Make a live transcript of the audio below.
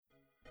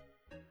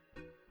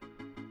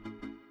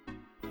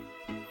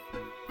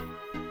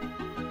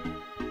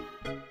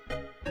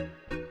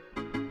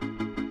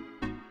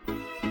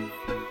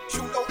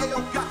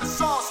Ayo, got the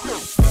sauce now.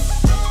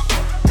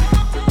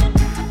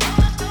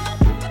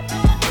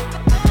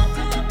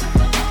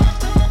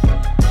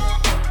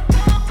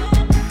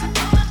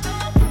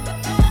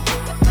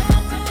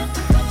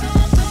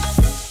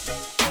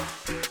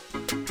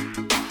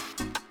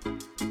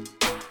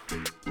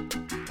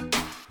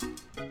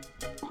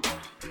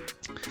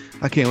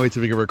 I can't wait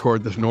till we can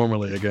record this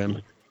normally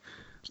again.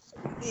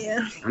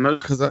 Yeah.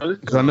 Because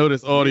I know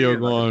this audio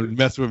going to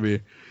mess with me.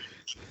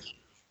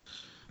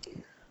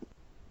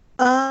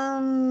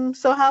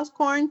 So how's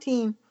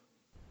quarantine?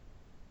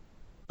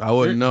 I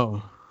wouldn't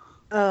know.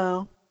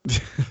 Oh.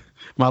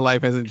 My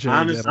life hasn't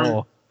changed at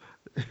all.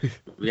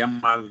 Yeah,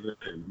 my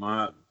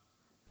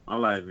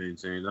life ain't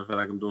changed. I feel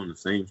like I'm doing the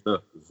same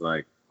stuff. It's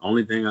like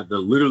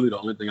literally the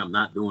only thing I'm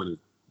not doing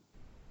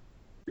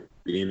is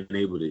being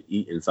able to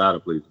eat inside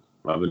of places.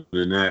 Other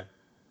than that,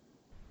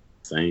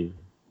 same.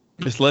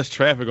 It's less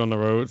traffic on the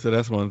road, so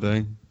that's one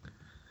thing.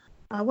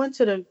 I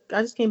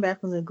just came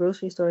back from the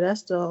grocery store.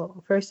 That's the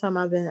first time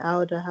I've been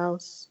out of the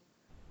house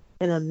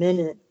in a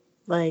minute.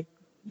 Like,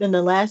 then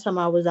the last time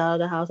I was out of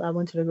the house, I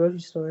went to the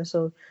grocery store.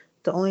 So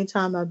the only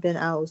time I've been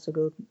out was to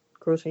go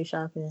grocery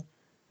shopping.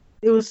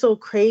 It was so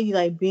crazy,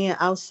 like, being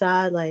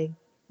outside, like,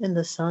 in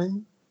the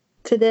sun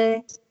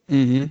today.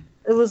 Mm-hmm.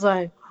 It was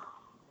like,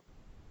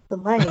 the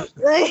light.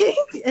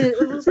 And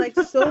it was, like,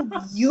 so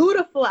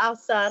beautiful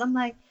outside. I'm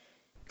like,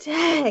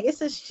 dang,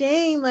 it's a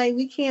shame, like,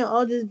 we can't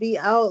all just be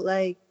out,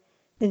 like,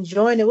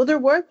 enjoying it. Well, there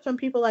were some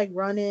people, like,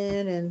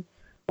 running and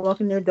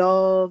walking their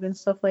dog and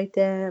stuff like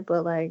that,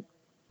 but, like,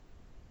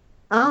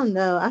 I don't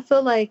know. I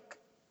feel like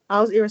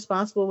I was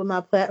irresponsible with my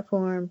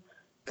platform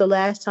the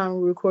last time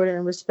we recorded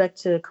in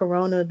respect to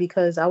Corona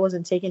because I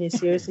wasn't taking it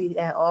seriously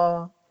at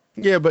all.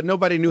 Yeah, but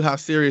nobody knew how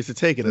serious to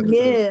take it at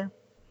the time.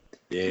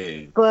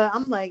 Yeah. But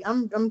I'm like,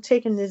 I'm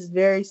taking this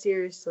very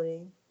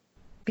seriously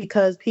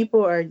because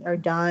people are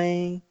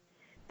dying.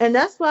 And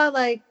that's why,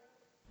 like,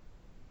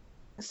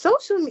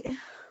 social media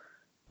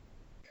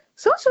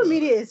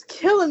is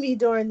killing me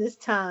during this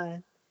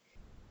time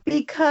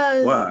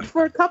because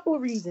for a couple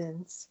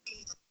reasons.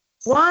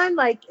 One,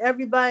 like,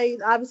 everybody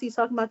obviously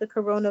talking about the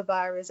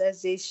coronavirus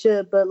as they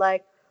should, but,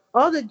 like,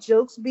 all the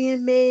jokes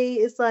being made,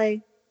 it's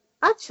like,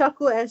 I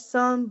chuckle at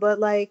some, but,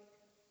 like,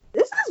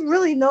 this is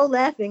really no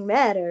laughing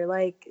matter.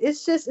 Like,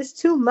 it's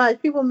too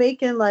much. People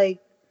making, like,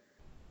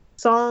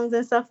 songs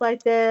and stuff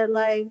like that,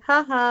 like,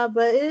 haha,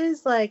 but it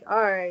is like,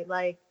 all right,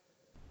 like,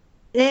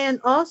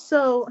 and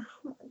also,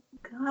 oh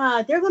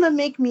God, they're gonna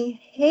make me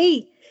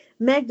hate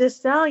Meg Thee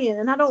Stallion,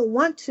 and I don't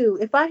want to.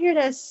 If I hear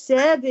that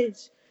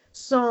Savage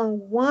song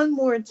one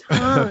more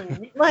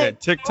time, like that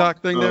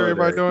TikTok thing there,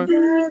 everybody doing?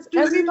 Yes,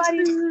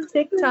 everybody's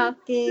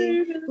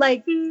TikToking,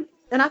 like,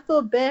 and I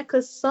feel bad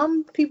because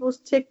some people's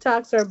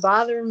TikToks are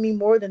bothering me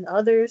more than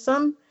others.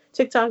 Some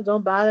TikToks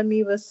don't bother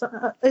me, but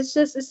it's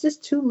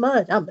just too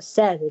much. I'm a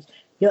savage.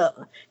 Yeah.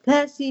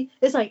 Classy.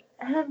 It's like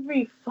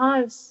every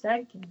 5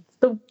 seconds.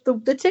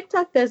 The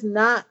TikTok that's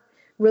not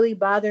really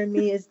bothering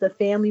me is the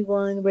family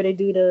one where they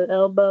do the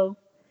elbow.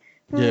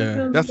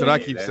 Yeah, that's what I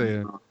keep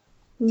saying.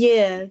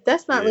 Yeah,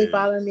 that's not really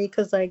bothering me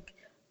because, like,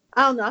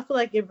 I don't know. I feel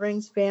like it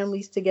brings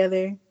families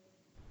together.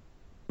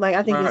 Like,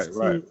 I think it's cute.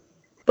 Right.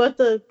 But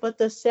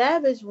the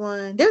Savage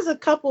one, there's a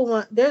couple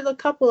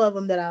of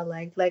them that I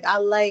liked. Like, I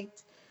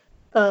liked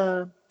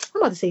I'm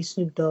about to say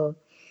Snoop Dogg.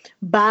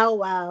 Bow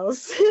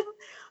Wow's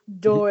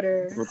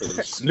daughter.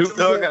 Snoop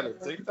Dogg got a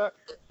TikTok?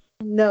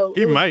 No,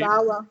 he might.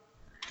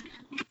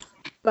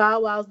 Bow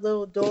Wow's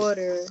little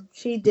daughter.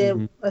 She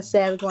did a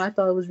Savage one. I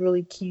thought it was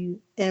really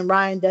cute. And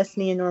Ryan,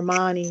 Destiny, and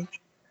Normani.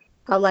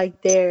 I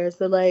like theirs.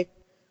 But, like,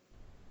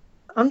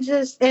 I'm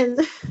just, and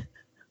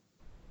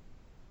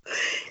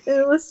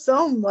it was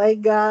some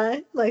white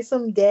guy, like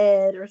some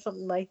dad or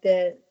something like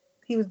that.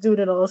 He was doing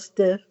it all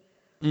stiff.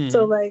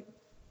 So, like,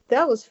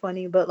 that was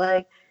funny, but,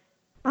 like,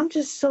 I'm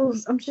just so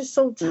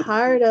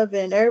tired of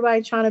it. And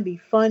everybody trying to be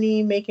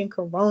funny, making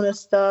Corona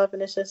stuff,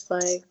 and it's just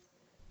like,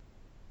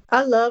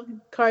 I love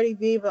Cardi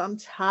B, but I'm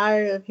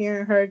tired of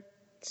hearing her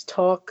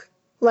talk.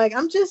 Like,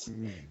 I'm just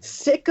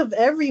sick of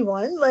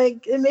everyone.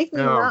 Like, it makes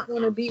me not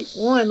want to be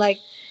on. Like,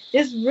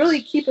 it's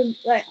really keeping,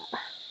 like,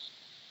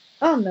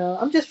 I don't know.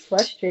 I'm just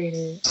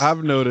frustrated.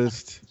 I've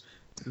noticed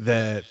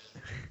that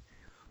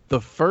the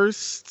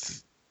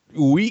first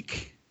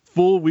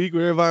full week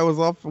where everybody was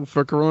off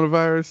for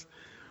coronavirus,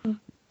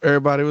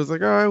 everybody was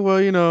like, all right, well,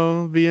 you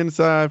know, be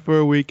inside for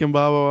a week and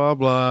blah, blah, blah,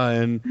 blah.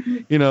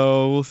 And, you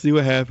know, we'll see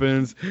what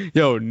happens.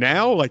 Yo,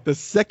 now, like,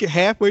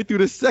 halfway through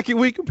the second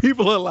week,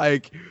 people are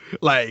like,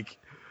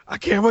 I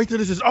can't wait till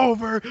this is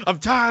over. I'm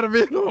tired of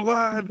it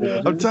online.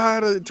 I'm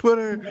tired of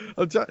Twitter.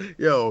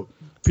 Yo,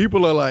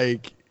 people are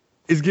like,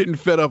 it's getting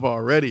fed up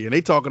already. And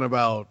they talking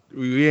about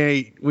we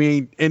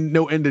ain't in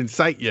no end in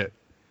sight yet.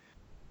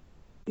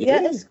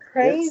 Yeah, it's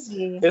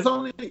crazy. It's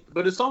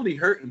only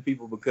hurting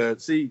people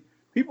because, see,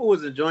 people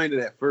was enjoying it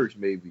at first,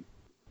 maybe.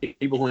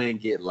 People who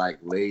ain't get, like,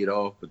 laid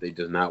off, but they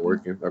just not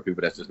working, or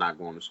people that's just not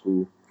going to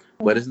school.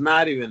 But it's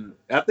not even,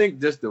 I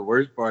think just the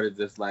worst part is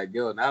just like,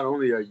 yo, not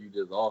only are you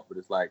just off, but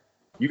it's like,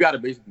 you got to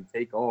basically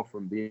take off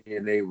from being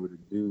able to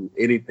do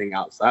anything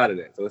outside of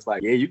that. So it's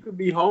like, yeah, you could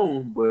be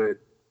home, but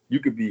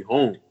you could be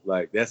home.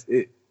 Like, that's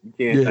it. You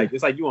can't, like,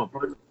 it's like you on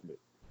punishment.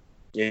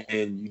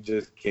 And you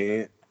just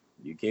can't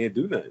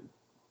do nothing.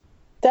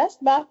 That's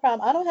my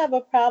problem. I don't have a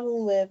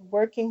problem with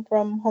working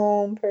from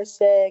home per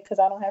se because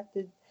I don't have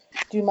to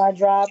do my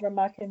drive or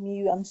my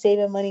commute. I'm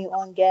saving money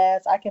on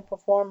gas. I can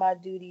perform my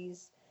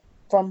duties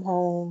from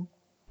home.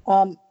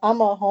 I'm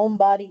a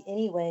homebody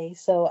anyway,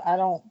 so I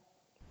don't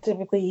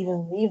typically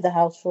even leave the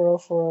house for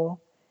real.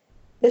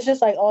 It's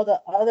just like all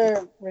the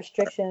other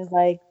restrictions,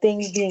 like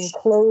things being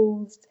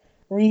closed,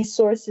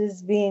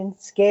 resources being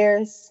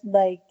scarce,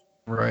 like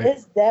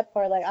it's that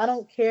part. Like I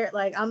don't care.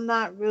 Like I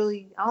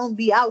don't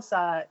be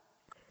outside.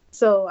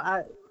 So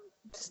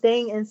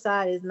staying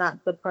inside is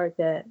not the part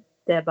that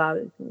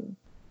bothers me.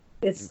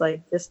 It's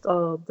like just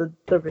all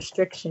the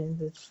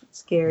restrictions. It's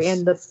scary,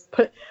 and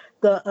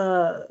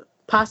the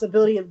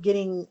possibility of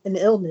getting an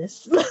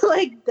illness.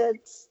 Like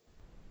that's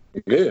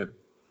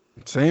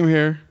same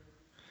here.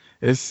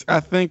 I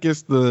think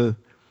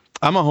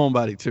I'm a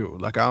homebody too.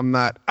 Like I'm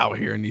not out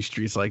here in these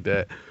streets like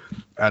that,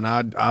 and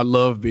I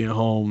love being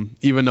home,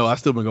 even though I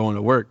still been going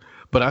to work.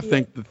 But I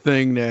think the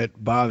thing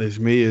that bothers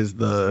me is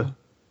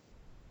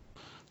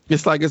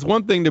it's like it's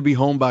one thing to be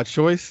home by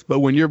choice, but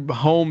when you're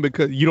home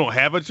because you don't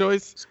have a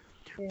choice,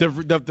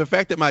 the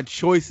fact that my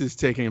choice is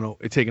taken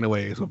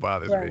away is what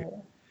bothers me.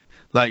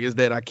 Like is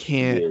that I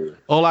can't.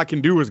 All I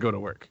can do is go to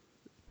work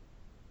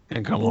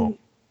and come home.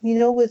 You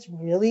know what's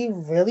really,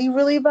 really,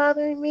 really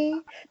bothering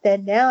me?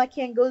 That now I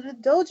can't go to the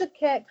Doja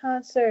Cat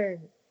concert.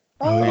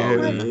 Oh my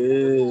God.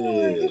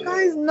 You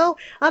guys know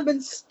I've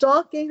been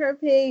stalking her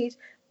page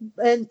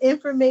and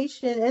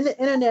information and the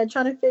internet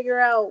trying to figure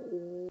out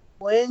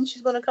when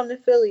she's going to come to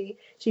Philly.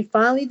 She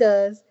finally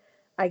does.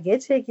 I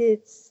get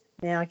tickets.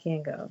 Now I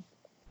can't go.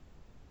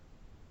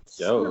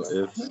 Yo,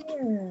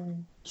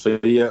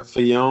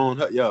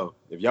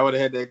 if y'all would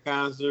have had that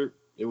concert,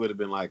 it would have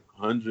been like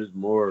hundreds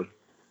more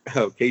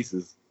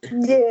cases.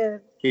 Yeah.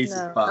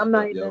 I'm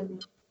not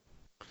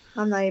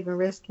even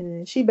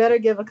risking it. She better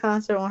give a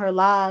concert on her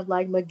live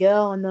like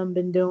Miguel and them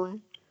been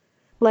doing.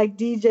 Like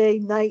DJ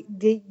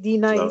D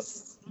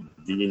Nice.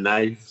 D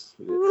Nice.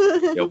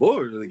 Yo, boy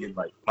was really getting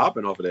like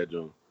popping off of that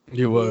joint.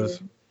 He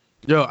was.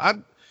 Yo, I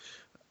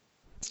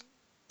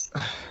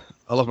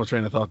lost my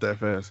train of thought that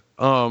fast.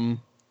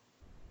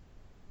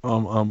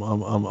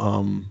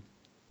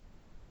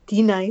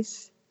 D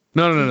Nice.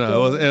 No.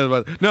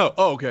 No.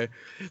 Oh, okay.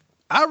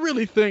 I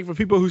really think for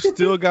people who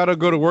still gotta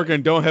go to work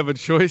and don't have a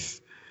choice,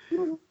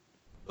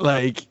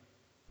 like,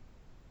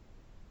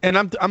 and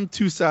I'm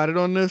two-sided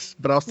on this,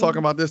 but I was talking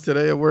about this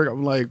today at work.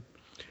 I'm like,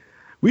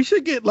 we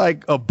should get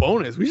like a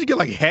bonus. We should get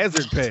like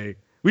hazard pay.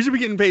 We should be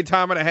getting paid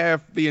time and a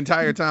half the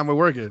entire time we're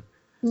working.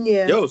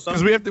 Yeah. Yo,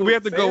 because we have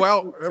to go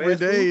out every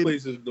day.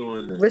 Places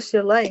doing that. Risk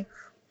your life.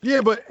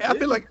 Yeah, but I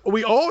feel like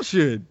we all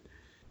should.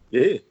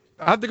 Yeah.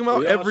 I have to come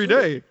out every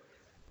day.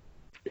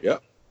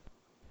 Yep.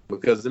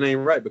 Because it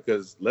ain't right.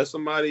 Because let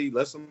somebody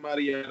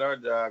at our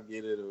job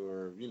get it,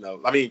 or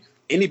I mean,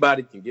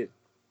 anybody can get it.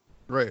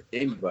 Right.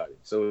 Anybody.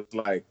 So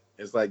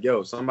it's like,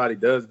 yo, somebody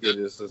does get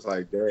it. It's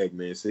like, dang,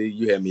 man, see,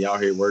 you had me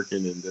out here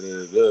working and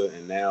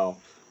and now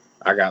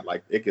I got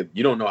like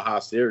you don't know how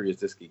serious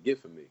this could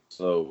get for me.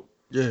 So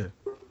yeah.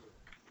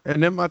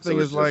 And then my thing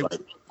is like,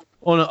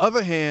 on the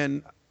other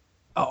hand,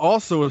 I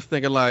also was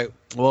thinking like,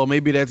 well,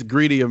 maybe that's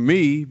greedy of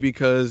me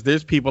because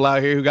there's people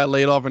out here who got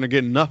laid off and are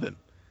getting nothing.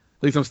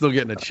 At least I'm still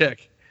getting a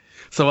check.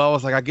 So I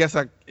was like, I guess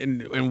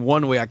in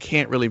one way I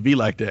can't really be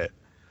like that.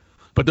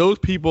 But those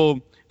people,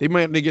 they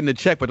might be getting a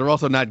check, but they're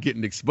also not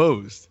getting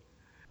exposed.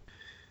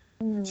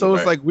 So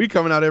it's like we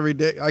coming out every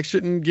day. I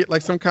shouldn't get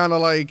like some kind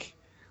of like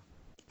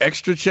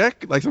extra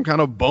check, like some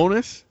kind of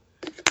bonus.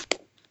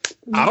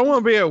 I don't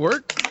want to be at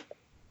work.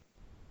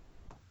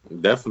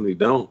 Definitely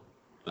don't.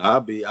 I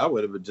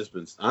would have just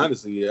been,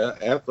 honestly,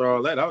 after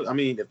all that, I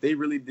mean, if they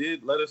really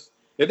did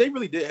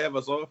have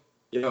us off,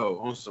 yo,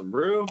 on some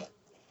real,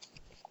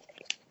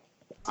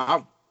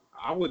 I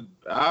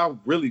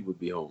really would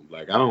be home.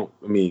 Like,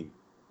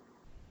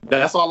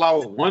 that's all I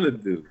would want to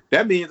do.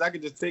 That means I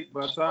could just take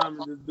my time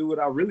and just do what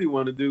I really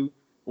want to do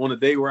on a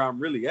day where I'm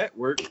really at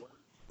work.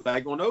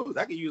 Like on those,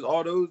 I could use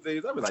all those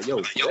days. I'd be like,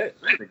 yo, that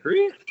the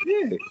crib?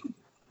 Yeah.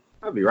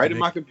 I'd be right in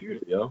my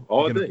computer, yo,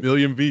 all day. A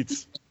billion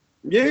beats.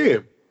 Yeah.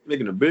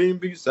 Making a billion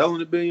beats,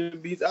 selling a billion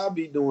beats. I'll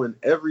be doing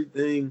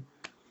everything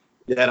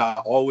that I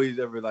always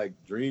ever like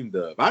dreamed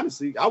of.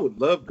 Honestly, I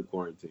would love the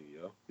quarantine,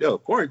 yo. Yo,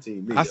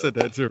 quarantine me. I said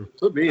that too.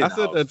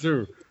 That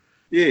too.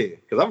 Yeah,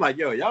 because I'm like,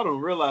 yo, y'all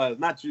don't realize,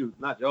 not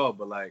y'all,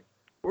 but like,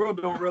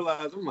 world don't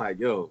realize. I'm like,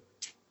 yo,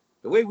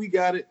 the way we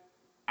got it,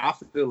 I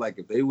feel like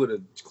if they would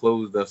have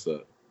closed us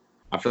up,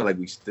 I feel like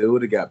we still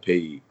would have got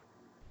paid.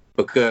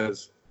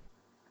 Because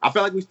I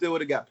feel like we still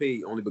would have got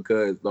paid only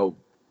because though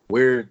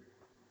we're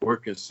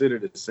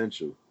considered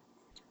essential.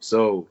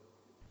 So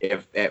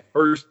if at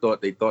first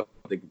they thought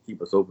they could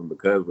keep us open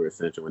because we're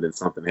essential, and then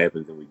something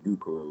happens and we do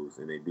close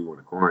and they do want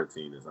to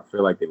quarantine us, I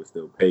feel like they would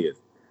still pay us.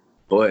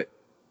 But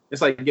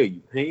it's like, yo,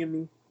 you paying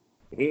me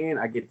and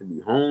I get to be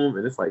home,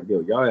 and it's like,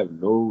 yo, y'all have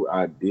no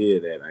idea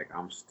that like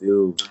I'm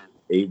still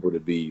able to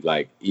be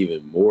like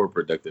even more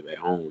productive at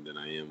home than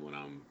I am when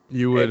I'm.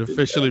 You would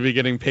officially be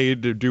getting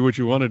paid to do what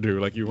you want to do,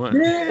 like you want.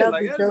 Yeah,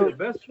 like that'd be the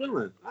best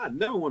feeling. I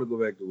never want to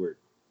go back to work.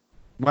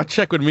 My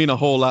check would mean a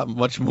whole lot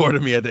much more to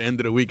me at the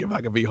end of the week if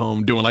I could be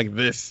home doing like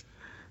this.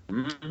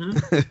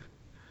 Mm-hmm.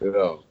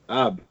 Yo,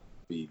 I'll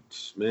be,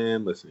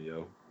 man, listen,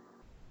 yo.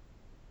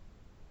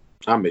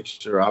 I'll make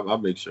sure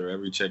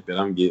every check that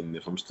I'm getting,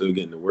 if I'm still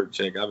getting the work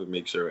check, I would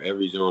make sure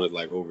every joint is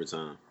like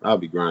overtime. I'll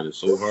be grinding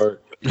so hard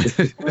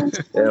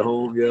at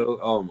home, yo.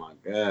 Oh my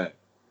God.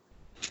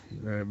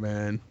 All right,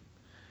 man.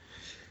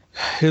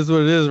 Here's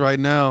what it is right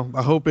now.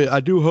 I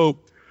do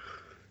hope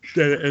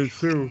that it is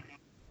true.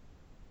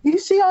 You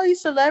see all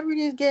these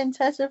celebrities getting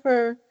tested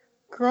for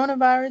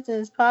coronavirus and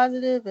it's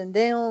positive, and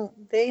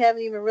they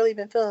haven't even really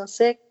been feeling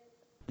sick.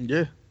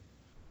 Yeah.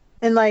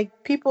 And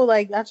like people,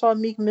 like I saw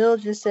Meek Mill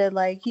just said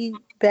like he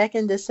back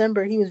in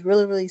December he was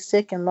really, really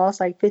sick and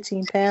lost like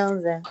 15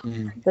 pounds,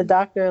 and the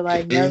doctor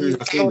like never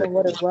told him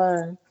what it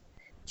was.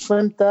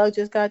 Slim Thug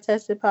just got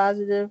tested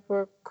positive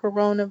for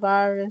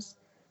coronavirus.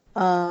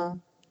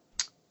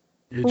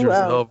 Idris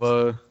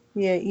Elba.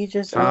 Yeah,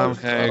 Idris Tom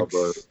Elba.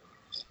 Hanks.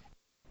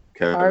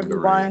 Harvey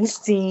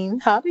Weinstein.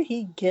 How did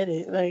he get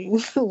it? Like,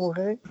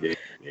 what? Yeah,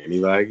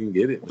 anybody can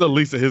get it. It's the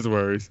least of his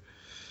worries.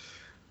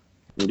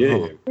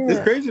 Yeah. It's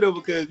crazy though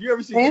because you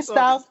ever see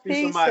Styles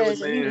P said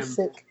he was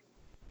sick.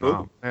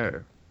 Oh,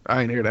 man.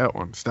 I ain't hear that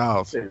one.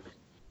 Styles. Yeah.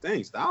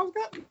 Dang, Styles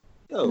got it?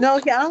 Yo, no, I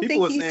don't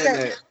think he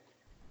said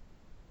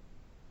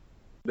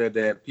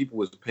that people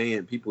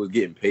was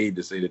getting paid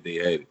to say that they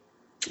had it.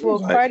 Well,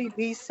 Cardi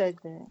B said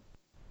that.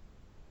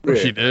 Yeah,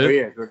 she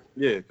did?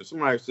 Yeah, because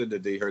somebody said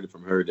that they heard it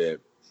from her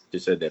that she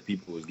said that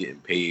people was getting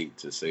paid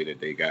to say that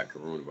they got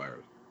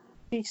coronavirus.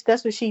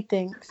 That's what she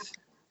thinks.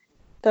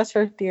 That's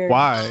her theory.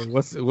 Why?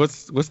 What's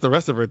the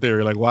rest of her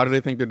theory? Like, why do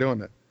they think they're doing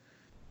that?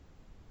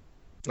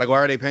 Like, why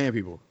are they paying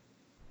people?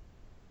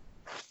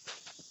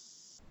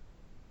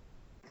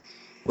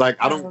 Like,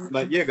 I don't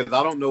because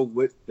I don't know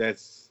what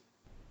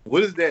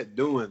is that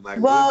doing? Like,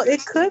 well,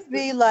 it could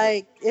be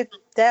like if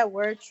that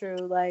were true,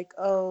 like,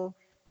 oh,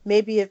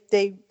 maybe if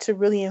they to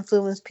really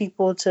influence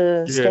people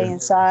to stay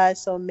inside.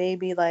 So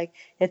maybe like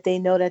if they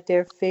know that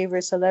their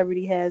favorite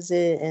celebrity has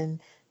it, and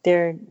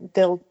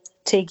they'll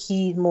take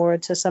heed more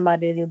to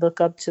somebody they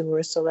look up to or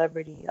a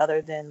celebrity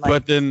other than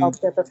like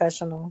healthcare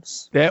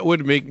professionals. That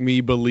would make me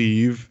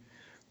believe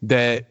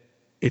that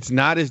it's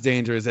not as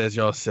dangerous as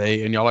y'all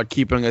say, and y'all are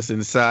keeping us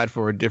inside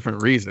for a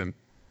different reason.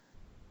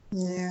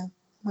 Yeah,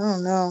 I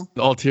don't know.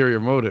 The ulterior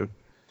motive.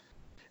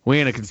 We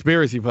ain't a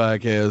conspiracy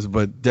podcast,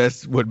 but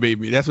that's what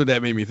that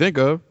made me think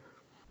of.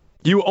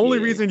 The only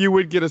reason you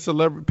would get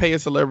pay a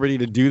celebrity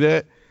to do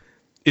that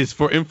is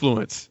for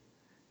influence.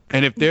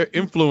 And if their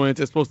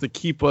influence is supposed to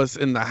keep us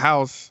in the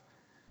house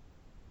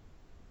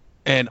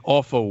and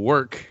off of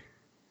work,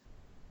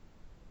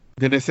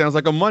 then it sounds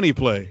like a money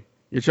play.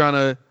 You're trying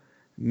to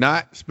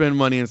not spend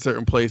money in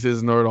certain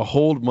places in order to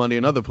hold money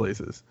in other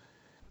places.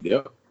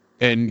 Yep.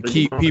 And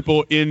keep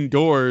people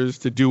indoors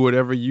to do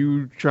whatever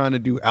you trying to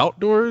do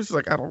outdoors.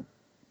 Like, I don't.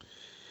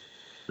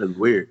 It's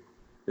weird.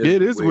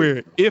 It is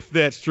weird if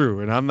that's true,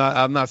 and I'm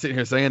not sitting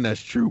here saying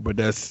that's true, but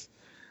that's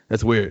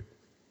weird.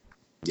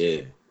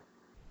 Yeah.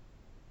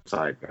 It's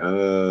like I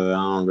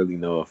don't really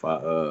know if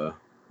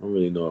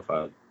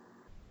I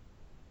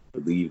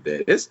believe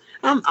that.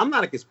 I'm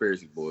not a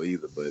conspiracy boy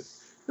either, but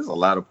there's a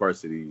lot of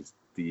parts of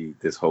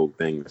this whole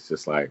thing that's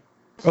just like,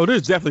 oh,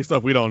 there's definitely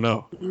stuff we don't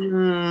know.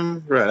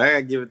 Right, I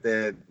gotta give it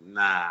that.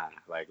 Nah,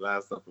 like a lot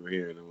of stuff I'm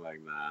hearing, I'm like,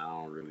 nah, I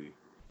don't really.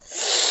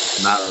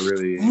 Not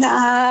really.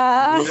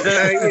 Nah.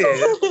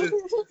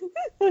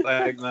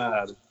 Like,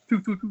 nah.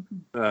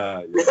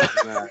 Nah.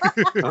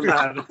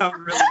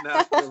 I'm really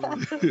not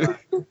feeling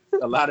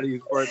a lot of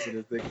these parts of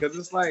this thing because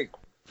it's like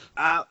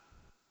I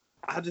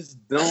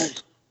just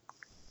don't.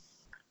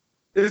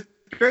 It's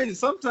crazy.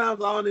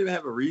 Sometimes I don't even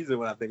have a reason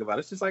when I think about it.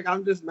 It's just like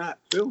I'm just not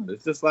feeling it.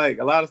 It's just like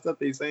a lot of stuff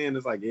they saying.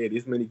 It's like, yeah,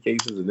 this many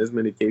cases and this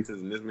many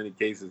cases and this many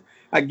cases.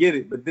 I get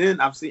it, but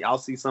then I'll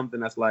see something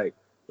that's like,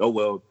 oh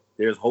well,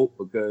 there's hope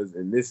because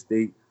in this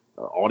state,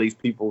 all these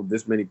people,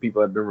 this many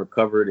people have been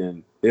recovered,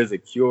 and there's a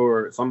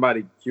cure.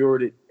 Somebody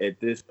cured it at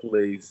this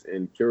place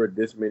and cured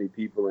this many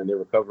people, and they're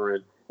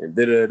recovering. And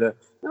And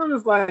I'm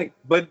just like,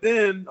 but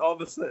then all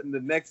of a sudden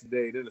the next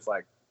day, then it's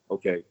like,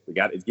 okay,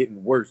 it's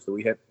getting worse. So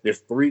there's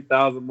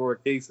 3,000 more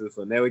cases.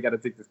 So now we got to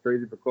take this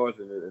crazy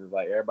precaution. And it's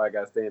like, everybody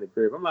got to stay in the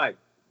crib. I'm like,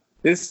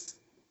 it's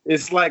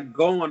like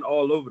going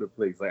all over the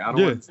place. Like, I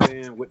don't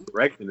understand what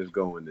direction it's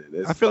going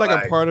in. I feel like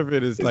a part of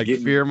it is like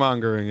fear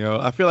mongering, yo.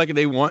 I feel like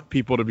they want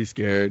people to be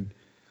scared.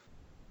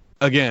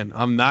 Again,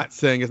 I'm not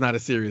saying it's not a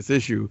serious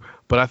issue,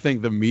 but I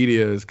think the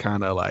media is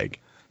kind of like,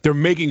 they're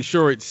making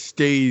sure it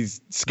stays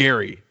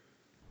scary.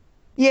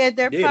 Yeah,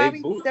 there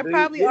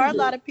probably are a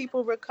lot of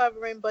people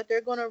recovering, but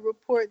they're going to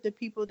report the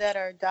people that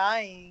are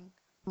dying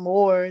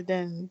more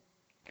than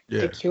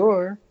the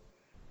cure.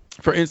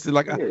 For instance,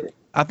 like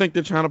I think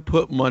they're trying to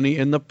put money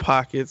in the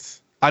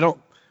pockets. Let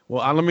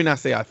me not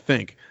say I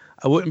think.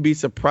 I wouldn't be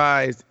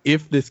surprised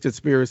if this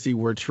conspiracy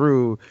were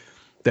true,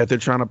 that they're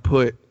trying to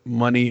put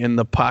money in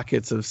the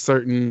pockets of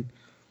certain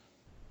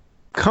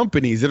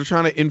companies that are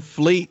trying to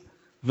inflate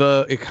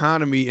the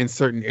economy in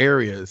certain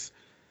areas.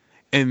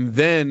 And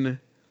then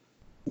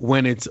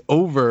when it's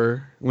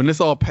over, when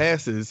this all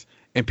passes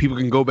and people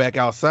can go back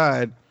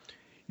outside,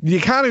 the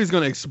economy is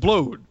going to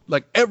explode.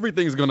 Like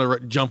everything's going to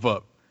jump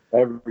up.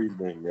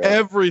 Everything. Yeah.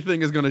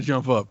 Everything is going to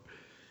jump up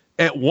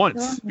at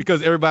once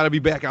because everybody will be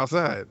back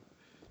outside.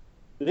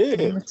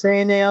 Yeah.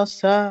 Saying they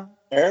outside.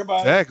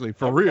 Everybody. Exactly.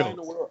 For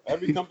real.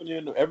 Every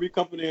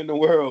company in the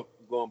world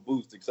is going to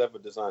boost except for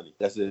Dasani.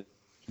 That's it.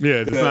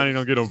 Yeah, Dasani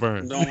don't get no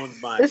burn. No one's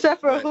buying.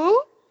 Except for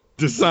who?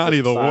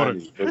 Dasani, the water.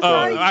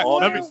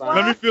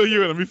 Let me fill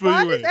you in.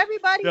 Why does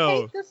everybody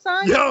hate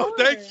Dasani? Yo,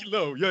 thank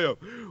you. Yo.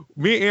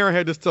 Me and Aaron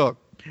had this talk.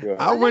 Yeah.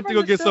 I went to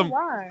go get some.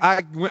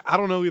 I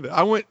don't know either.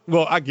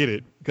 I get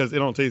it because it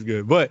don't taste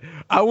good. But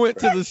I went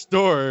to the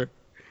store,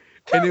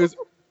 and it was,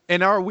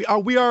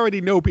 we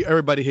already know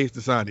everybody hates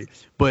Dasani,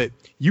 but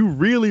you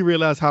really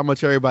realize how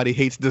much everybody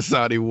hates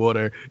Dasani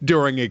water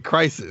during a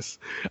crisis.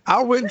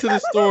 I went to the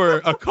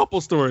store, a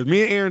couple stores.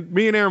 Me and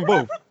Aaron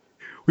both.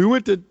 I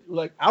went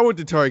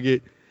to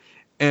Target,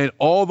 and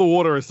all the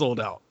water is sold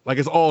out. Like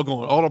it's all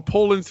gone. All the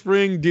Poland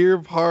Spring, Deer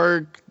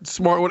Park,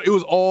 Smart Water, it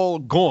was all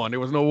gone. There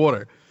was no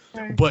water.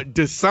 Right. But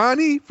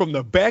Dasani, from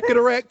the back of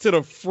the rack to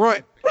the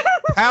front,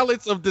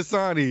 pallets of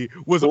Dasani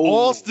was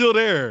all still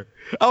there.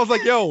 I was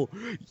like, yo,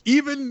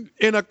 even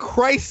in a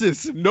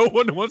crisis, no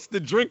one wants to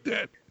drink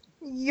that.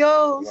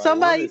 Yo,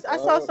 I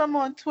saw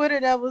someone on Twitter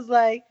that was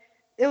like,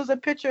 it was a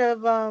picture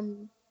of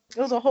it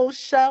was a whole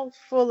shelf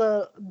full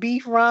of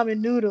beef ramen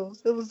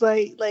noodles. It was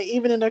like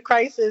even in a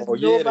crisis,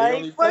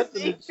 nobody wants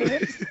to eat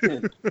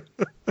it.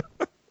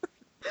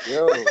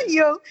 Yo, listen,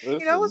 you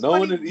know what's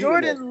funny?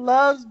 Jordan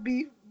loves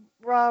beef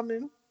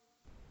ramen.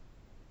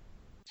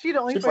 She the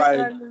only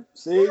person.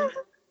 See,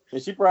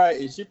 and she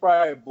probably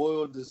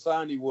boiled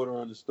Dasani water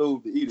on the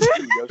stove to eat it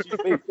too, yo. She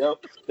fake, yo.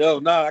 Yo,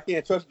 nah, I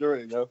can't trust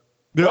Jordan, yo.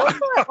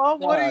 All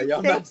water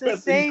tastes the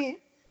same.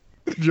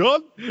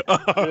 John?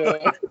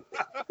 Yeah.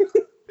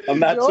 I'm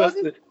not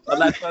trusting it,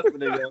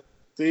 yo.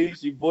 See,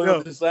 she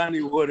boiled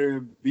Dasani water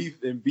and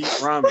beef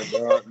ramen,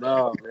 bro.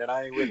 No, man,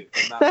 I ain't with it.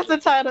 That's the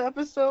title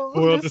episode.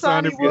 Boiled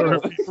Dasani water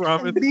and beef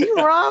ramen. Beef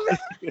ramen.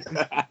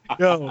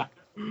 Yo.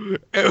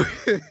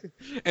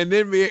 And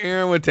then me and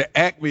Aaron went to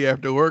Acme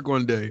after work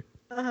one day.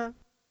 Uh-huh.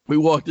 We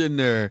walked in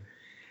there,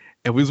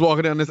 and we was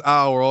walking down this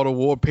aisle where all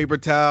the paper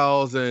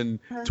towels and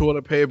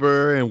toilet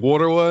paper and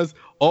water was.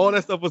 All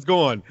that stuff was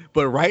gone.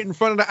 But right in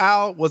front of the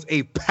aisle was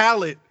a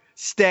pallet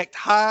stacked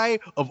high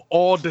of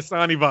all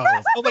Dasani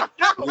bottles. I was like,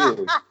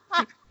 yo.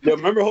 Yo,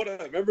 remember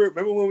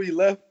when we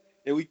left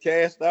and we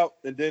cashed out,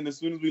 and then as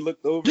soon as we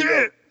looked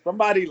over,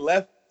 somebody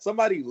left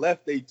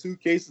 2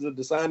 cases of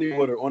Dasani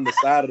water on the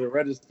side of the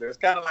register. It's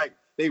kind of like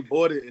they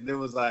bought it and it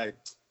was like,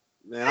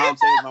 man, I don't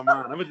change my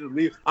mind. I'm gonna just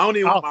leave. I don't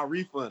even want my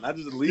refund. I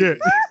just leave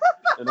it.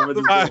 And I'm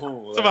gonna just go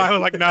home. Somebody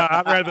was like, nah,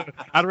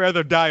 I'd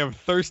rather die of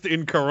thirst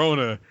in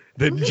Corona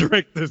than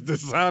drink this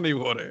Dasani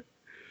water.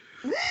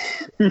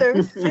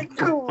 Thirst in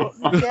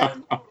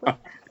Corona.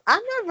 I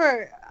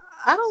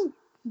don't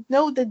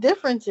know what the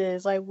difference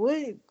is. Like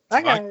what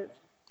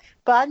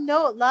but I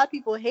know a lot of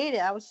people hate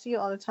it. I would see it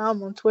all the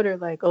time on Twitter,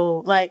 like,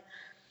 why?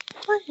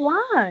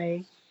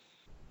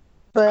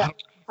 But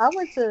I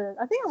think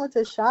I went to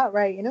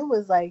ShopRite, and it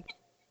was like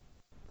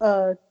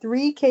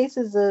 3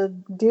 cases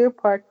of Deer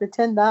Park for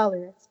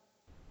 $10.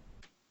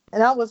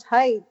 And I was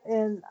hyped,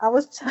 and I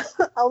was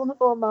on the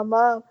phone with my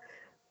mom,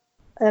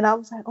 and I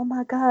was like, oh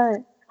my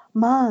God,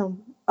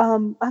 Mom,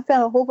 I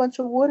found a whole bunch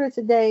of water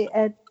today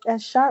at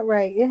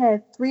ShopRite. It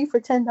had 3 for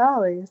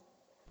 $10.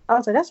 I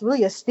was like, that's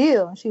really a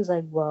steal. And she was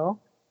like, well,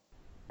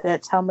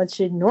 that's how much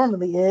it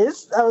normally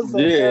is. I was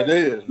like, yeah, it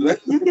is.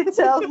 You can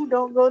tell who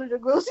don't go to the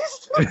grocery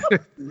store.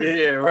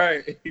 Yeah,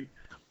 right.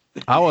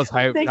 I was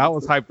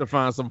hyped to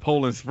find some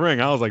Poland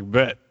Spring. I was like,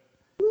 bet.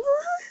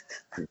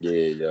 Yeah,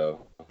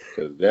 yo.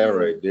 Because that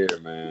right there,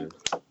 man.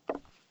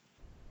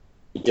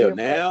 Yo,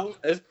 now,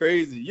 that's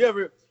crazy. You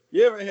ever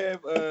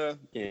have,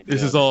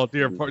 this is all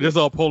Deer Park. This is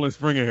all Poland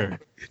Spring in here.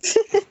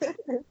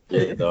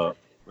 Yeah, dog.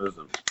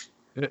 Listen.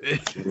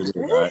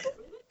 Right.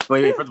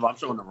 Wait, first of all, I'm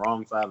showing the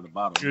wrong side of the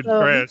bottle. Good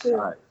crash. All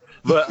right.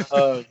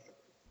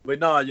 But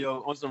no,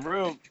 yo, on some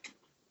real,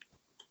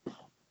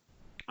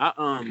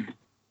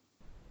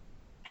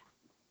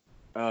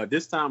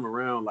 this time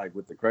around, like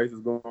with the crisis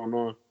going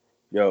on,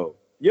 yo,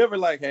 you ever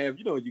like have,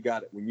 you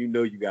got it when you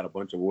got a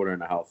bunch of water in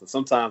the house, and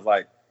sometimes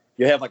like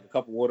you have like a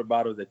couple water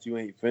bottles that you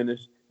ain't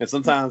finished, and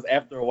sometimes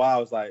after a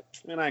while it's like,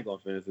 man, I ain't gonna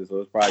finish this, so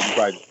you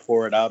probably just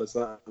pour it out or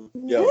something.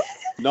 Yo,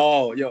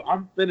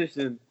 I'm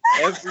finishing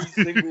every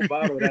single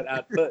bottle that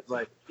I touch.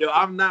 Like, yo,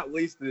 I'm not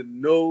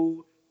wasting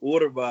no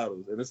water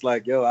bottles, and it's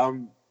like, yo,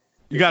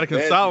 You got to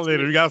consolidate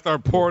them. You got to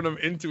start pouring them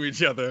into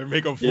each other and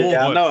make them full.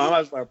 Yeah, I know. I'm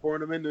going to start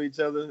pouring them into each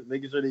other,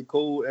 making sure they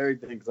cool,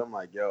 everything. Because I'm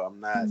like, yo, I'm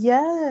not.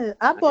 Yeah,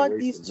 I bought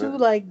these 2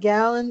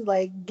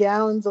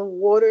 gallons of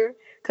water.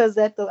 Because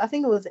I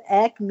think it was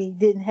Acme,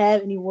 didn't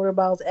have any water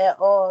bottles at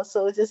all.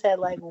 So it just had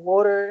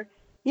water,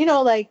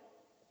 the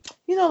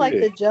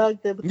jug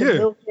with the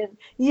milk in.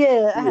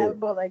 Yeah, I have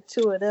bought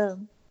 2 of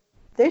them.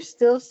 They're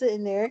still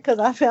sitting there because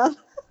I found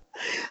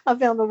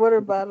the water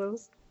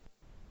bottles.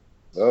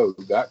 Oh,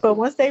 but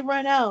once they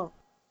run out.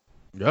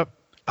 Yep.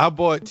 I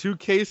bought 2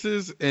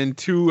 cases and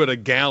 2 of the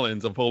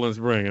gallons of Poland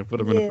Spring and put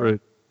them in the fridge.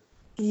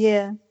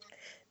 Yeah.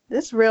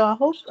 This real. I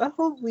hope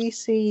we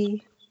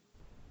see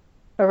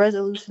a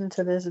resolution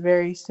to this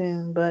very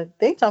soon. But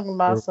they talking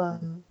about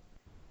something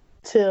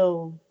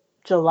till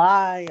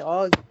July,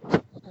 August.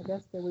 I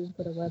guess they're waiting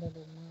for the weather to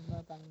warm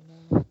up. I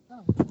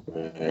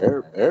don't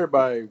know.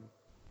 Everybody's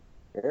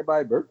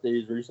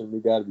birthdays recently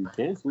got to be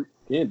canceled.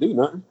 Can't do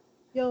nothing.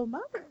 Yo,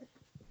 my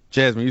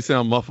Jasmine, you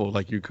sound muffled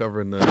like you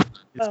covering the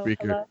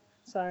speaker. Hello?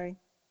 Sorry.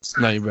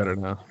 Now you better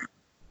now.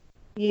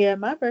 Yeah,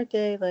 my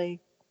birthday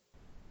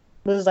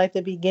was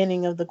the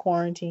beginning of the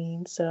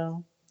quarantine,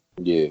 so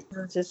yeah, it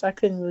was just I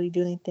couldn't really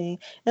do anything,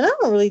 and I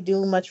don't really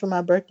do much for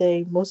my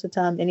birthday most of the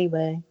time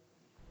anyway.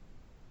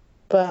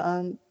 But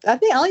I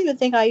don't even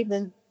think I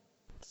even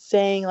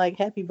sang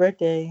happy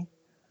birthday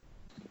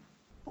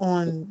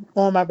on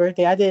my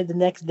birthday. I did it the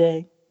next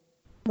day.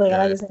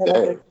 I just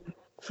had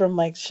from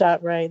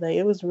ShopRite.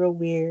 It was real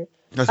weird.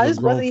 That's what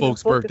grown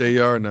folks' birthday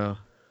are now.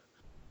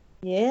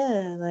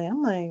 Yeah,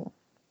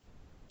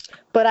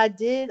 but I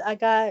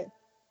got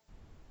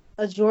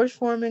a George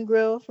Foreman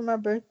grill for my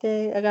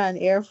birthday. I got an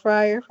air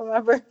fryer for my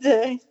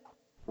birthday.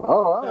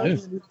 Oh, wow. I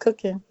was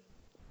cooking.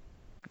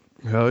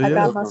 Hell yeah. I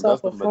got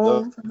myself a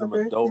phone for my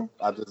birthday.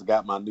 I just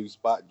got my new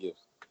spot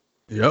gifts.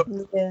 Yep.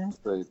 Yeah.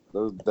 So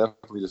those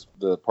definitely just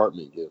the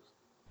apartment gifts.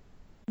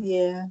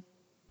 Yeah.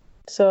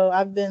 So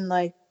I've been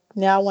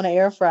now I want to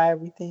air fry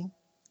everything.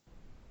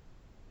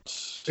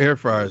 Air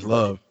fryers,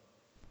 love.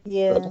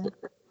 Yeah.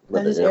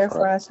 I just air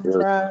fry some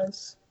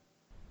fries.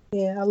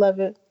 Yeah, I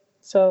love it.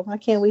 So I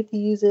can't wait to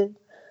use it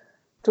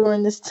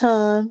during this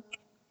time.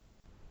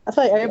 I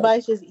feel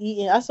everybody's just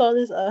eating. I saw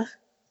this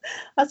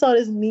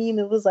meme.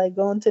 It was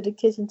going to the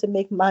kitchen to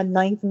make my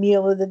 9th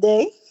meal of the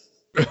day.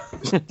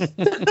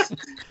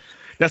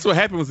 That's what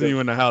happens when you're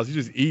in the house. You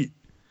just eat.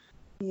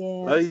 Yeah.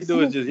 All you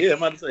do is I'm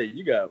about to say,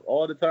 you got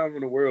all the time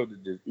in the world to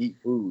just eat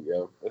food,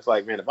 yo. It's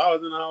man, if I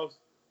was in the house,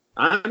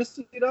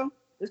 honestly, though,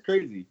 it's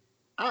crazy.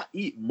 I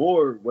eat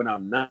more when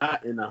I'm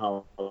not in the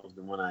house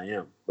than when I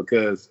am.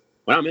 Because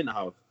when I'm in the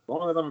house, as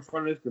long as I'm in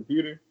front of this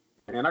computer,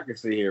 man, I can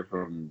sit here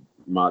from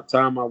my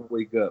time I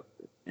wake up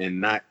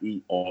and not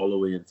eat all the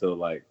way until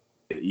the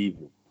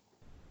evening.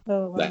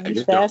 Oh,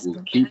 you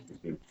fasting.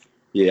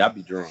 Yeah, I'd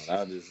be drunk. If I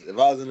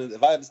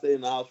had to stay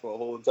in the house for a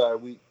whole entire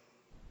week,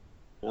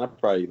 man, I'd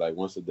probably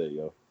once a day,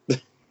 yo.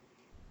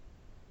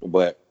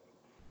 But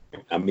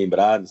I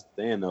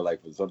understand though,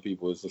 for some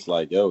people it's just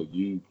yo,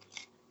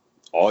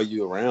 all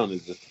you around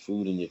is just the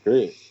food in your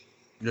crib.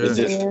 Yeah. It's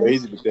just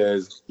crazy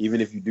because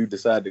even if you do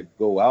decide to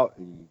go out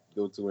and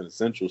go to an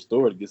essential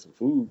store to get some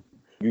food,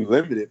 you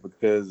limit it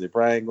because there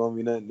probably ain't gonna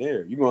be nothing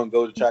there. You're gonna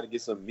go to try to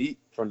get some meat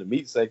from the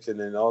meat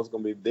section, and all it's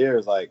gonna be there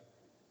is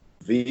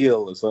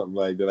veal or something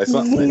like that.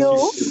 Something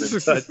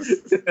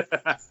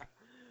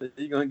that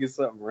you're gonna get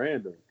something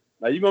random.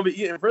 You're gonna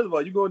be eating. First of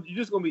all, you're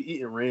just gonna be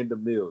eating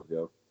random meals,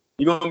 yo.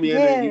 You're gonna be in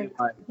there eating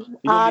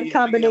odd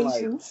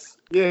combinations.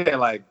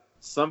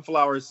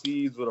 Sunflower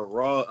seeds with a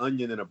raw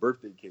onion and a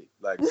birthday cake,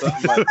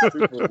 something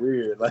super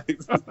weird.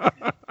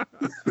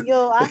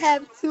 Yo, I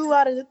have 2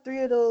 out of the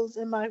 3 of those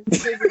in my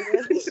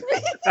refrigerator.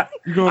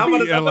 You're gonna I'm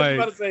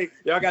about to say,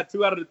 yo, I got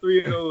 2 out of the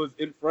 3 of those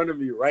in front of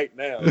me right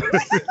now.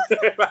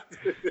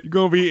 You're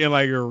gonna be eating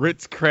your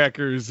Ritz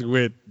crackers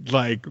with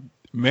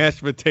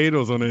mashed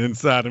potatoes on the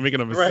inside and making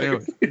them a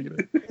sandwich. Ew,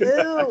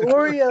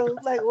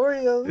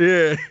 Oreos.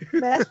 Yeah.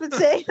 Mashed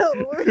potato,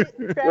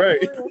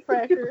 Oreo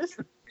crackers.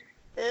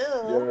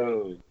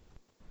 Ew.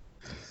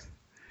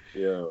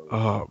 Yo.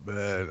 Oh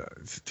man,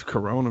 it's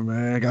Corona,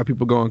 man. Got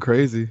people going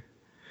crazy.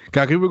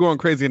 Got people going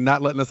crazy and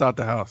not letting us out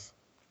the house.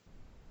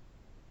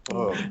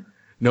 Oh.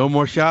 No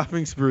more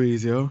shopping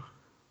sprees, yo.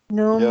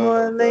 No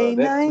more late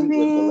night.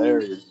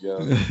 Hilarious, yo.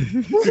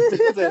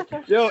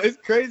 Yo, it's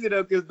crazy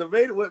though, because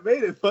what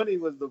made it funny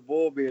was the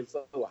bull being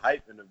so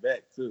hype in the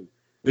back too.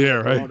 Yeah,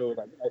 right.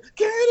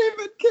 Can't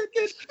even kick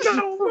it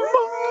no more.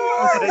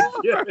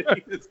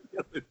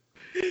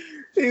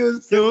 He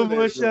was no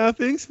more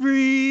shopping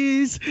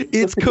sprees.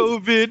 It's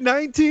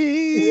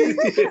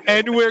COVID-19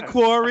 and we're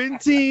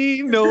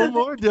quarantined. No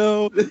more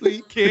dough.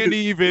 We can't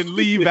even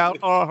leave out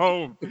our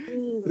home.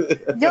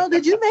 Yo,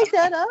 did you make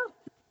that up?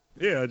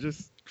 Yeah,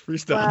 just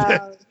freestyle.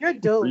 Wow, you're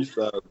dope.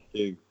 Freestyle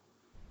king.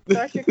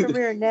 Start your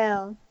career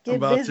now. Get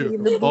busy.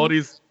 All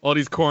these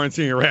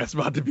quarantine rats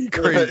about to be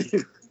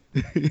crazy.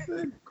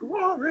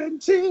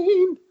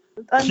 Quarantine.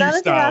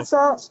 Another thing I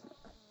saw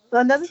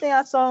another thing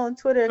I saw on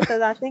Twitter,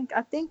 because I think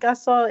I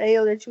saw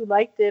Ayo that you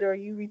liked it or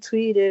you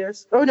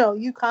retweeted or no,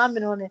 you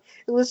commented on it.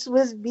 It was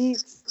Swiss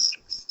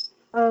Beats.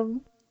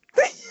 From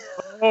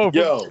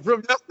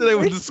yesterday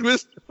with the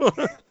Swiss.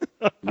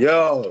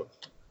 Yo,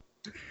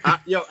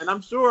 and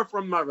I'm sure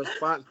from my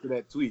response to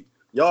that tweet,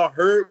 y'all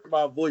heard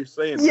my voice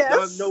saying,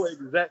 yes. Y'all know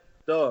exact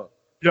stuff.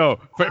 Yo,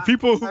 for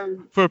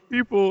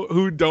people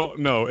who don't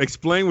know,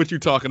 explain what you're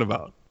talking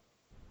about.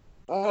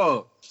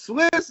 Oh,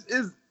 Swiss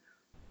is.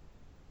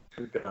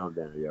 Calm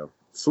down, yo.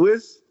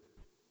 Swiss.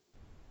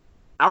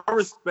 I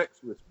respect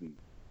Swiss Beats.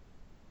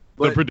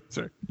 The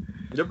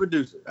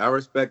producer. I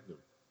respect him.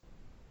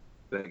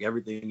 Like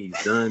everything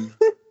he's done.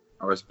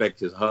 I respect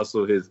his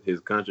hustle, his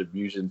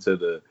contribution to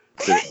the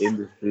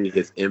industry,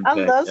 his impact.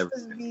 I love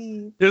Swiss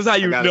Beats. Here's how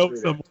you know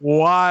some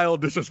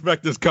wild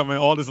disrespect is coming.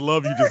 All this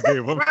love you just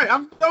gave him. Right,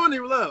 I'm showing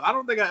him love. I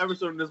don't think I ever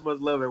showed him this much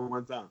love at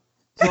one time.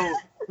 So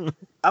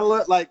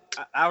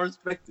I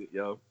respect it,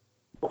 yo.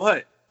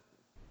 But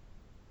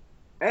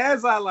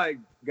as I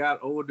got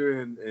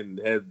older and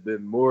has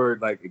been more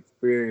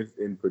experienced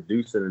in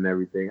producing and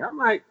everything, I'm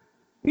like,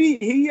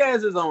 he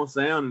has his own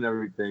sound and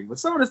everything. But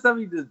some of the stuff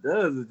he just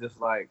does is just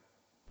all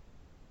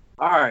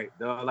right,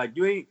 dog.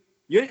 You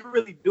ain't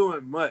really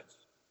doing much.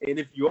 And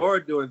if you are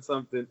doing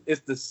something,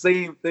 it's the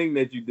same thing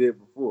that you did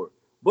before.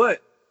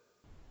 But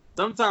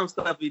sometimes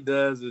stuff he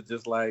does is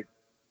just nah,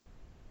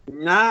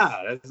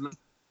 that's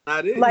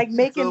not it. Like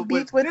making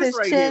beats with his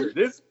chin.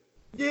 That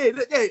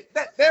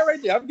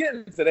right there. I'm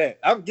getting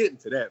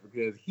to that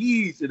because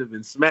he should have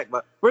been smacked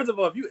by. First of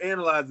all, if you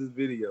analyze this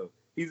video,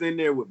 he's in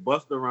there with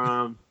Busta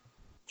Rhymes,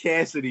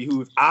 Cassidy,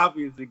 who's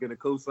obviously going to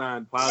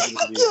co-sign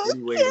positively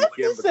anyway with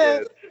Kim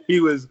because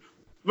he was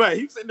right.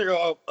 He's sitting there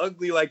all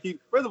ugly,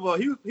 First of all,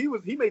 he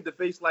made the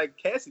face like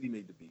Cassidy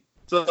made the beat.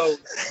 So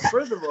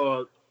first of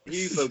all,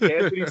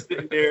 Cassidy's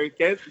sitting there.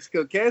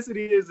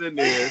 Cassidy is in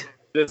there,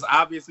 just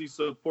obviously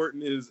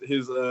supporting his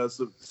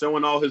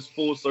showing all his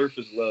full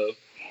surface love.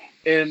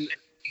 And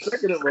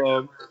second of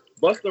all,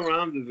 Busta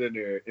Rhymes is in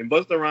there, and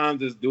Busta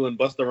Rhymes is doing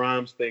Busta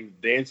Rhymes thing,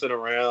 dancing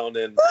around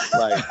and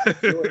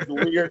doing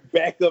weird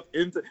backup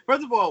into.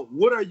 First of all,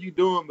 what are you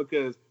doing?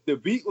 Because the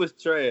beat was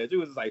trash. It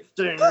was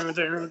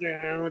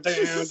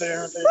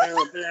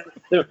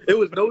it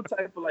was no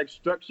type of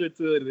structure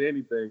to it or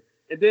anything.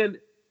 And then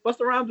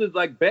Busta Rhymes is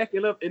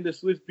backing up into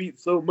Swiss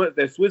Beats so much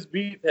that Swiss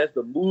Beats has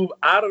to move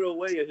out of the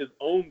way of his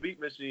own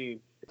beat machine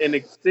and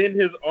extend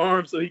his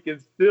arm so he can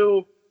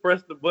still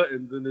press the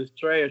buttons in this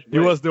trash. He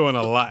was doing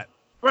a lot.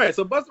 Right,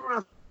 so Busta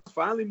Rhymes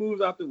finally moves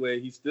out the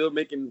way. He's still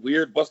making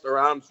weird Busta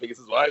Rhymes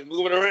faces while he's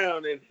moving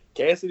around, and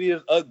Cassidy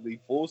is ugly,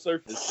 full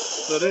surface.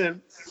 So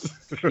then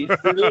he's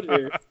still in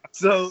there.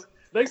 So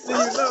next thing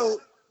you know,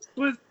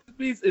 Swiss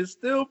Beats is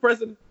still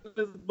pressing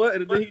this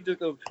button, and then he just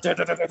goes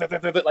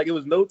like it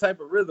was no type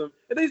of rhythm.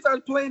 And then he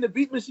starts playing the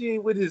beat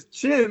machine with his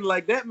chin,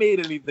 like that made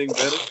anything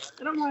better.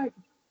 And I'm like,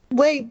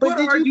 wait, but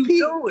what are you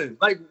doing?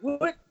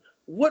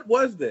 What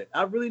was that?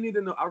 I really need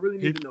to know.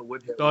 To know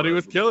what he thought he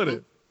was killing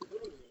it.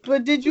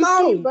 But did you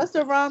see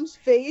Busta Rhymes'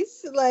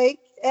 face?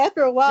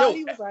 After a while,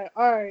 he was like,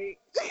 all right.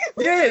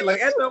 Yeah,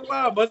 after a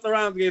while, Busta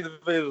Rhymes gave the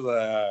face, was like,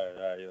 all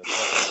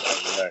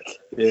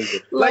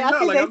right. I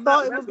think they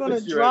thought it was going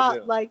to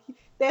drop. I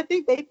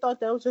think they thought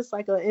that was just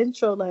an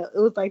intro. It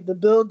was the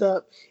build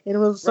up, and it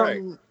was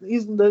something.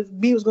 Right. The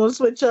beat was going to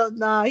switch up.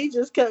 Nah, he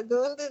just kept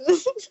going.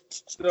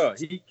 No,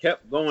 he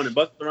kept going, and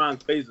Busta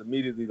Rhymes' face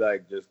immediately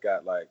just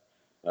got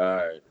all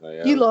right.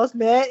 You lost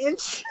mad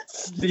interest.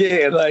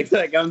 Yeah,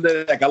 I'm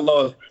I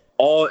lost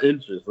all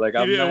interest. He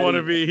didn't want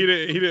to be. He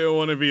didn't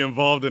want to be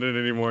involved in it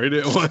anymore. He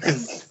didn't want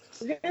to.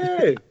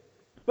 Yeah,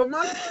 but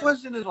my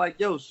question is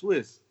yo,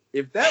 Swiss,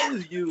 if that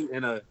was you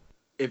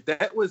if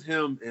that was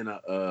him in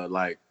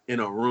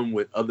a room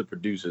with other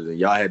producers and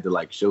y'all had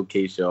to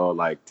showcase y'all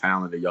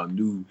talent that y'all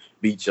new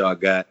beats y'all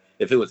got.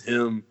 If it was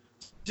him,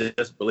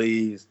 Just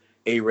Blaze,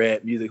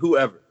 A-Rap Music,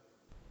 whoever.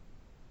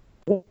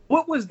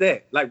 What was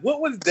that?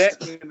 What was that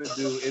going to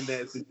do in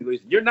that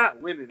situation? You're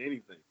not winning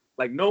anything.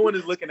 No one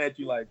is looking at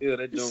you ew,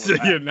 that joint. So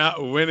you're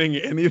not winning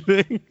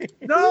anything?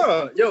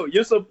 No. Yo,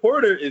 your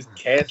supporter is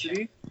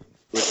Cassidy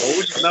with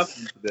Old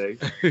Nothing today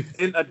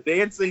and a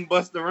dancing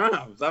Busta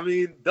Rhymes. I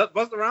mean,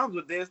 Busta Rhymes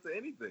would dance to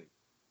anything.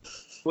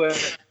 But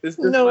it's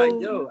just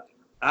yo,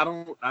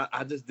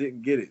 I just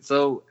didn't get it.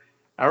 So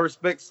I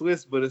respect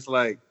Swiss, but it's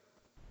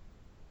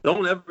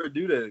don't ever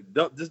do that.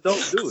 Don't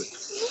do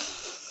it.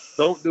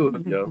 Don't do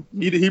it, yo.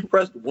 He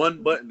pressed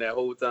one button that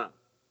whole time.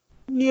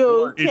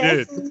 Yo,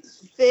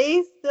 Cassie's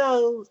face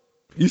though.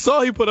 You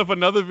saw he put up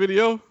another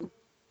video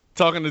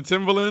talking to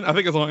Timbaland. I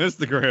think it's on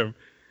Instagram.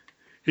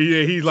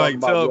 He like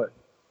tell.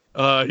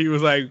 He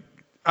was like,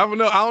 I don't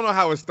know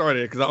how it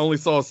started because I only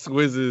saw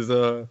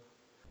Swizz's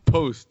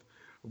post,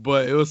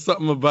 but it was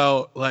something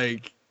about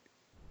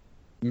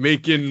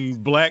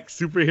making black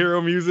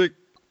superhero music.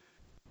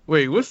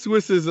 Wait, what's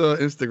Swiss's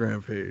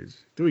Instagram page?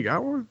 Do we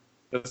got one?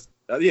 It's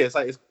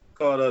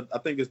called I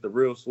think it's the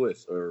Real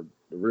Swiss or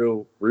the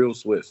Real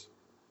Swiss.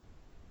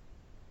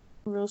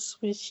 Real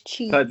Swiss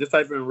cheese. Just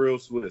type in Real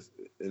Swiss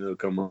and it'll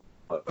come up.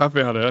 I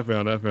found it. He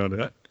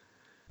done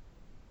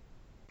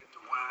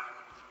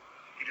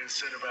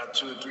said about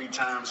 2 or 3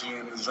 times he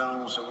in the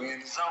zone, so we in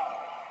the zone.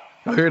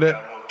 I hear that.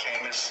 Got a little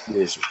Canis,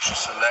 Special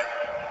Select.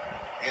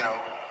 You know,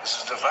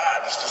 this is the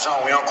vibe. This is the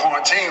zone. We on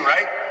quarantine,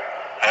 right?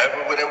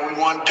 However, whatever we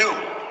want to do.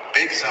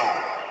 Big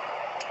zone.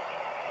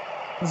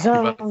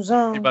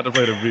 Zone. He about to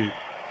play the beat.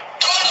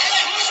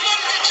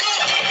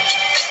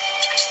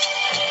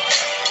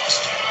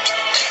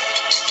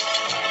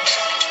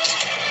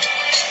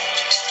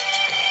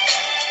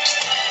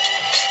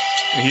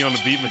 And he on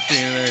the beat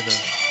machine and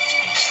everything.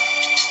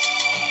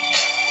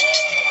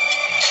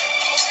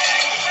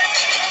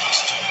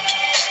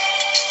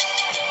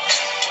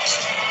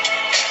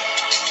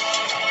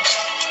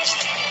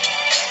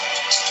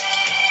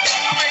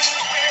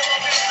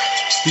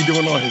 He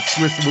doing all his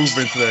Swiss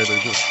movements and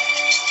everything.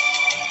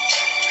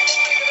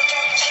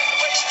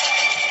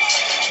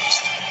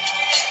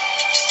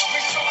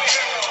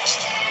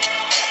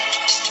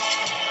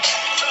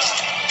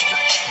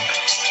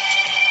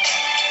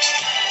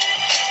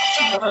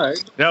 All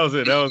right. That was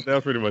it. That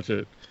was pretty much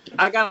it.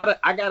 I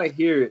gotta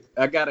hear it.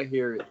 I gotta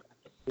hear it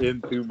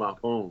in through my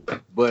phone.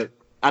 But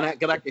I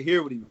can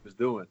hear what he was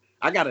doing.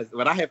 I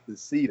have to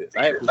see this.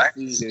 I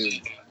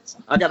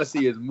gotta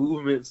see his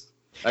movements.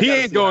 He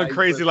ain't going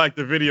crazy like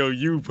the video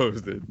you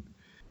posted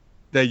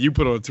that you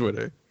put on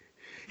Twitter.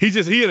 He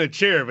in a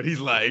chair, but he's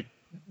like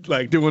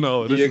doing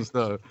all of this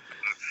stuff.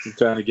 He's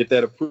trying to get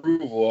that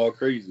approval all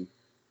crazy.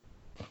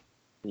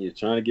 Yeah,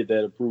 trying to get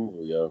that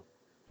approval, yo.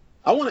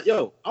 I want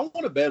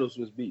to battle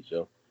Swiss Beats,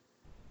 yo.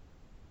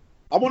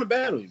 I want to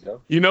battle you,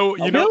 yo. You know,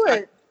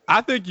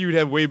 I think you'd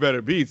have way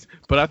better beats,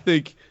 but I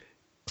think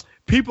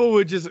people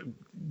would just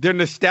their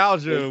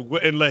nostalgia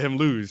wouldn't let him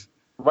lose.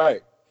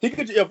 Right. He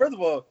could. First of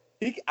all,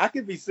 I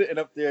could be sitting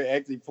up there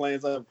actually playing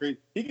something crazy.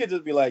 He could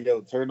just be like,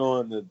 "Yo, turn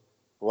on the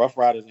Rough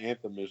Riders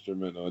anthem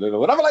instrumental." And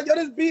I'm like, "Yo,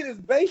 this beat is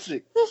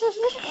basic."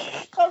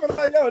 I'm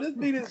like, "Yo, this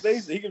beat is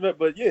basic." He could,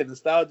 but yeah,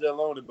 nostalgia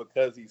alone, and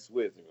because he's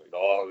Swiss, he's like,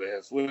 "Oh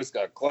man, Swiss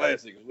got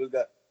classics. Swiss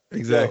got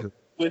exactly."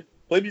 Yo,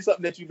 play me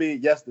something that you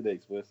made yesterday,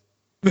 Swiss.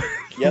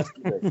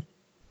 Yesterday,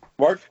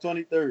 March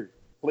 23rd.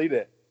 Play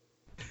that.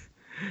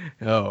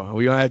 Oh,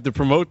 we gonna have to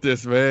promote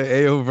this, man.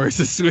 AO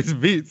versus Swiss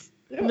Beats.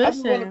 Yeah, I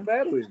just want to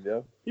battle him,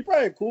 yo. He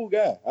probably a cool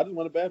guy. I just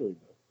want to battle him,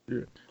 though.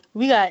 Yeah.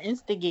 We got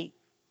instigate.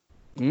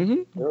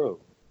 Mm-hmm. Yo,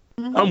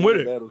 I'm with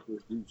it. Battle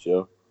Swiss Beats,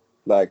 yo.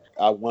 Like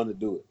I want to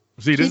do it.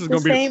 See, this is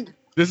gonna be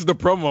this is the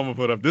promo I'm gonna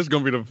put up. This is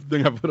gonna be the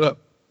thing I put up.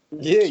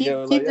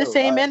 Yeah, keep the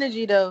same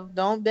energy though.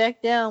 Don't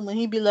back down when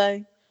he be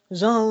like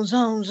zone.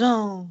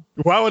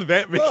 Why would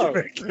that make you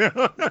back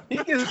down?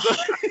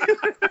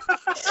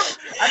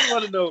 I just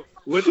want to know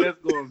what that's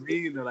going to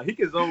mean. Like he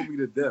can zone me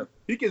to death.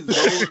 He's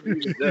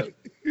like,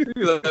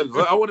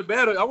 I want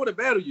to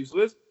battle you,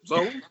 Swiss.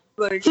 Zone.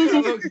 Like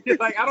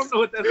I don't know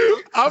what that's.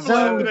 I'm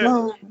laughing at.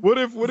 What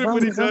if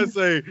when he does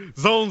say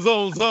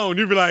zone,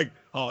 you'd be like,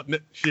 oh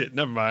shit,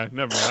 never mind.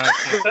 I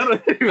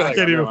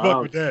can't even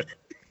fuck with that.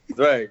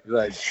 Right,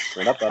 like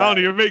man, I don't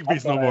even make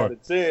beats no more. I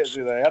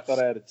thought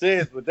I had a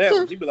chance with that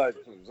one. He'd be like,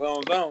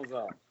 zone.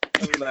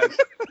 I'd be like,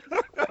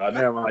 oh,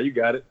 never mind, you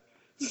got it.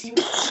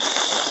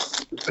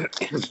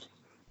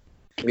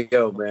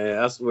 Yo, man,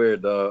 I swear,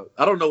 dog.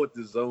 I don't know what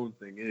the zone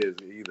thing is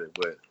either,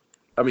 but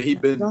I mean, he's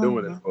been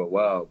doing it for a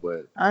while,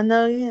 but I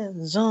know, yeah,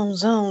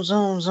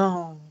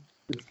 zone.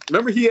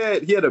 Remember, he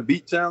had a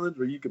beat challenge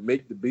where you could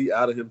make the beat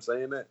out of him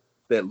saying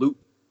that loop.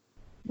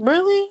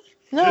 Really?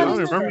 No, I don't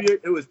remember.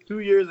 It was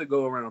 2 years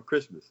ago around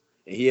Christmas,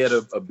 and he had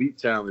a beat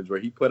challenge where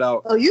he put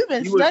out. Oh, you've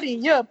been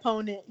studying your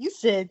opponent. You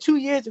said 2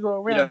 years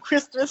ago around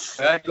Christmas.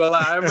 I ain't gonna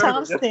lie, I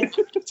remember.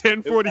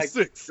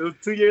 10:46. It was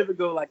 2 years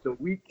ago, like the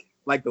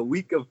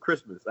week of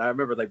Christmas. I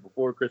remember, like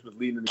before Christmas,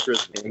 leading into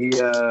Christmas. And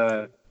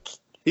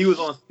he was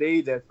on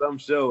stage at some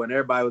show, and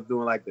everybody was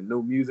doing like the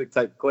no music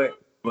type clap.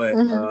 But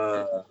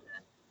can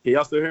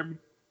y'all still hear me?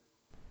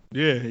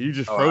 Yeah, you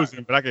just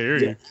frozen, but I can hear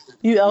you.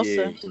 You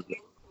Elsa. Yeah.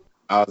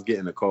 I was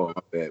getting a call,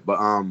 my bad.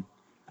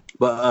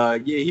 But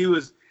he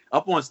was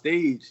up on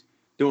stage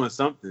doing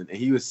something, and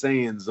he was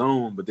saying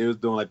zone, but they was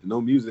doing like the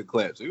no music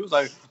clap. So he was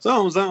like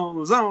zone,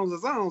 dude,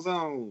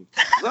 zone.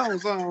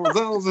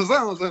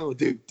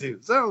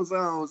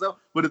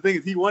 But the thing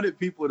is, he wanted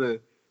people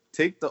to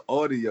take the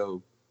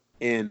audio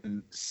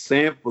and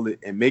sample it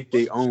and make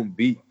their own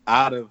beat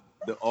out of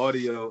the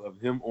audio of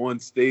him on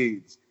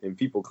stage and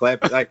people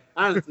clapping. Like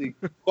honestly,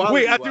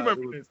 wait, I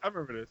remember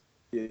this.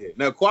 Yeah.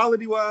 Now,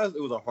 quality-wise,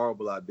 it was a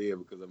horrible idea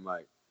because I'm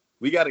like,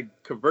 we got to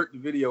convert the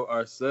video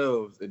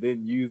ourselves and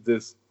then use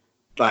this,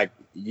 like,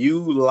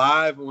 you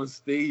live on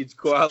stage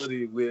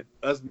quality with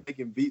us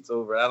making beats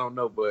over it. I don't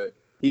know, but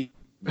he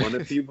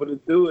wanted people to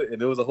do it,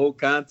 and there was a whole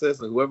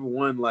contest, and whoever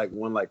won like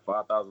 $5,000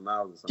 or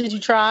something. Did you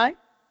try?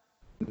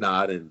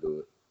 Nah, I didn't do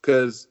it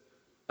because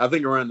I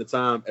think around the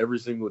time, every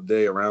single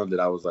day around it,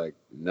 I was like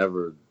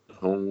never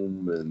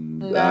home,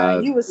 and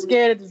you were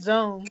scared of the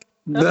zone.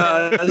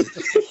 Nah.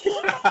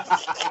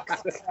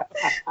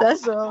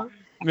 That's all.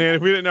 Man,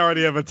 if we didn't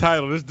already have a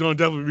title, this don't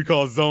definitely be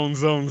called Zone.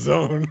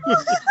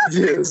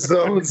 Yeah,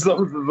 zone.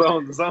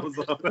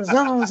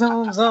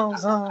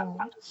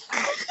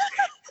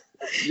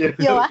 Yeah.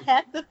 Yo, I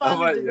have to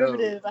find the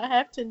derivative. I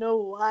have to know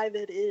why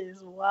that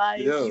is. Why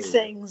is he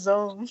saying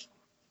zone?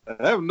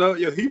 I don't know.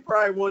 Yo, he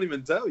probably won't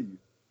even tell you.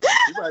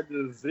 He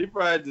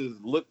probably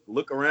just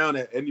look around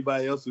at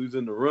anybody else who's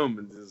in the room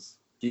and just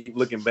keep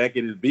looking back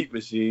at his beat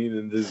machine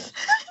and just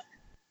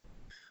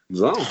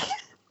zone.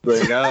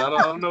 Like I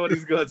don't know what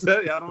he's gonna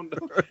tell you. I don't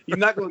know. He's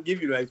not gonna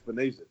give you the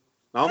explanation.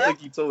 I don't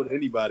think he told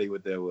anybody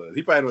what that was.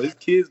 He probably don't. His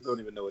kids don't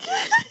even know what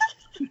that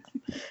was.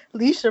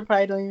 Alicia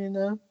probably don't even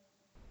know.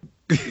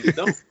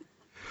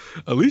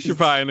 Alicia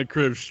probably in the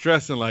crib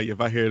stressing like, if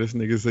I hear this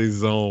nigga say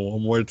zone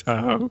one more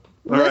time.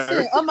 Listen,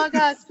 right. Oh my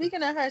God,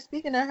 speaking of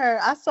her,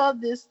 I saw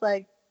this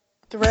like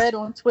thread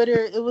on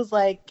Twitter. It was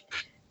like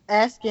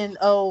asking,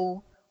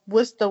 oh,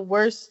 what's the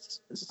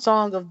worst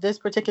song of this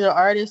particular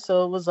artist?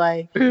 So it was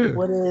like,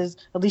 what is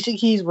Alicia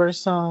Keys'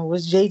 worst song?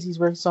 What's Jay-Z's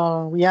worst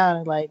song?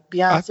 Rihanna, like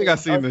Beyonce. I think I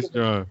seen this,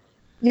 John.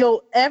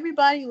 Yo,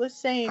 everybody was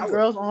saying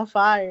Girls on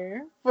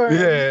Fire for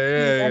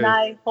and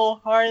I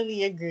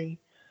wholeheartedly agree.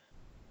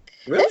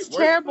 Really? It's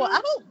terrible. I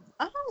don't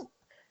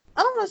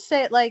want to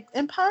say it, like,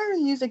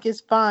 empowering music is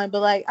fine, but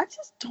like I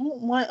just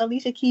don't want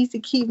Alicia Keys to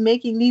keep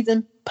making these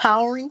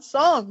empowering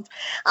songs.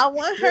 I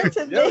want her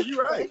to make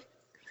you're right.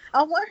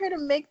 I want her to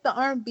make the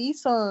R&B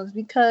songs,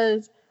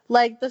 because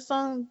like the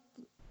song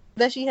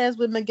that she has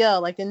with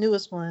Miguel, like the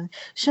newest one,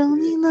 Show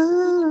Me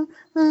Love,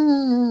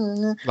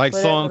 like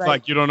songs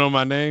like You Don't Know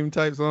My Name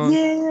type songs.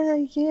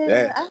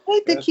 Yeah. I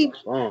hate to keep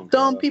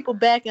throwing people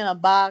back in a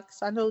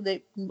box. I know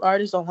that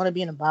artists don't want to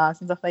be in a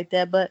box and stuff like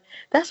that, but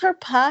that's her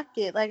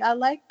pocket. Like, I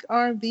like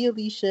R&B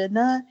Alicia,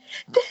 not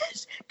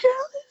this girl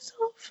is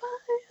on fire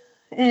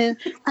and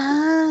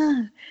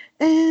I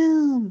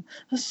am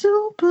a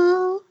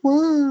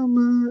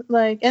superwoman.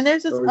 Like, and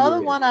there's this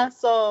other one I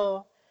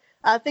saw.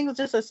 I think it was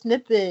just a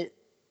snippet.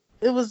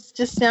 It was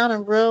just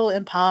sounding real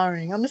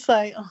empowering. I'm just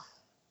like,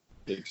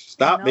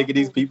 stop making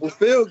these people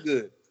feel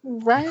good.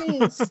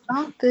 Right.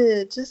 Stop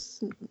it.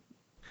 Just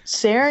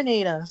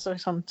serenade us or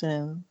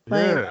something.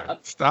 Like,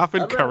 stop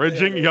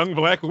encouraging young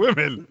black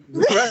women.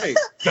 Right.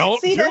 Don't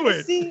do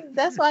it. See,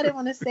 that's why I didn't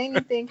want to say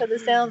anything,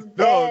 because it sounds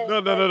bad.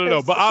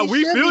 No. But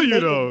we feel you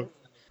though.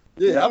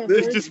 Yeah,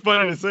 it's just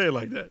funny to say it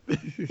like that.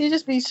 She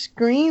just be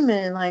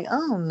screaming, like, I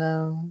don't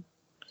know.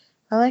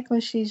 I like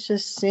when she's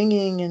just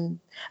singing, and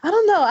I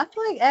don't know. I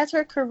feel like as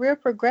her career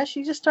progressed,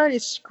 she just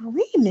started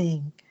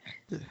screaming.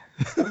 I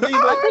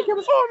think it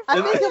was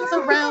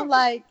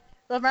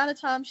around the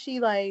time she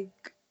like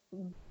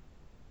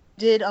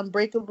did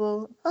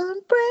Unbreakable.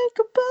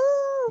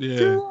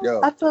 Yeah.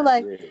 I feel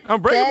like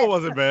Unbreakable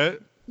wasn't bad.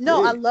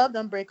 No, I loved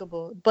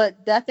Unbreakable, but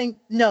I think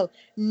no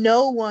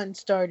one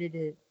started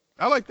it.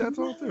 I like that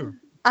song too.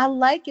 I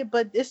like it,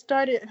 but it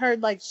started her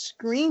like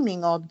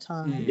screaming all the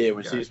time. Yeah,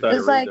 when she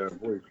started raising her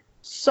voice.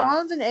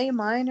 Songs in A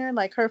minor,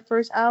 like her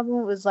first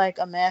album, was like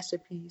a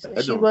masterpiece.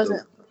 Like,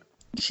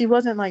 she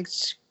wasn't like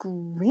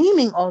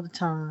screaming all the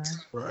time.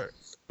 Right.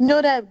 You know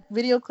that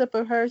video clip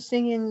of her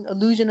singing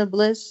 "Illusion of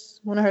Bliss,"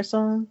 one of her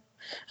songs?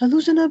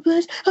 Illusion of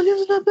Bliss,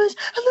 Illusion of Bliss,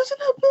 Illusion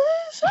of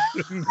Bliss.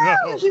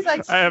 No, she's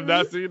like, I have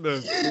not seen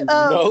this.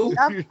 No,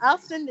 I'll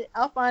send it.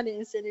 I'll find it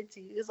and send it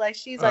to you. It's like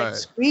she's like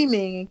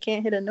screaming and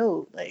can't hit a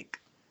note. Like,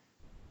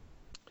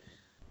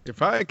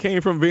 if I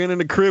came from being in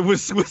the crib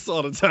with Swiss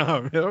all the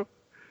time, you know.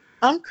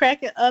 I'm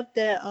cracking up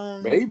that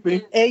maybe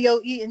Ayo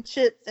eating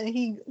chips and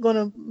he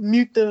gonna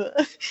mute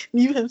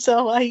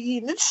himself while he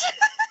eating the chips.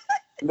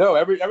 No,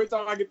 every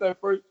time I get that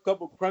first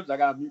couple crunches, I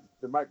gotta mute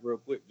the mic real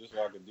quick just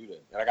so I can do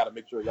that, and I gotta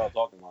make sure y'all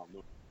talking while I'm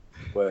doing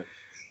it. But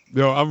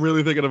yo, I'm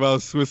really thinking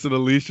about Swiss and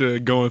Alicia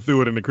going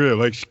through it in the crib.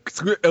 Like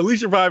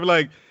Alicia probably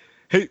like,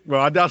 hey, well,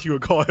 I doubt she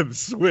would call him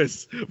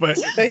Swiss, but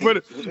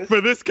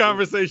for this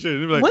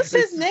conversation, like, what's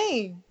his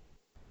name?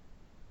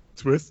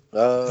 Swiss.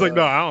 It's like,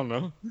 no, I don't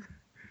know.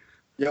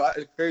 Yo,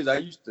 it's crazy. I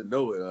used to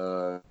know it.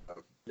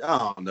 I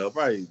don't know.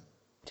 Probably.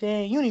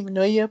 Dang, you don't even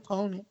know your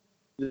opponent.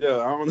 Yeah,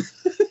 I don't.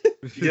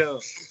 Yeah,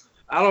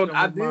 I don't.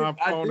 I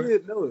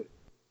did know it.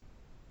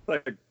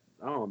 Like,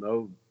 I don't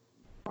know,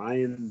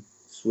 Ryan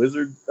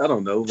Swizzard. I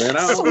don't know, man.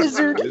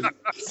 Swizzard.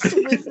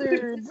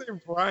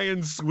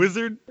 Ryan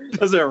Swizzard.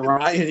 Was it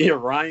Ryan? Yeah,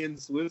 Ryan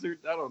Swizzard.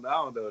 I don't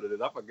know what it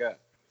is. I forgot.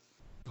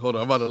 Hold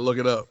on, I'm about to look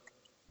it up.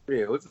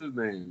 Yeah, what's his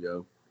name,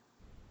 yo?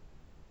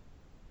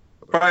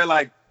 Probably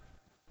like.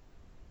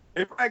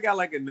 They probably got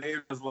like a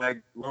name that's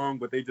like long,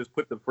 but they just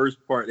put the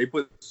first part. They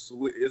put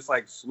it's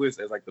like Swiss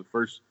as like the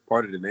first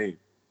part of the name.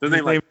 His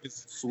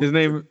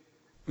name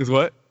is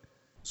what?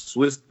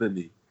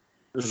 Swissthany.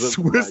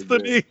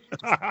 Swissthany.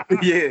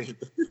 Yeah.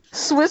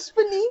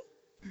 Swissthany.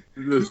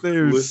 His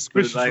name is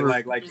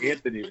like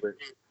Anthony, but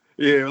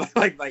yeah,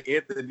 like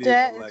Anthony.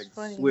 That like is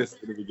funny. Swiss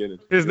in the beginning.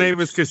 His name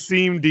is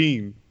Kasim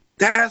Dean.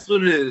 That's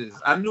what it is.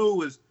 I knew it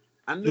was.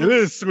 It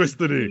is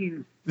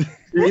Swissthany.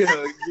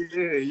 Yeah.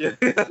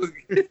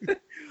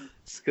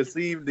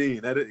 Kasim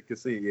Dean. That is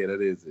Kasim. Yeah,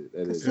 that is it.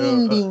 That is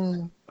Kasim it.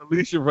 Dean.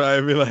 Alicia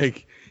probably be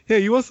like, "Hey,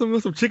 you want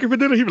some chicken for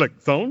dinner?" He'd be like,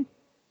 "Zone."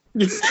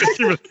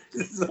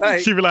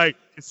 She'd be like,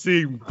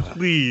 "Kasim,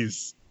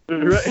 please."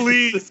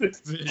 Please.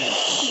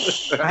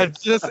 I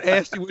just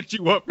asked you what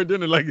you want for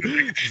dinner. Like,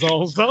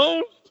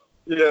 zone?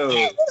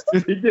 Yo,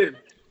 he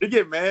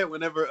get mad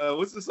whenever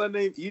what's the son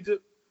name?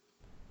 Egypt?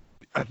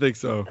 I think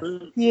so.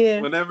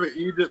 Yeah. Whenever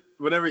Egypt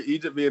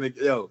be in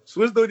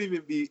Swiss don't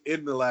even be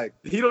in the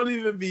he don't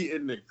even be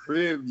in the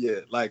crib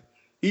yet. Like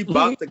he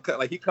about to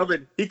cut he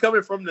coming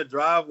from the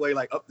driveway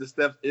up the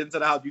steps into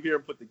the house. You hear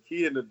him put the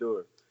key in the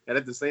door. And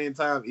at the same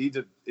time,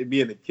 Egypt it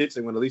be in the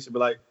kitchen when Alicia be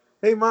like,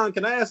 "Hey mom,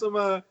 can I have some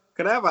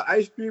can I have an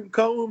ice cream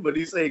cone?" But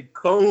he say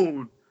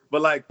cone.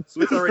 But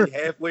Swiss already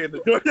halfway in the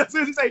door. That's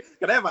what he say.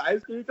 "Can I have an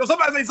ice cream cone?"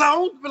 Somebody say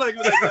zone. Be like,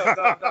 no.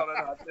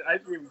 I said ice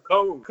cream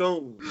cone.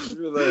 He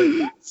was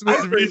like,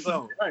 ice cream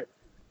zone. Right.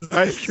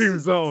 Ice cream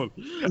zone.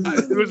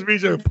 Which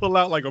means you pull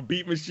out a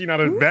beat machine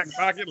out of his back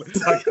pocket.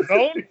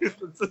 Zone?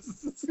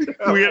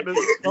 We had this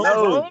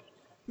zone?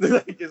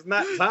 It's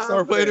not time.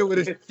 Start playing it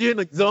with his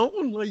chin zone.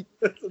 I'm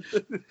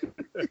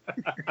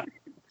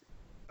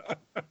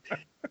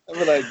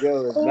like,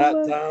 yo, it's not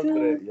time for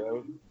that,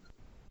 yo.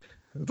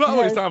 It's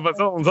always time for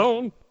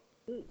zone.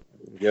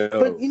 Yo,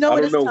 but you know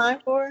what it's time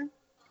for?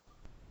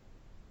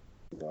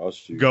 Oh,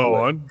 shoot. Go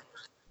on.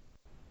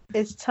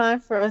 It's time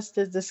for us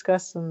to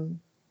discuss some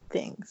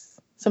things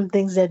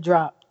that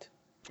dropped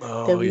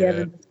that we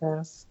haven't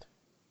discussed.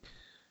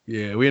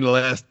 Yeah, we in the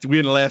last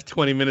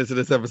 20 minutes of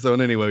this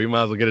episode anyway. We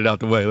might as well get it out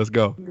the way. Let's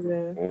go.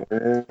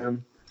 Yeah.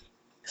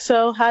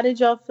 So, how did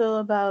y'all feel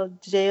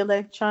about Jay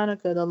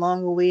Electronica, the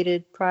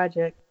long-awaited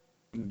project?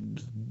 I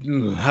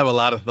have a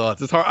lot of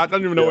thoughts. It's hard. I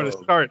don't even know where to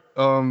start.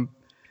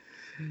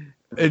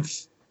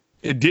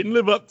 It didn't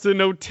live up to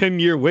no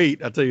 10-year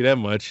wait. I'll tell you that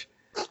much.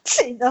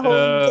 The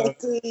whole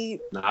decade.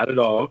 Not at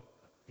all.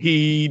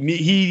 He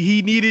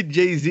needed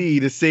Jay-Z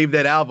to save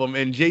that album,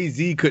 and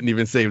Jay-Z couldn't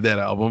even save that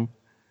album.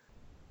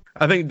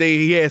 I think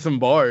he had some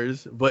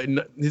bars, but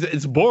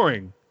it's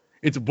boring.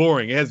 It's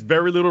boring. It has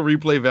very little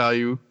replay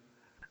value.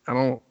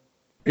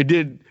 It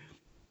did.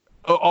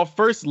 Our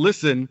first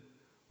listen,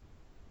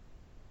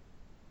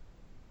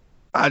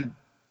 the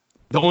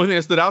only thing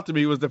that stood out to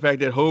me was the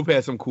fact that Hove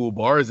had some cool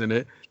bars in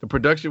it. The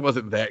production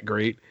wasn't that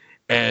great,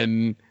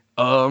 and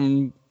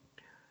Jay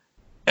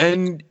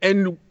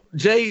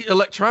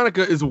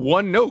Electronica is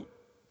one note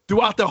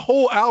throughout the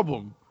whole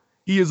album.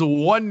 He is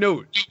one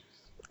note.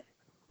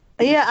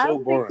 Yeah, I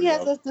don't think he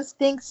has a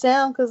distinct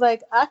sound because, I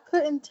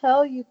couldn't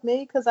tell you,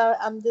 maybe because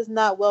I'm just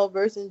not well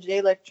versed in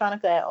Jay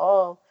Electronica at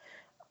all.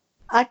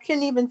 I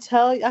couldn't even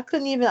tell you. I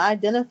couldn't even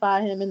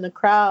identify him in the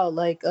crowd,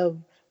 of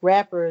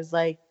rappers,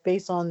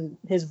 based on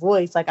his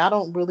voice. I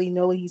don't really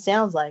know what he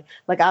sounds like.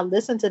 I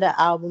listened to that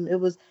album. It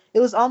was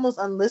almost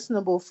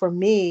unlistenable for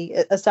me,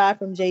 aside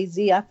from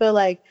Jay-Z. I feel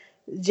like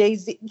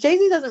Jay-Z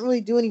can't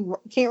really do any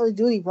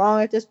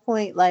wrong at this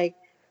point.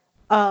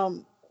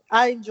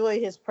 I enjoy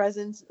his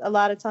presence a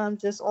lot of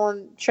times just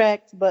on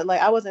tracks, but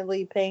I wasn't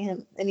really paying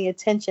him any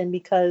attention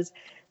because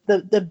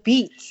the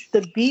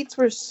beats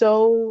were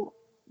so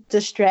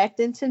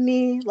distracting to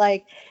me.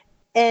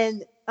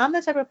 And I'm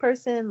the type of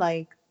person,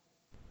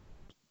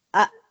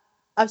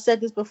 I've said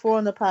this before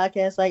on the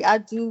podcast, I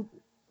do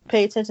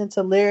pay attention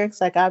to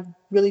lyrics. I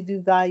really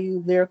do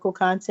value lyrical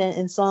content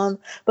in songs,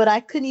 but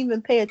I couldn't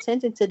even pay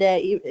attention to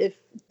that. If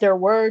there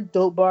were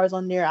dope bars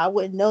on there, I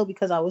wouldn't know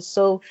because I was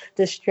so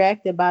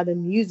distracted by the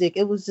music.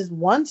 It was just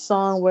one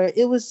song where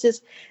it was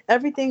just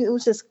everything. It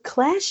was just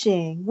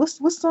clashing. What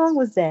song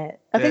was that?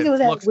 I think it was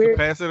that weird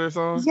Capacitor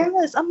song.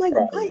 Yes, I'm like,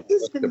 what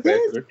is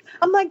this?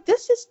 I'm like,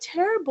 this is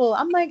terrible.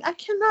 I'm like, I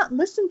cannot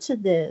listen to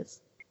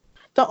this.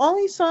 The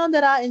only song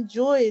that I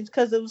enjoyed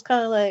because it was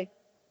kind of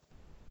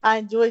I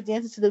enjoyed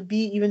dancing to the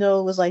beat, even though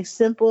it was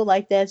simple,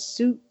 that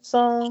Suit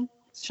song,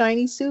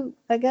 Shiny Suit,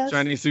 I guess.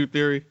 Shiny Suit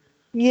Theory.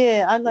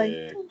 Yeah, I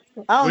don't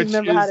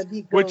remember how the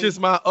beat goes. Which is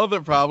my other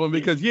problem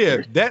because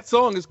that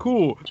song is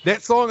cool.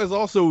 That song is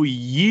also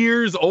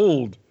years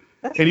old,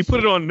 and he put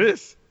it on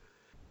this.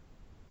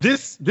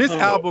 This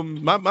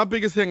album, my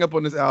biggest hang up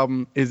on this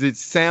album is it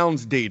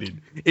sounds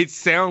dated. It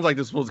sounds like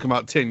this was supposed to come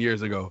out 10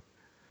 years ago.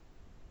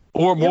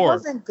 Or more. It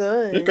wasn't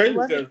good. It's crazy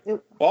because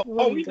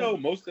we know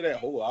most of that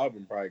whole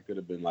album probably could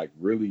have been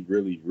really,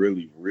 really,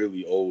 really,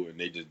 really old, and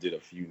they just did a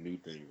few new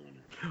things on it.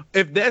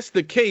 If that's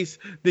the case,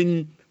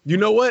 then you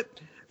know what?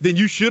 Then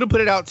you should have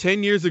put it out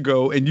 10 years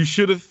ago, and you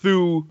should have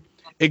threw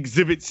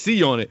Exhibit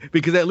C on it,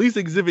 because at least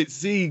Exhibit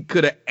C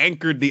could have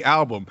anchored the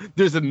album.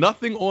 There's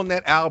nothing on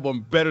that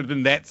album better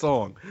than that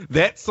song.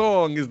 That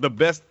song is the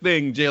best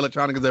thing Jay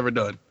Electronica's ever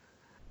done.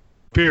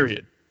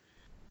 Period.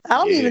 I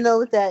don't even know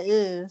what that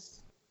is.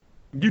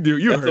 You do.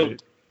 You heard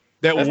it.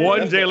 That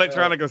one Jay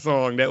Electronica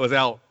song that was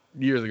out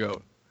years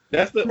ago.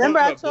 Remember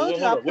I told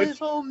you I put his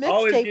whole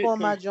mixtape on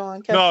my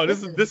joint. No,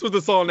 this was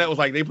the song that was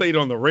they played it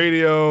on the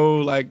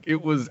radio.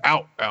 It was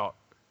out.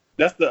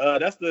 That's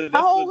the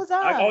How old was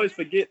I? I always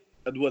forget.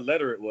 what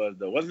letter it was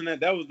though. Wasn't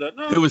that was the?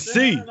 It was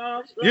C.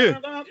 Yeah.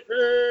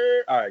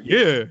 All right.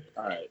 Yeah.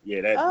 All right.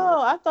 Yeah. That's.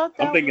 Oh, I thought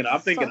that. I'm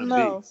thinking of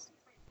else.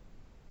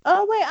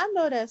 Oh wait, I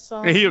know that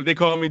song. And they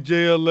call me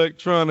J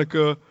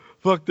Electronica.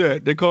 Fuck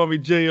that. They call me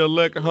J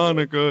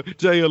Electronica,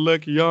 J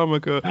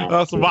Electronica,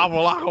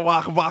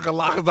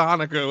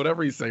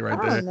 whatever you say right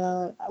there. I don't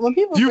know. When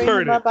people bring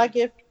him up, I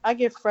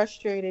get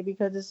frustrated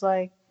because it's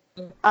like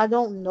I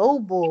don't know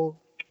Bull.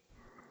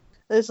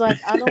 It's like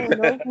I don't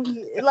know who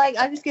he. Like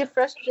I just get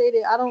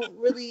frustrated. I don't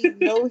really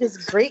know his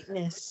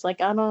greatness.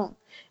 Like I don't.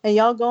 And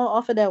y'all going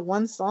off of that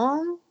one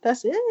song?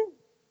 That's it.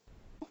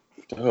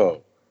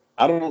 Oh,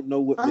 I don't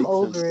know what I'm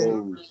makes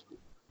him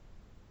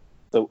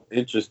so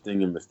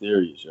interesting and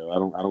mysterious, yo. I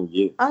don't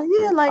get it.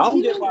 Yeah, like I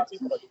don't get why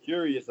people are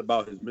curious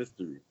about his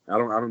mystery. I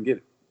don't get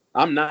it.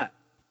 I'm not.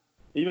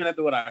 Even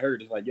after what I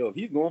heard, it's like, yo, if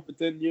he's going for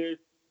 10 years,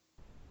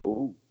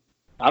 ooh,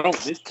 I don't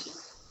miss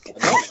you.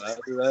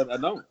 I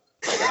don't.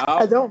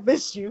 I don't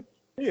miss you.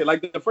 Yeah,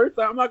 like the first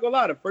time, I'm not gonna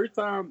lie, the first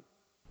time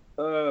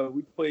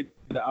we played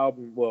the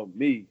album, well,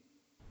 me,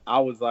 I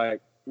was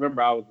like,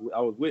 remember I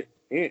was with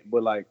Ant,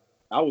 but like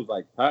I was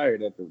like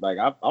tired at the like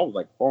I was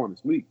like falling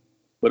asleep.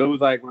 But it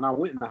was like when I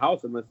went in the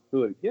house and listened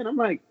to it again, I'm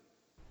like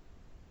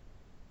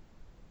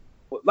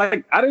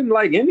I didn't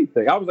like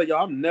anything. I was like, yo,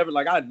 I'm never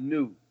like I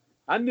knew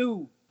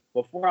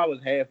before I was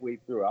halfway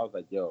through. I was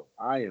like, yo,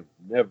 I am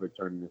never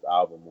turning this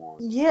album on.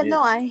 Yeah, no,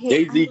 I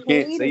hate Jay-Z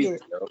can't say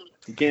it, yo.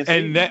 He can't say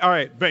and that, all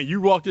right, Ben, you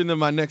walked into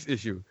my next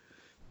issue.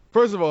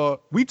 First of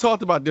all, we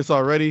talked about this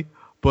already,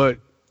 but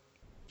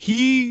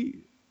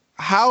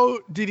how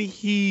did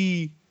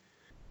he?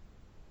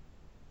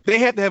 They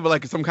had to have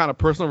like some kind of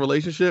personal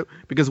relationship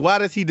because why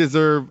does he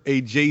deserve a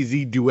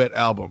Jay-Z duet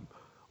album?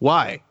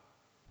 Why?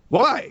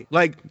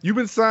 Like you've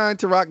been signed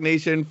to Roc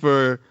Nation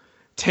for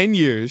 10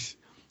 years.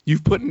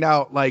 You've put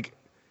out like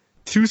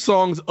 2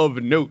 songs of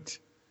note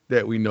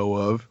that we know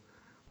of.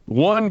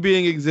 One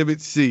being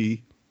Exhibit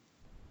C.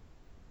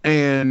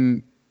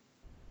 And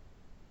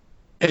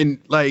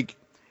like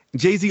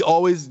Jay-Z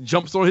always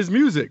jumps on his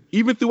music.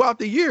 Even throughout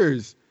the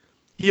years,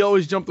 he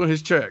always jumped on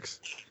his tracks.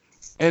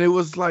 And it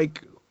was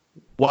like,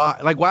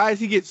 why does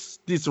he get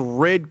this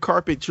red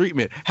carpet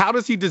treatment? How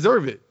does he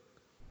deserve it?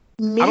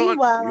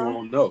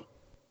 Meanwhile,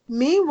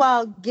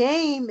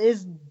 Game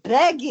is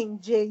begging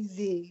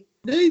Jay-Z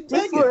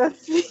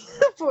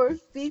for a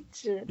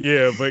feature.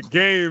 Yeah, but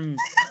Game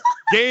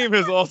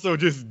has also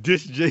just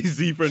dissed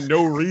Jay-Z for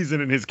no reason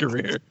in his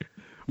career.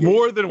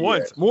 More than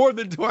once, more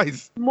than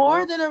twice.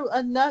 More than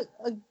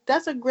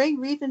that's a great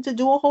reason to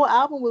do a whole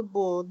album with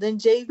Bull. Then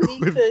Jay-Z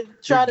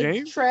could try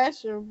to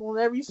trash him on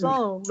every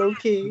song, low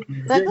key.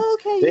 Like,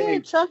 okay, yeah,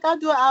 Chuck, I'll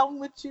do an album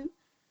with you.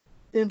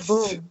 Then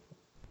boom.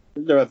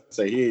 You're about to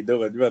say he ain't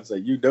doing. You're about to say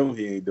you know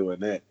he ain't doing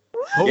that.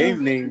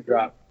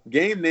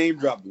 Game name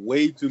dropped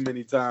way too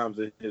many times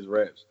in his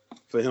raps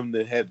for him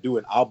to do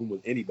an album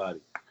with anybody.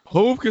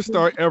 Hov could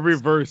start every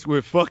verse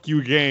with "fuck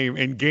you, Game,"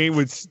 and Game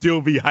would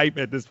still be hype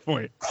at this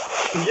point.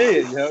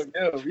 Yeah,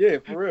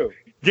 for real.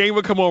 Game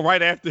would come on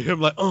right after him,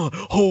 like,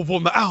 Hov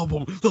on the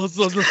album. It's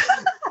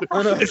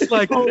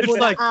like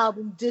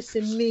album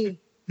dissing me.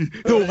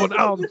 Hov on the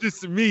album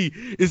dissing me.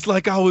 It's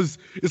like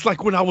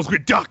when I was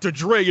with Dr.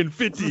 Dre and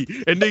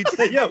 50, and they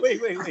wait.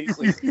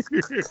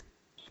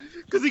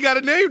 Because he got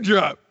a name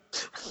drop.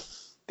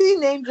 He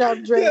name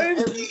dropped Dre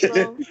every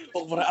song.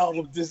 Over the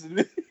album dissing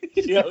me.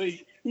 Yo,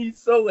 he's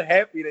so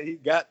happy that he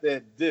got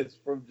that diss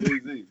from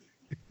Jay-Z.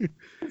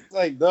 It's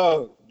like,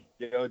 dog,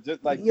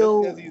 just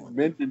because he's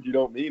mentioned, you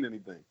don't mean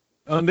anything.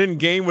 And then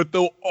Game would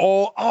throw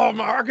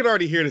I could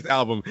already hear this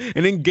album.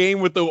 And then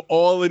Game would throw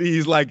all of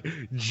these like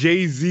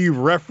Jay-Z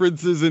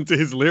references into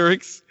his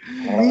lyrics.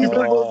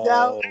 Reasonable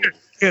doubt.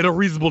 Had a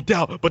reasonable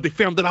doubt, but they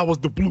found that I was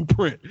the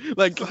blueprint.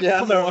 Like,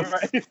 yeah, I know,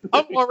 right?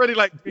 I'm already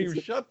like, Game,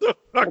 shut the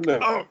fuck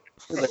up.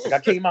 Like, I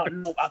came out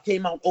in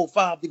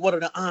 05. They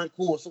wanted an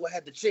encore, so I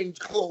had to change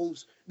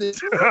clothes.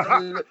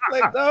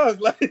 Like, dog,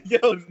 like,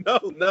 yo,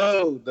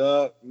 no,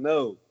 dog,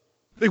 no.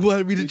 They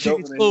wanted me to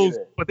change clothes,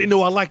 but they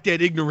know I like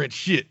that ignorant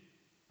shit.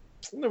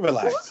 Never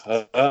like,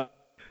 stop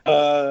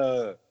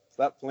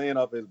playing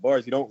off his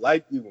bars. He don't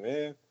like you,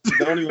 man.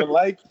 He don't even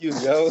like you,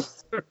 yo.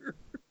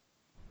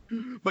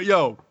 But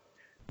yo,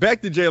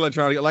 back to Jay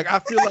Electronica. Like, I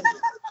feel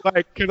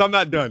like, because I'm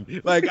not done.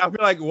 Like, I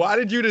feel like, why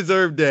did you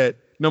deserve that?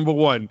 Number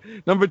one.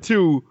 Number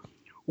two,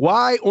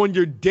 why on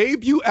your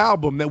debut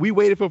album that we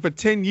waited for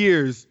 10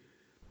 years,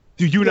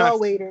 do you not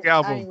waited?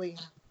 Album? I ain't waiting.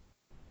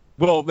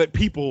 Well, that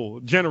people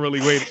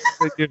generally wait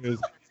for 10 years.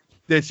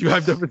 That you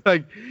have to,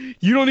 like,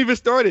 you don't even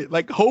start it.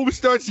 Like, Hov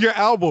starts your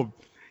album.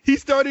 He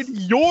started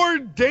your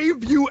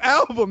debut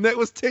album that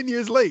was 10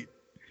 years late.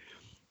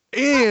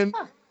 And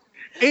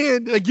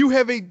like, you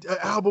have a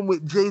album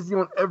with Jay-Z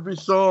on every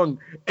song,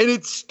 and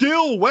it's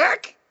still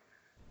whack?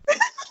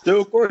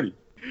 Still corny.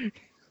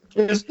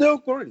 It's still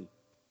corny.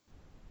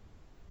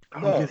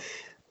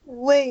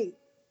 Wait,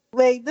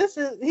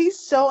 he's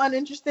so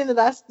uninteresting that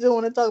I still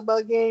want to talk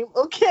about Game.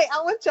 Okay,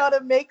 I want y'all to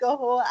make a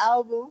whole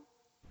album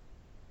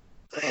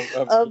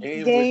of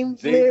Game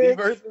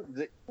lyrics.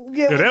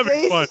 Yeah, that'd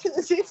be fun.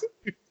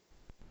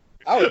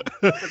 I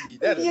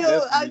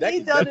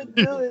need y'all to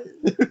do it.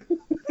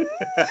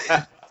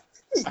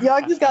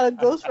 Y'all just gotta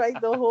ghostwrite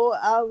the whole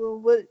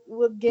album.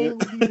 What game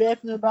would be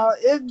rapping about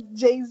if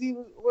Jay-Z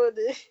would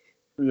it?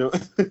 You know,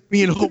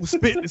 me and Hope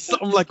spitting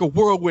something like a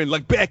whirlwind,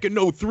 like back in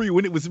 03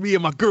 when it was me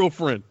and my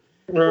girlfriend.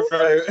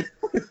 Right.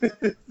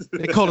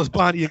 They called us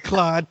Bonnie and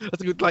Clyde.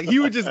 Like he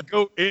would just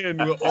go in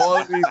with all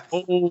of these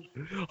whole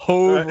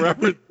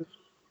references.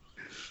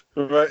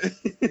 Right.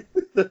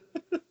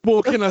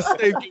 What can I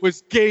say to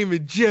his game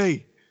and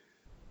Jay?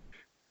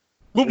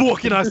 What more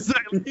can I say?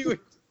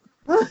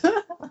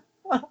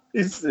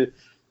 He said,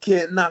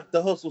 can't knock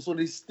the hustle, so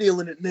they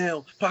stealing it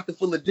now. Pocket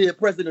full of dead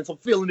presidents, I'm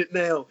feeling it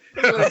now.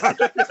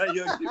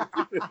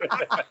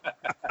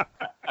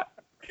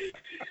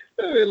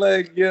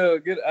 Like, yo,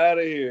 get out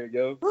of here,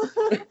 yo.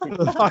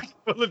 Pocket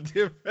full of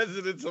dead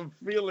presidents, I'm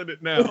feeling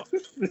it now.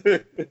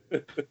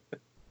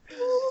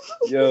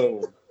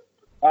 Yo,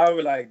 I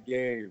was like,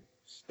 game.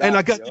 Stop, and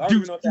I got yo.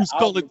 the Deuce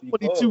calling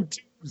 22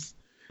 twos.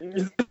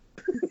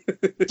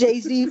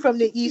 Jay-Z from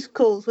the East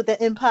Coast with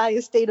the Empire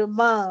State of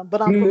Mind,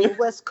 but I'm from the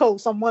West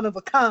Coast. I'm one of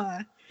a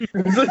kind.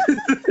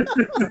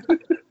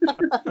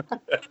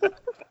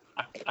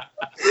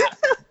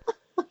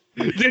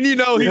 Then he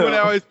would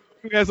always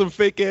have some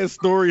fake ass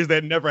stories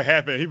that never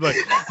happened. He'd be like,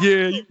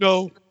 yeah,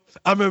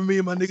 I remember me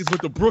and my niggas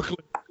went to Brooklyn.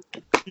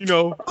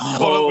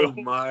 Oh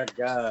my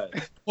God.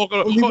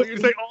 You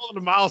say all of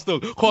the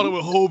milestones. Call it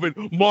with Hov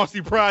and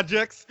Marcy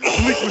Projects.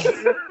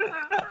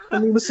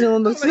 And he was sitting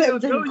on the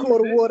step drinking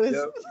quarter waters.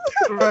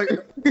 Right.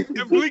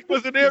 And Bleak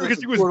wasn't there because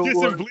he was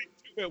dissing Bleak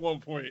too at one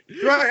point.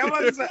 Right. I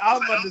was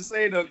about to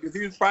say though, because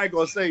he was probably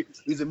gonna say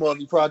these are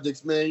Marcy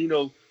Projects,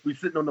 man. We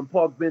sitting on them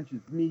park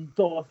benches, me,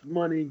 Sauce,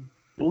 Money,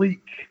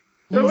 Bleak.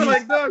 So we're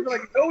like,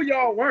 no,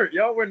 y'all weren't.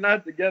 Y'all were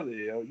not together,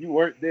 yo. You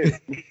weren't there.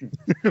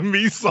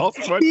 Me, Sauce,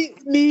 Money.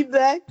 Me,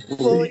 Black,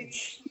 Floyd,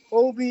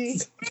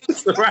 Obi.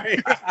 Right.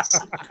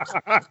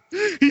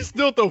 He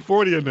still throw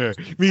 40 in there.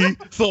 Me,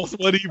 Sauce,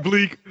 Money,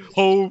 Bleak,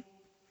 Hov,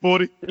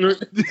 40.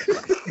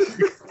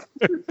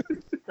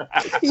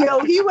 Yo,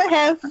 he would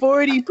have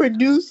 40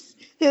 produce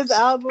his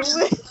album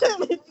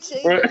with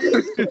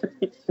Jay-Z.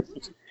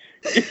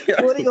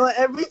 40 on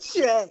every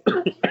track.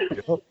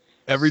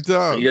 Every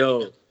time.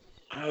 Yo.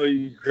 How are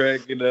you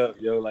cracking up,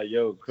 yo? Like,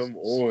 yo, come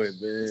on,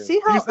 man. See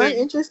how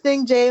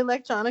uninteresting Jay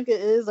Electronica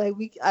is? Like,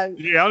 I don't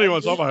even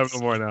want to talk about him no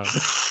more now.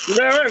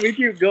 Right, we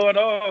keep going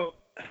on.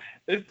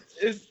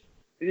 It's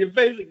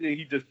basically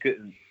he just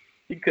couldn't.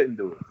 He couldn't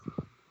do it.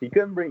 He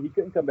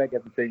couldn't come back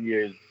after 10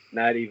 years.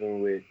 Not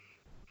even with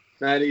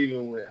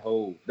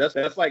Hov.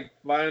 That's like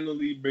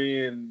finally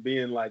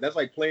being like, that's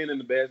like playing in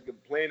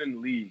the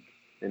league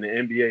in the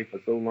NBA for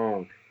so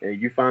long, and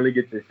you finally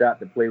get your shot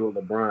to play with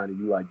LeBron, and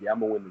you like, yeah,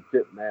 I'm gonna win the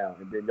chip now,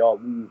 and then y'all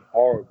lose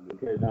horribly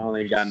because y'all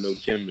ain't got no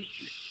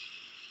chemistry.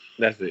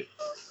 That's it.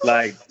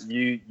 Like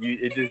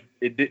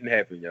it didn't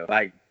happen, yo.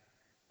 Like,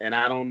 and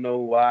I don't know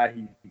why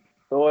he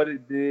thought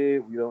it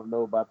did. We don't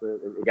know about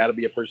it got to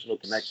be a personal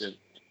connection.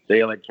 Jay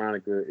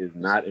Electronica is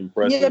not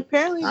impressive. Yeah,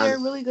 apparently they're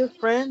really good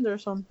friends or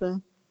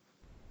something.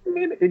 I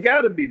mean, it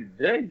got to be the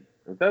Jay.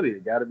 I'm telling you,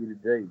 it got to be the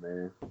Jay,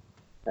 man.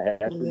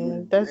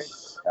 Yeah,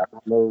 that's. I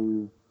don't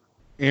know.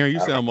 Aaron, you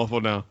sound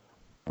muffled now.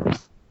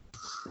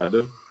 I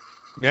do?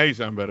 Yeah, you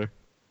sound better.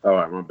 All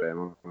right, my bad.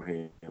 My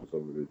hands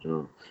over the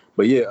drum.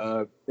 But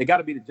yeah, it got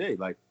to be the J.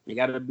 Like, it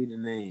got to be the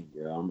name.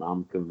 Yeah,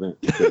 I'm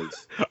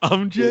convinced.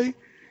 I'm Jay.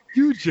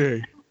 You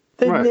Jay.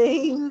 The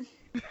name.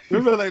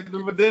 Remember,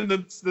 but then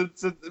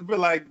but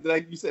like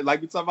you said, like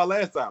we talked about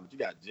last time. But you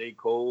got J.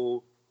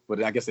 Cole,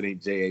 but I guess it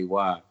ain't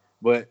J-A-Y.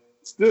 But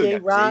still, you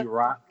got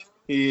J-Rock.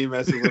 He ain't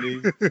messing with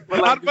him.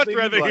 Like, I'd much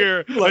rather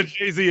hear a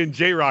Jay-Z and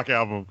J-Rock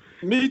album.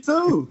 Me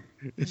too.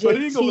 But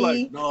he gonna be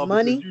like, no,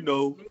 Money.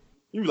 Because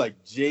you be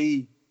like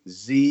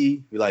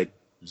Jay-Z, you like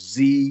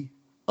Z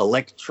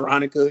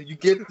Electronica. You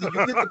get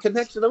the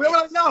connection. I'm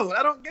like, no,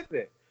 I don't get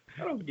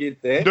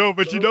that. No,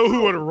 but you know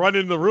who would run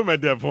in the room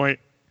at that point?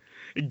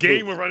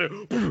 Game would run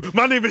in.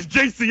 My name is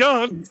Jay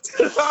Sean.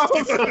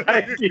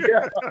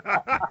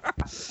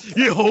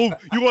 Yeah, Hov,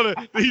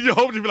 you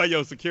hope to be like,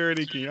 yo,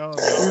 security, can y'all?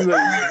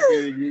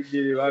 Get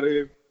him out of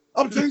here.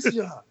 I'm Jay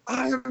Sean.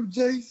 I am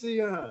Jay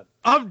Sean.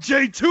 I'm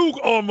J2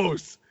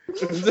 almost.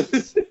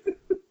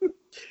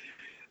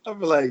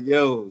 I'm like,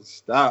 yo,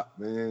 stop,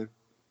 man.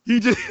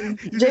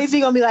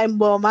 Jay-Z gonna be like,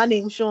 well, my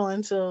name's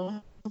Sean, so.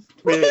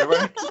 Yeah,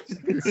 right.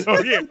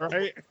 Oh yeah,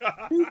 right.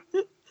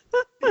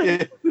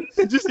 Yeah.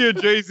 Just hear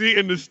Jay-Z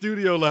in the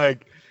studio,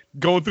 like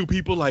going through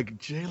people like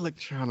Jay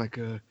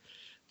Electronica,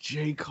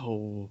 J.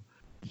 Cole,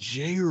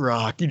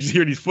 J-Rock. You just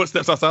hear these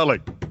footsteps outside,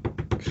 like,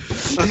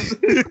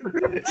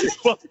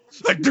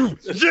 dude,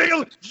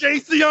 Jay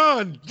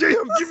Sean,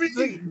 give me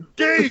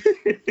game.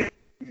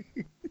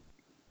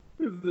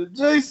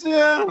 Jay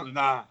Sean?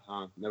 Nah,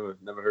 never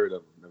heard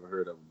of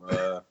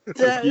him.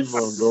 Keep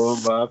on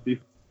going by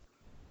people.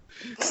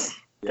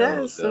 That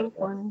is so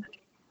funny.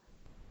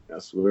 I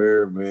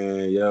swear,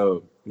 man,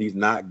 yo, he's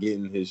not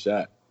getting his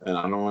shot, and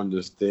I don't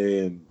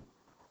understand.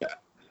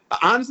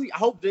 Honestly, I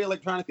hope Jay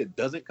Electronica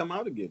doesn't come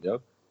out again,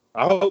 yo.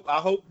 I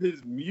hope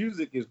his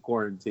music is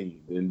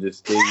quarantined and just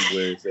stays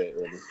where it's at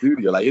in the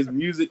studio. Like his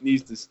music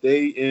needs to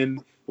stay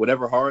in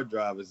whatever hard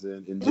drive is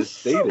in and just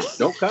stay there.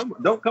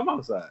 Don't come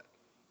outside.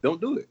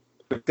 Don't do it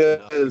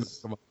because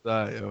come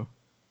outside, yo.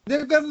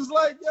 Because it's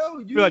like,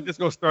 yo, I feel like this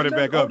gonna start it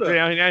back up.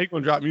 Now he's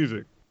gonna drop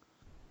music.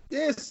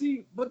 Yeah,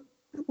 see, but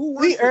who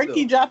we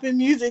Erky dropping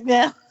music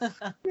now.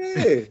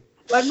 Yeah,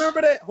 like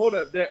remember that? Hold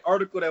up, that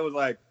article that was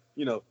like,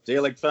 you know, Jay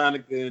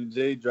Electronica and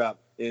Jay Drop,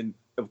 and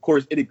of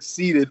course it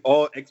exceeded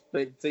all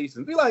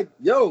expectations. Be like,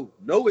 yo,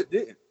 no, it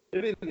didn't.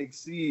 It didn't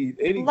exceed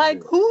anything.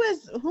 Like, who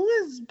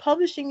is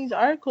publishing these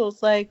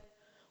articles? Like,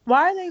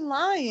 why are they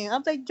lying?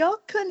 I'm like, y'all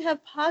couldn't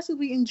have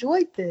possibly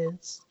enjoyed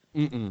this.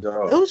 Mm-mm.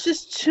 It was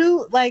just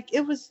too, like,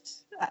 it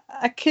was,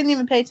 I couldn't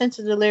even pay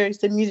attention to the lyrics.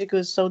 The music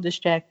was so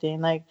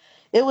distracting. Like,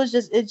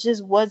 it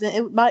just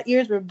wasn't, my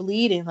ears were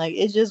bleeding. Like,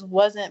 it just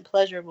wasn't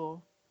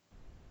pleasurable.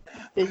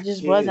 It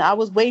just wasn't. I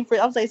was waiting for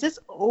it. I was like, is this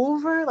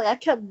over? Like, I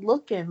kept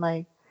looking,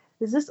 like,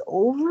 is this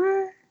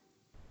over?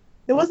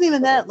 It wasn't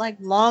even that, like,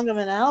 long of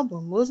an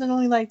album. It wasn't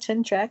only, like,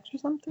 10 tracks or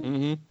something.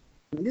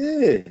 Mm-hmm.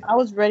 Yeah. I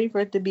was ready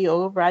for it to be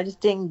over. I just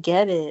didn't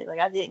get it. Like,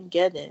 I didn't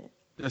get it.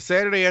 The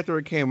Saturday after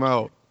it came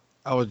out,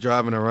 I was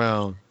driving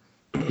around,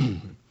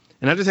 and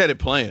I just had it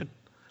playing.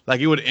 Like,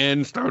 it would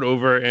end, start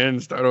over.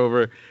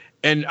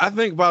 And I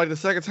think by, like, the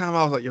second time,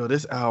 I was like, yo,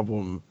 this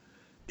album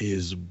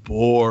is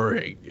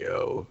boring,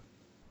 yo.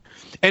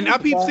 And I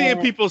keep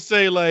seeing people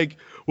say, like,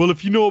 well,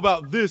 if you know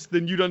about this,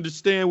 then you'd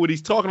understand what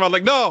he's talking about.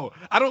 Like, no,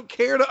 I don't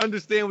care to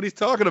understand what he's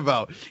talking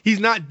about. He's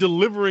not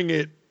delivering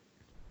it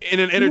in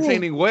an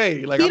entertaining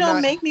way. Like, he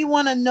don't make me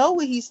want to know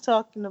what he's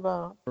talking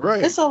about.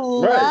 Right. It's a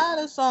lot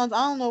of songs.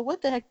 I don't know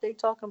what the heck they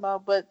talking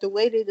about, but the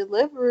way they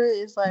deliver it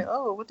is like,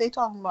 oh, what they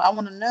talking about? I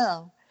want to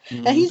know.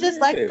 Mm-hmm. And he's just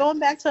like, going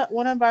back to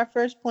one of our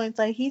first points,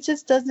 like, he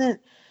just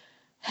doesn't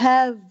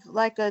have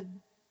like a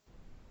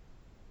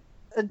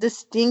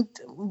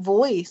distinct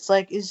voice.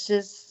 Like, it's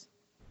just,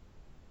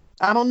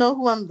 I don't know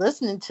who I'm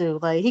listening to.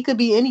 Like, he could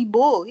be any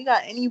bull. He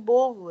got any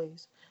bull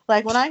voice.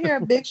 Like, when I hear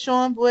a Big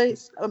Sean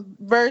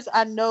verse,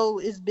 I know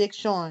it's Big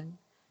Sean.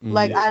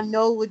 Like, I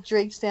know what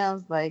Drake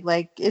sounds like.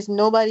 Like, it's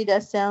nobody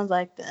that sounds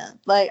like that.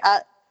 Like,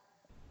 I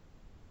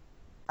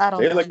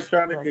don't know.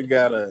 Electronica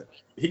got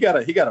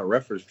a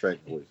reference track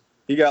voice.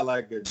 He got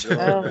like a joke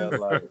that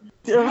like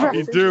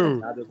you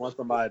do. I just want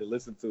somebody to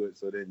listen to it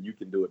so then you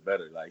can do it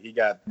better. Like, he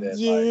got that.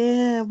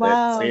 Yeah,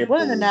 wow.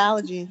 What an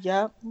analogy.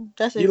 Yep.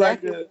 That's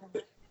exactly.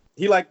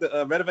 He like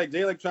the matter of fact,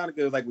 Jay Electronica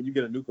is like when you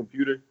get a new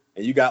computer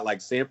and you got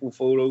like sample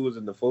photos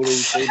in the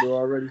photos folder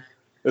already.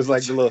 It's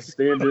like the little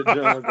standard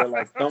Johns that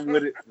like come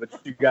with it, but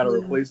you gotta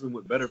replace them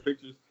with better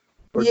pictures.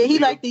 Yeah, he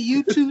like the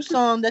YouTube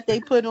song that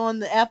they put on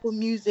the Apple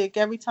Music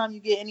every time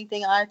you get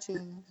anything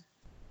iTunes.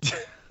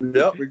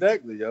 Yep,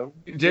 exactly, yo.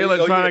 Jay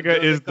Electronica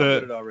is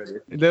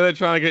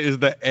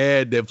the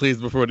ad that plays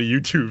before the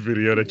YouTube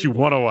video that you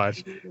want to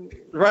watch.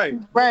 Right.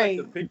 Like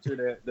the picture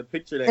that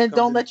and comes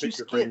don't in let the you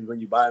picture skip frames when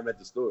you buy them at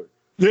the store.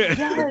 Yeah.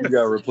 Yes. You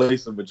gotta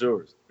replace them with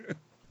yours.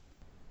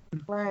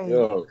 Right.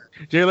 Yo.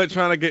 Jay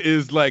Electronica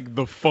is like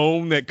the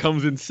foam that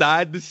comes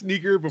inside the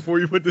sneaker before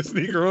you put the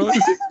sneaker on.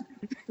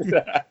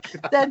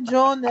 That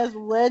joint that's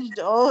wedged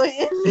all the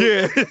way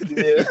in.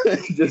 Yeah.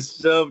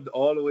 Just shoved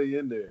all the way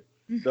in there.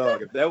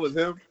 Dog, if that was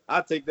him,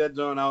 I'd take that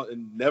joint out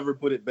and never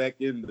put it back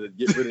in to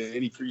get rid of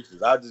any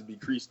creases. I'd just be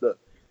creased up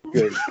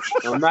because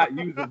I'm not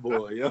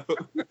usable, yo.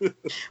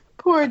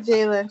 Poor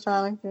Jay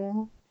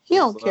Electronica. He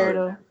don't care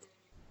though.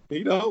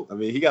 He don't. I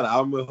mean, he got an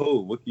album with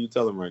Hov. What can you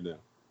tell him right now?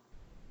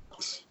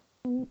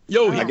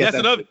 Yo, that's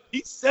another.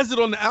 He says it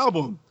on the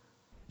album.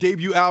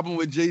 Debut album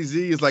with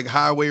Jay-Z is like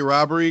highway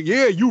robbery.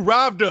 Yeah, you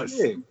robbed us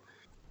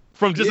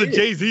from just a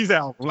Jay-Z's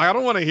album. Like, I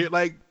don't want to hear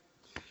I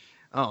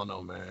don't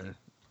know, man.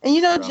 And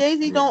you know,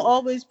 Jay-Z don't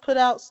always put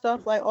out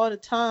stuff like all the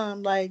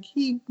time. Like,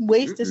 he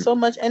wasted so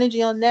much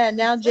energy on that.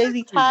 Now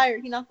Jay-Z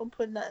tired. He not gonna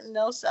put nothing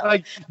else out.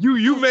 Like,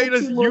 you made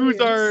us use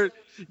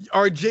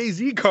our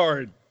Jay-Z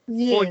card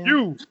on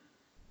you.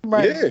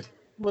 Right. Yeah.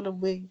 What a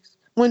waste.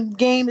 When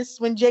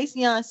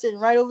Jay-Sion's sitting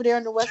right over there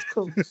on the West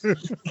Coast.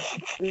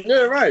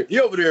 Yeah, right. He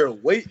over there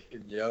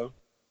waiting, yo.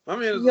 I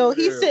mean,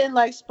 he's sitting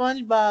like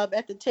SpongeBob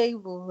at the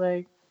table,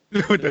 like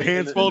with the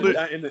hands folded,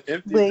 in the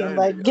empty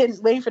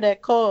waiting for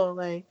that call,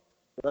 like.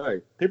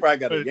 Right. He probably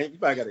got a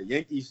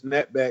Yankee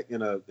snapback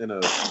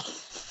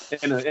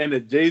and a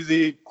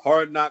Jay-Z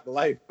Hard Knock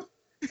Life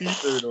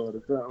t-shirt on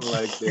or something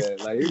like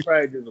that. Like, he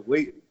probably just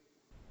waiting.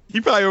 He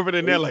probably over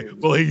there like,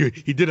 well, he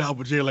did it out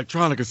with Jay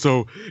Electronica,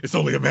 so it's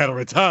only a matter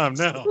of time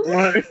now.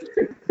 Right.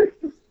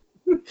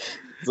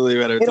 It's only a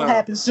matter of time.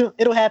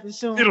 It'll happen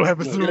soon.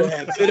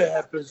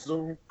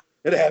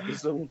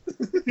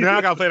 Now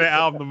I gotta play that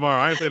album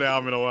tomorrow. I ain't played that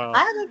album in a while. I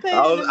haven't played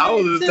I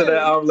was listening to that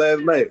album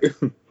last night.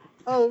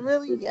 Oh,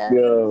 really? Yeah.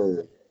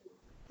 Yo.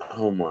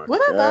 Oh my God.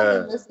 What have I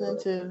been listening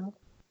to?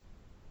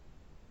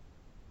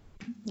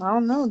 I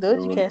don't know.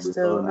 Doja Cat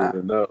still.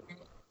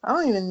 I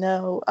don't even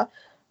know.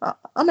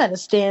 I'm at a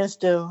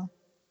standstill.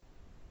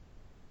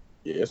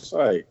 Yeah, it's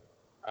like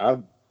I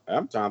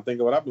I'm trying to think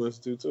of what I've been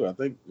listening to too. I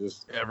think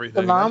just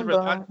everything. I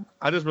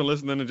just been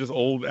listening to just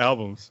old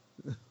albums.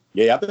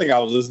 Yeah, I think I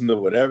was listening to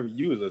whatever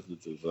you was listening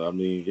to. So I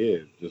mean, yeah,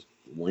 just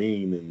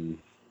Wayne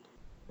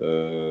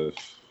and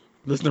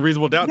listen to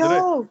Reasonable Doubt today.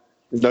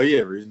 No,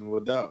 yeah, Reasonable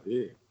Doubt.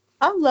 Yeah,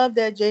 I love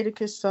that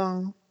Jadakiss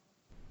song.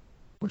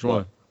 Which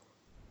one?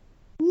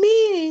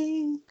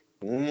 Me.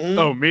 Mm-hmm.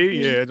 Oh, me?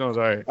 Yeah, no,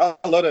 sorry. I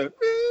love that.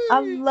 I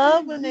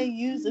love when they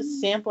use a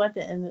sample at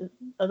the end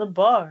of the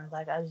bar.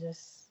 Like,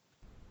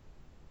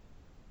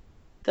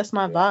 that's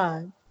my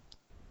vibe.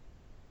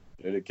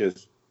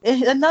 Jadakiss.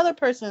 Another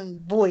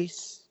person's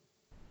voice.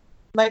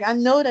 Like, I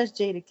know that's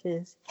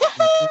Jadakiss.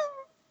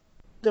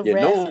 No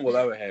one will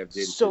ever have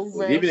Jadakiss.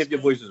 So even if your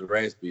voice is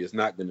raspy, it's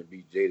not going to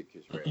be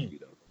Jadakiss raspy,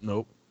 though.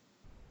 Nope.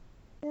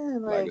 Yeah,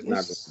 it's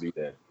not going to be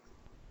that.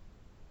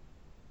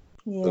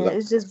 Yeah,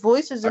 it's just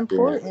voice is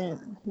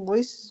important.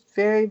 Voice is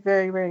very,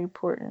 very, very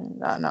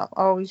important. I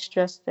always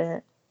stress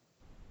that.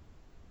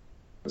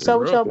 So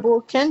with your boy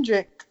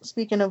Kendrick,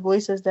 speaking of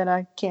voices that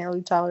I can't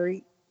really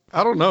tolerate.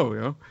 I don't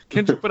know,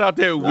 Kendrick put out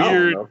that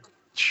weird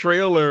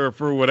trailer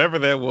for whatever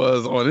that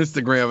was on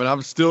Instagram, and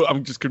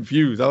I'm just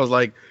confused. I was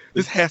like,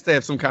 this has to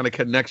have some kind of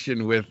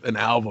connection with an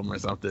album or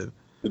something.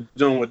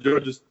 John with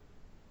Georgia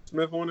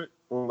Smith on it,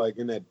 like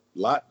in that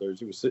lot there,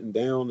 she was sitting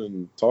down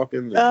and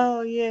talking.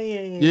 Oh yeah.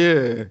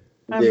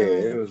 Yeah,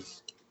 it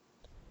was.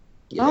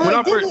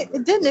 Yeah,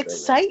 it didn't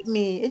excite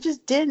me. It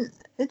just didn't.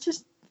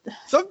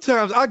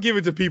 Sometimes I give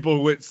it to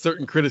people with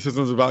certain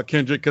criticisms about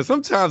Kendrick, because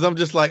sometimes I'm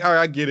just like, all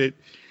right, I get it.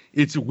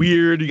 It's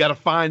weird. You got to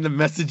find the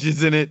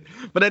messages in it.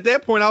 But at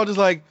that point, I was just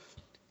like,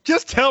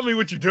 just tell me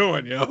what you're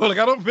doing, Like,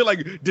 I don't feel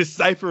like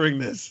deciphering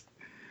this.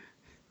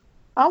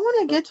 I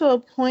want to get to a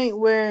point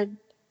where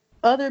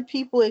other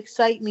people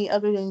excite me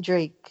other than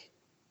Drake.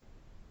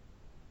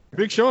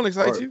 Big Sean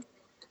excites you?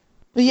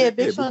 Yeah,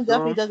 Big Sean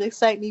definitely does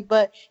excite me,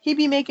 but he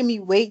be making me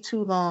wait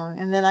too long,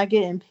 and then I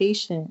get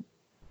impatient.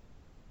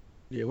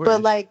 Yeah,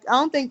 but I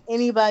don't think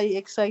anybody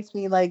excites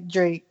me like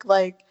Drake.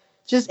 Like,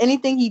 just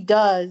anything he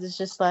does is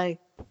just like,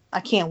 I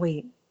can't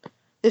wait.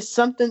 It's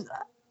something.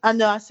 I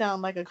know I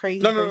sound like a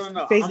crazy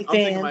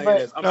fan,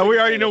 but we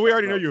already know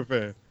you're a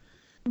fan.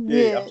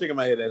 Yeah, I'm shaking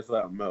my head at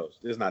something else.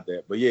 It's not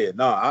that, but yeah,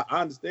 no, I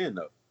understand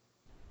though.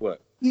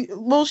 What?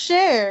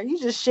 Share. You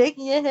just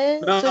shaking your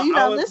head, so you're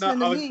not listening to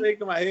me. I was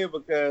shaking my head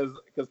because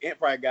Ant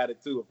probably got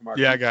it too.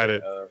 I got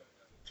it.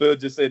 Phil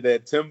just said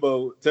that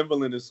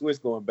Timbaland and Swiss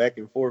going back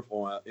and forth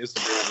on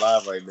Instagram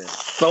Live right now.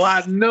 So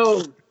I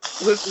know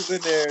Swiss is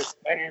in there.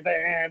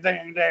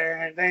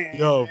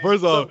 Yo,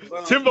 first off,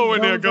 Timbo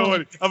in there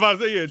going. I'm about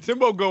to say,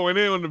 Timbo going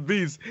in on the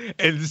beats,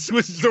 and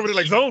Swiss is over there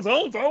like zone.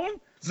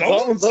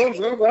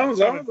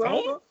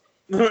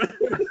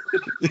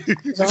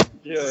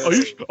 Yeah.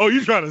 Oh,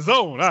 you trying to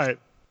zone? All right.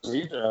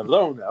 You trying to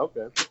zone now?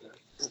 Okay.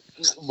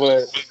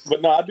 But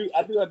no, I do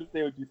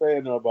understand what you're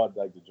saying though about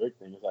like the Drake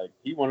thing. It's like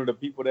he one of the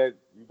people that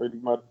you pretty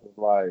much was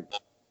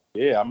like,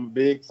 yeah, I'm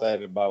big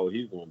excited about what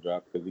he's gonna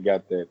drop because he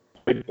got that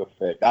Drake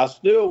effect. I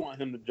still want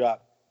him to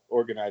drop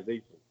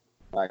Organization.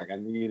 Like I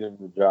need him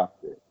to drop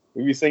it.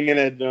 We be singing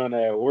that John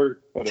at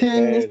work for the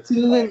past,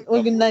 to an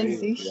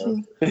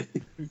organization.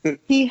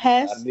 He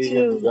has I need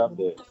him to drop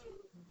that.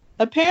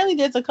 Apparently,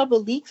 there's a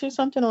couple leaks or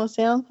something on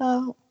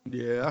SoundCloud.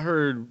 Yeah, I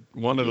heard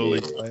one of the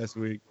leaks last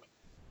week.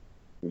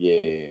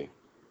 Yeah,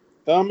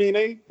 I mean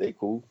they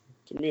cool.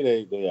 To me,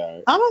 they are.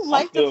 Right. I don't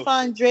like to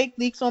find Drake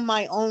leaks on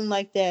my own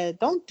like that.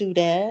 Don't do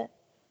that.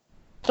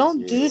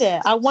 Don't do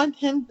that. I want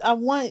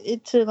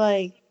it to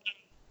like.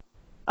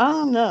 I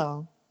don't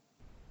know.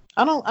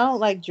 I don't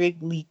like Drake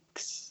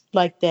leaks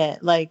like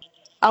that. Like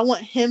I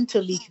want him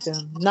to leak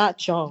them,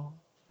 not y'all.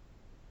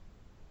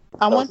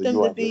 I want them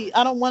to be.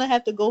 I don't want to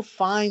have to go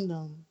find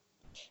them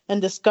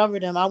and discover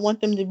them. I want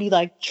them to be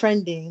like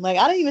trending. Like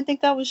I didn't even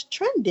think that was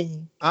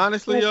trending.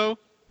 Honestly,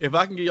 if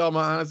I can give y'all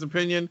my honest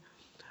opinion,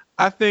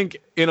 I think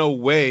in a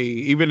way,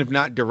 even if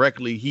not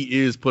directly, he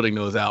is putting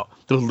those out.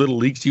 Those little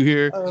leaks you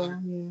hear.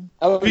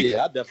 Oh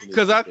yeah, I definitely.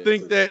 Because I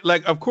think that,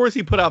 like, of course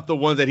he put out the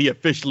ones that he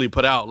officially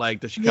put out,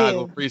 like the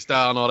Chicago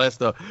freestyle and all that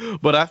stuff.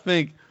 But I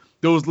think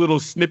those little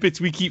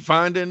snippets we keep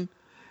finding,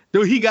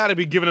 he got to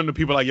be giving them to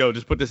people like, yo,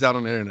 just put this out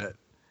on the internet,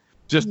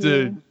 just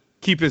to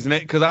keep his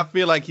name. Because I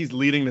feel like he's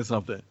leading to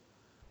something.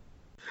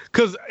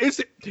 Because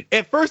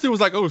at first it was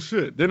like, oh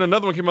shit. Then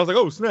another one came out, I was like,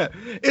 oh snap.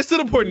 It's to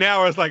the point now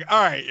where it's like,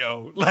 all right,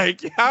 yo,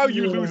 like how are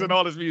you losing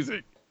all this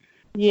music?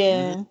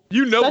 Yeah.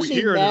 You know we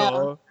hearing it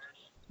all.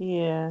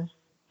 Yeah.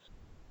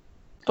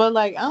 But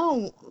like I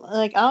don't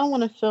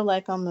want to feel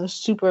like I'm a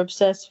super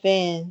obsessed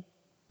fan.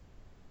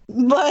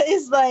 But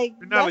it's like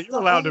you're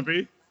allowed to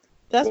be.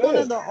 That's one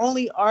of the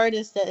only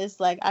artists that is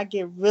like I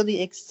get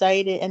really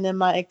excited and then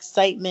my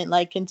excitement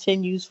like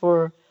continues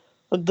for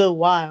a good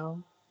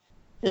while.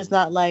 It's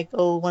not like,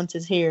 oh, once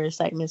it's here,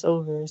 excitement's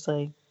over. It's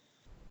like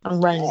I'm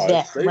running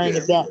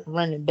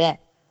it back.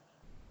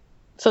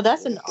 So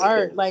that's an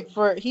art. Like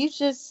he's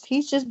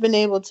just been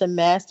able to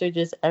master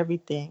just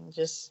everything,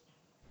 just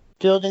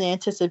building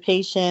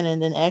anticipation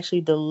and then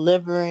actually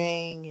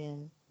delivering.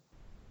 And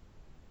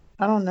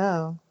I don't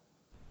know.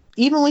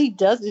 even when he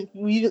doesn't,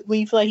 when you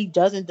feel like he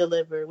doesn't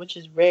deliver, which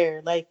is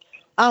rare. Like,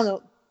 I don't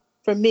know.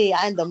 For me,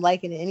 I end up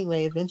liking it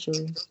anyway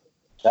eventually.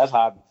 That's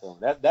how I be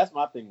feeling. That's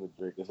my thing with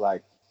Drake. It's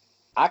like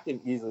I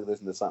can easily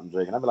listen to something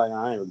Drake and I'll be like,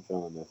 I ain't really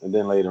feeling this. And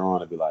then later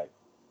on I'll be like,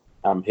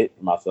 I'm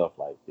hitting myself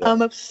like,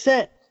 I'm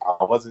upset.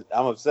 I'm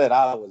upset.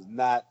 I was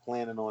not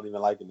planning on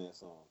even liking that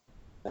song.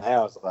 And I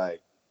was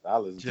like, I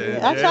listen to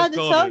it. I tried to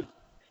tell you.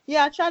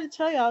 Yeah, I tried to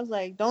tell you. I was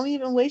like, don't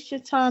even waste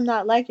your time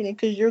not liking it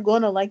because you're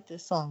going to like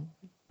this song.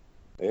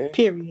 Yeah.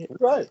 Period.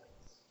 Right.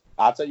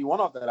 I'll tell you one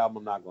off that album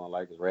I'm not going to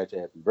like is Ratchet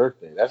Happy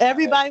Birthday.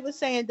 Everybody was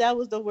saying that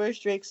was the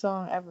worst Drake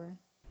song ever.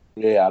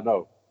 Yeah, I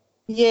know.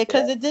 Yeah,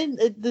 because it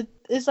didn't.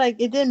 It's like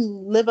it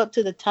didn't live up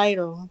to the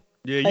title.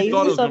 Yeah, you like,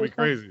 thought it was gonna be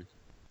crazy.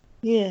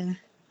 Yeah.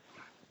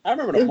 I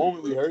remember the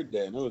moment we heard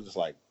that, and it was just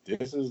like,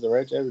 "This is the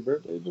Ratchet Happy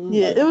Birthday." Dude?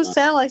 Yeah, like, it was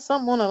sound like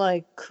something on a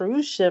like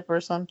cruise ship or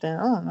something.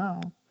 I don't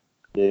know.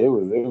 Yeah, it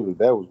was.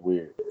 That was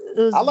weird. It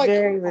was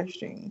very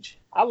strange.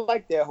 I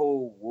like that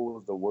whole "what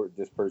was the word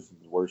this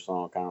person's worst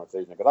song"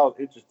 conversation because I was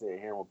interested in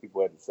hearing what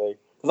people had to say.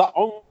 Because I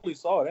only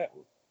saw that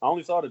one. I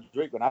only saw the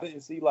Drake one. I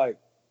didn't see like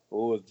what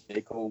was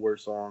J. Cole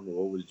worst song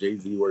or what was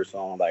Jay-Z worst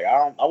song. Like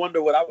I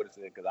wonder what I would have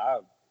said because I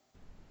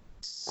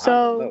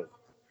don't know.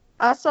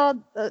 I saw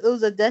it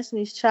was a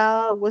Destiny's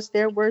Child. What's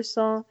their worst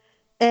song?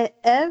 And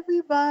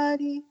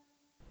everybody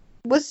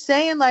was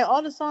saying like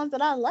all the songs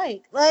that I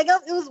like. Like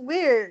it was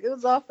weird. It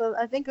was off of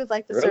I think it was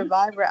like the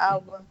Survivor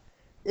album.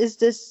 It's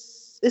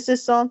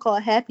this song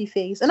called Happy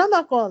Face. And I'm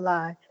not gonna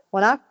lie,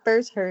 when I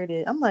first heard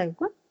it, I'm like,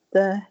 what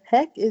the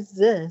heck is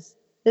this?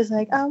 It's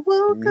like I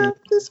woke up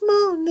this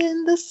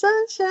morning, the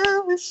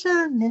sunshine was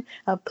shining.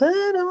 I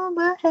put on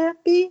my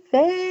happy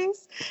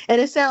face. And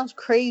it sounds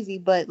crazy,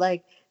 but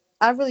like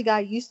I really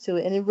got used to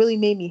it and it really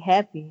made me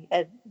happy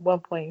at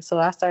one point. So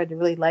I started to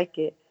really like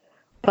it.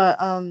 But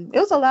it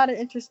was a lot of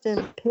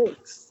interesting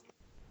picks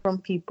from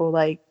people.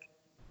 Like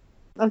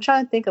I'm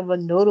trying to think of a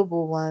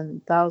notable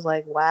one that I was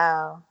like,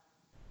 wow.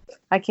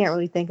 I can't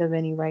really think of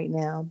any right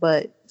now,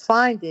 but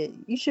find it.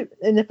 You should,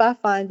 and if I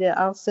find it,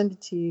 I'll send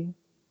it to you.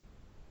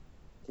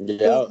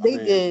 Yeah,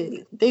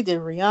 they did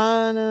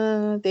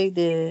Rihanna, they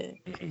did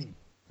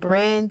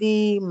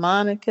Brandy,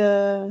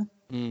 Monica.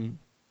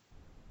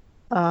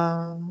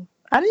 I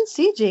didn't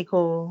see J.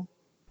 Cole.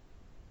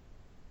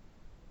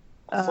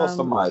 I saw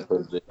somebody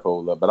put J.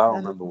 Cole up, but I don't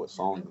remember what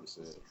song he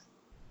said.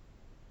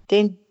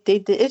 They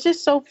did. It's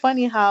just so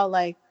funny how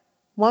like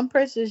one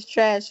person's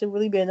trash should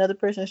really be another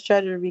person's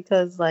treasure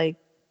because like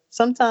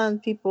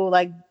sometimes people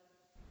like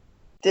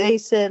they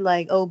said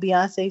like, oh,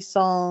 Beyonce's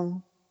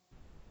song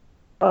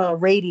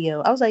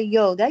Radio. I was like,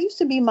 yo, that used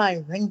to be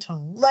my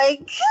ringtone.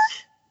 Like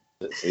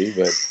see,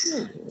 but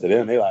to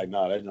them they like,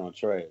 nah, that's not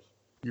trash.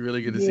 You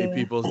really get to see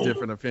people's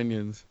different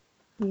opinions.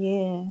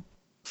 Yeah.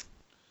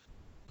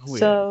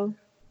 So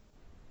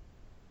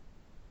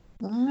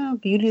I don't know,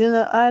 beauty in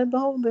the eye of the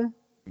beholder.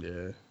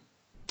 Yeah.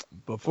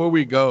 Before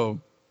we go,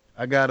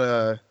 I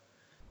got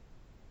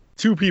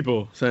two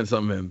people sent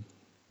something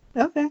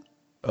in. Okay.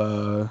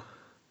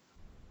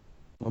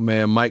 My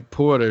man Mike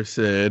Porter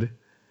said,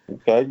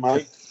 okay,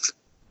 Mike.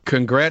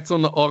 Congrats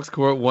on the Aux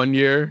Court 1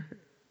 year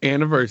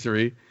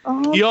anniversary.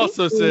 Oh, he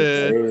also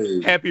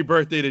said happy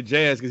birthday to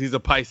Jazz because he's a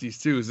Pisces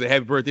too. So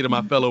happy birthday to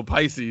my fellow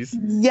Pisces.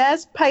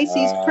 Yes,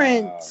 Pisces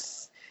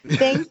Prince.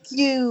 Thank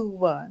you.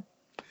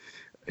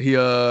 He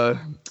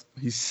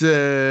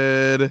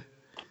said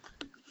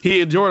he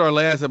enjoyed our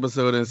last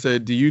episode and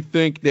said, do you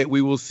think that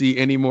we will see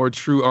any more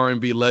true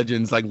R&B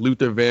legends like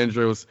Luther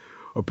Vandross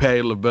or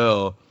Patti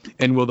LaBelle?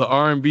 And will the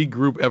R&B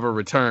group ever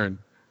return?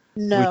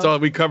 No.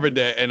 We covered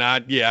that, and I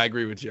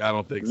agree with you. I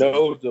don't think so.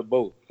 No to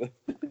both.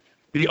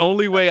 The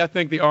only way I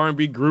think the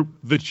R&B group,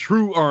 the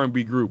true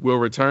R&B group, will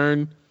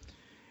return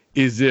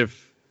is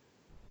if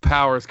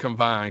powers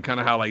combine, kind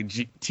of how like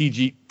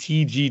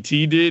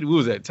TGT did. Who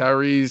was that?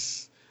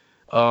 Tyrese.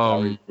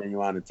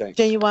 Genuine and Tank.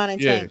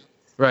 Yeah,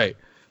 right.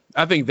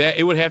 I think that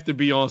it would have to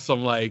be on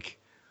some like.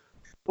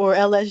 Or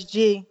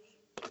LSG.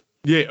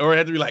 Yeah, or it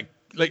had to be like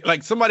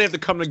somebody have to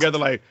come together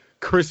like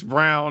Chris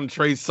Brown,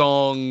 Trey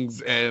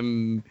Songz,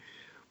 and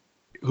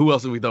who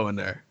else did we throw in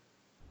there?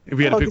 If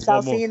we had to pick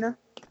one more.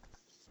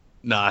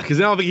 Nah, because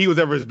I don't think he was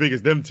ever as big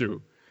as them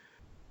two.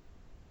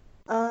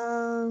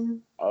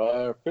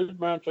 Chris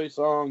Brown, Trey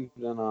Songz,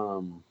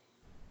 and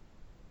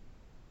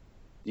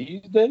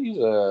these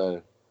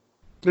days,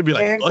 maybe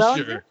like Eric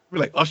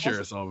Usher,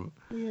 or something.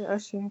 Yeah,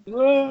 Usher.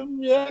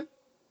 Yeah.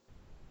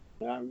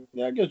 Yeah,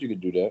 I guess you could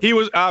do that. He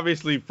was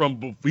obviously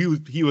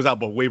he was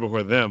out but way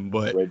before them,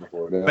 but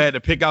I had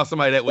to pick out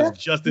somebody that was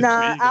just as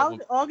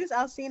big. August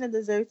Alsina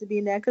deserves to be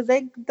in there because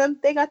they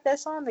got that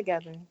song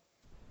together.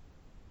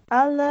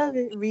 I love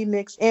it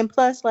remix, and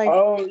plus like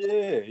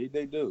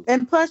they do.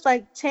 And plus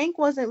like Tank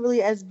wasn't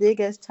really as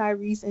big as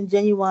Tyrese and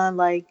Genuine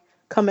like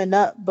coming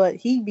up, but I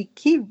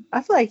feel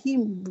like he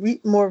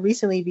more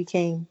recently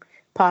became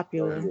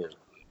popular.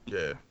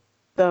 Yeah.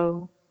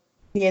 So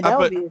that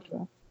would be it.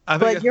 I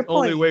think that's the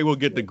only way we'll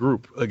get the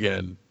group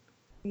again.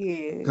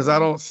 Yeah. Because I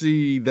don't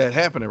see that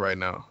happening right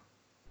now.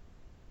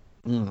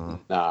 Nah,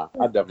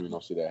 I definitely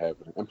don't see that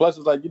happening. And plus,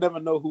 it's like you never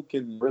know who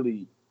can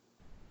really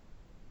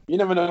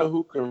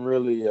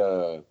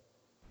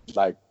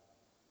like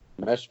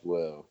mesh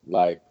well.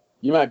 Like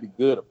you might be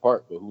good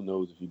apart, but who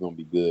knows if you're gonna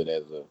be good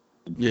as a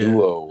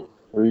duo,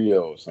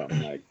 trio, or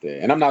something like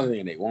that. And I'm not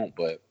saying they won't,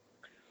 but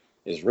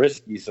it's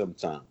risky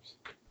sometimes.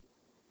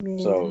 Yeah.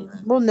 So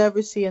we'll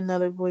never see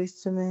another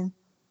Boyz II Men.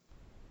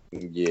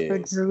 Yeah. Or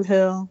Dru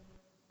Hill.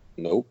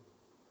 Nope.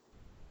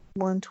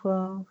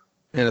 112.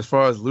 And as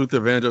far as Luther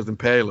Vandross and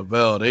Patti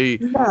LaBelle,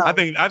 I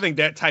think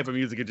that type of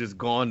music is just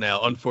gone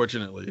now,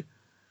 unfortunately.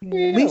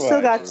 Yeah, we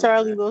still got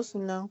Charlie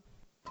Wilson though.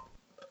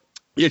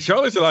 Yeah,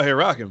 Charlie's still out here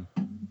rocking.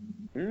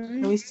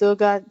 Mm-hmm. We still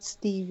got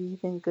Stevie,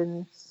 thank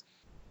goodness.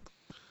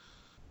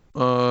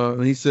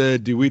 He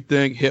said, "Do we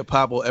think hip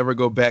hop will ever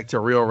go back to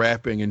real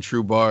rapping and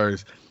true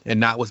bars and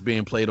not what's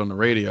being played on the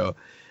radio?"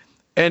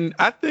 And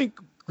I think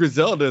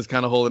Griselda is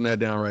kind of holding that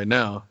down right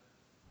now.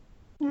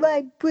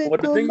 Well,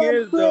 the thing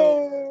is,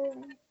 though,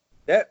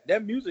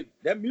 that music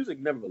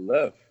never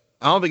left.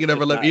 I don't think it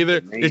ever left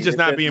either. It's just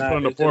not being put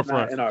on the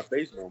forefront. Not in our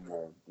face no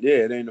more. Yeah,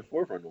 it ain't in the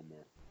forefront no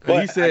more.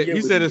 But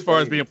he said as far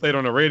as being played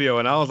on the radio,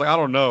 and I was like, I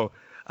don't know.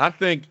 I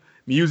think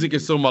music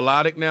is so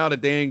melodic now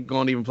that they ain't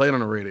gonna even play it on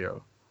the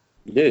radio.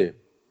 Yeah.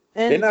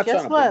 And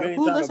guess what?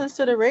 Who listens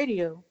to the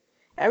radio?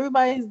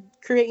 Everybody's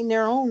creating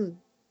their own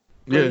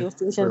radio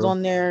stations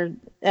on their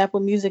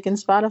Apple Music and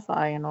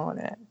Spotify and all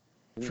that.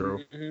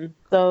 True. Mm-hmm.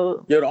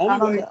 So the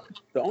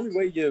only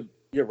way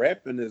your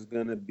rapping is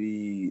gonna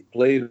be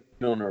played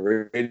on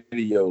the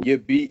radio, your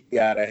beat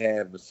gotta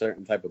have a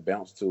certain type of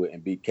bounce to it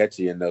and be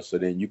catchy enough so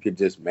then you could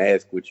just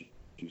mask what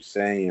you're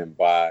saying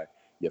by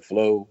your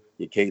flow,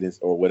 your cadence,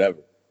 or whatever.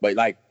 But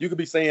like you could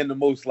be saying the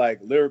most like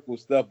lyrical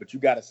stuff, but you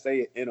gotta say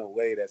it in a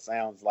way that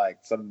sounds like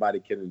somebody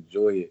can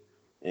enjoy it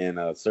in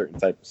a certain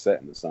type of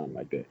setting or something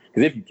like that.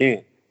 Because if you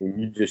can't, and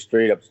you just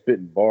straight up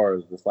spitting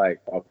bars, it's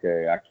like,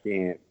 okay, I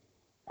can't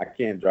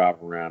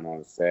drive around on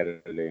a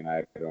Saturday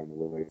night on the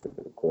way to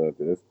the club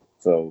to this,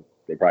 so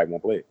they probably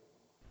won't play it.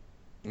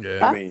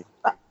 Yeah, I mean,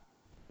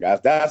 guys,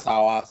 that's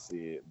how I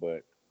see it.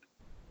 But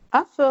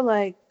I feel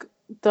like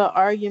the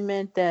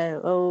argument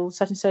that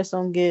such and such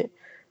don't get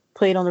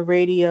played on the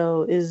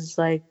radio is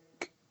like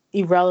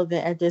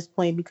irrelevant at this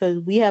point because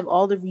we have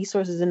all the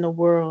resources in the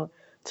world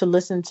to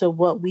listen to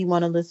what we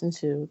want to listen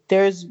to.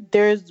 There's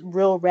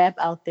real rap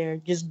out there.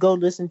 Just go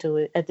listen to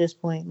it at this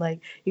point. Like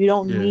you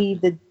don't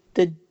need the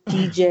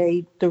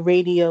DJ, the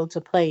radio to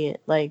play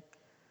it. Like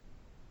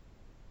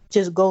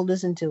just go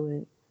listen to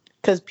it.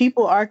 Because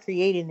people are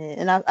creating it.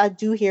 And I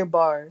do hear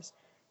bars.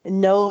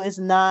 No, it's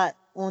not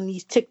on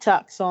these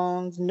TikTok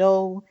songs.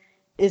 No,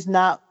 it's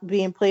not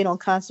being played on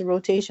constant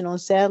rotation on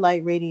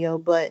satellite radio,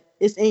 but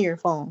it's in your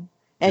phone.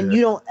 And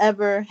you don't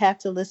ever have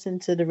to listen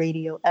to the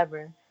radio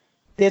ever.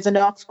 There's an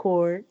aux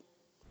cord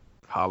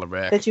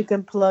that you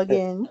can plug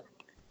in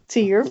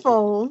to your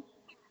phone.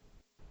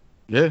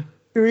 Yeah.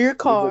 Through your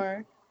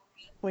car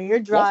when you're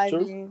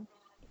driving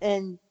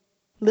and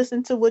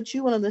listen to what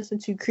you want to listen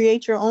to.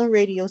 Create your own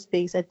radio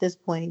space at this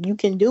point. You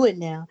can do it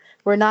now.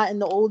 We're not in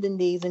the olden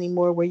days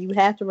anymore where you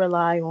have to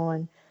rely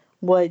on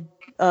what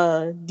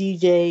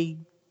DJ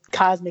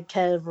Cosmic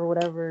Kev or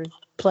whatever is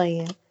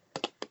playing.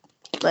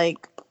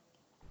 Like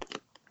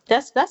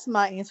that's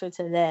my answer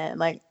to that.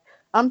 Like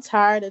I'm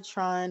tired of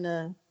fighting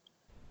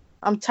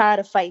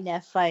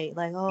that fight.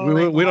 Like,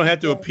 we don't have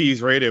to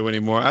appease radio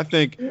anymore. I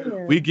think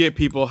we get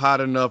people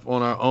hot enough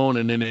on our own,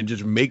 and then it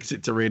just makes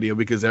it to radio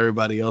because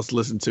everybody else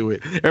listened to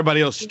it.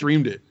 Everybody else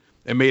streamed it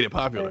and made it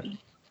popular.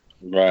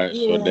 Right.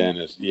 Yeah. So then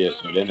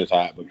it's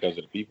hot because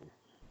of the people.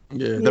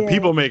 Yeah. The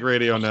people make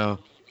radio now.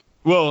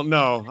 Well,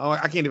 no,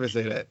 I can't even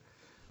say that.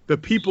 The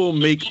people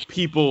make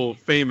people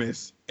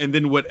famous, and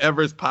then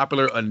whatever's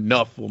popular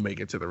enough will make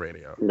it to the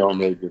radio. Don't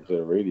make it to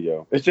the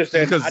radio. It's just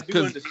that I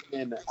do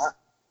understand that.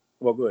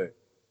 Well, go ahead.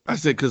 I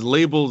said because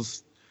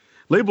labels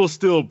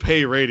still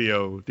pay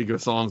radio to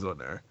get songs on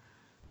there.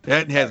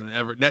 That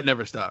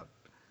never stopped.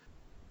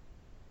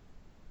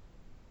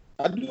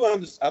 I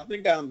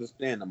think I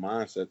understand the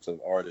mindsets of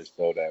artists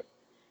though that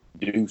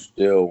do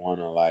still want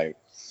to make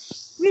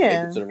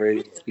it to the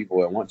radio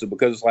people that want to,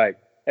 because it's like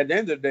at the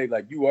end of the day,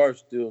 like you are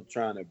still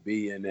trying to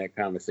be in that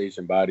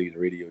conversation by these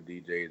radio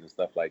DJs and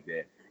stuff like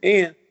that.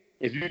 And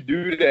if you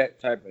do that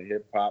type of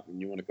hip hop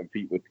and you want to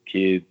compete with the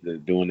kids that are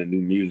doing the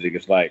new music,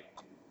 it's like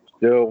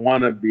still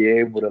want to be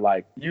able to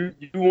like you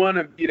want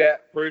to be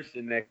that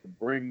person that can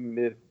bring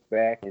this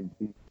back and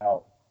be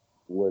out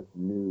what's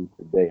new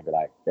today. But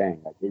like,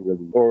 dang, like they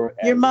really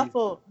you're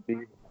muffled.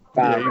 You're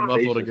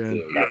muffled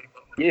again.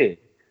 Like,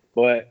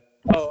 but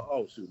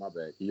oh shoot, my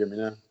bad. Can you hear me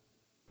now?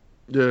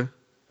 Yeah.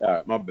 All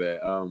right, my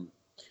bad.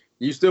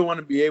 You still want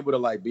to be able to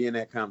like be in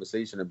that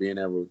conversation or be in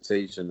that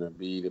rotation or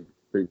be the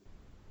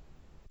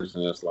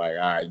person that's like, all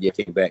right,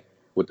 came back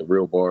with the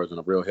real bars and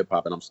the real hip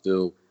hop, and I'm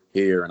still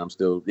here, and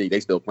they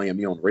still playing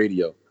me on the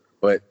radio.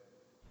 But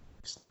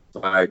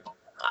like,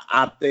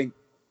 I think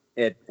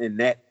in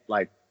that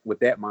like with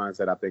that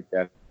mindset, I think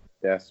that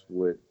that's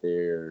what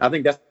I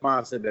think that's the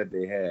mindset that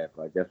they have.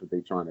 Like, that's what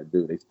they're trying to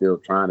do. They still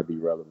trying to be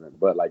relevant.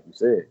 But like you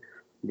said,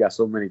 you got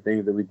so many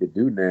things that we could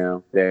do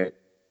now that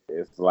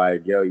it's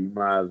like, yo, you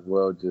might as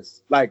well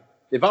just, like,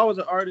 if I was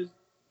an artist,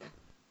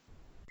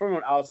 from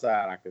an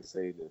outside, I could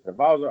say this. If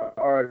I was an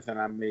artist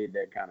and I made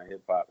that kind of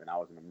hip hop and I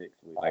was in a mix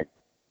with like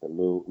the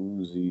Lil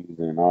Uzis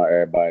and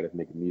everybody that's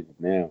making music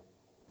now,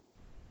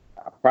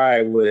 I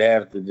probably would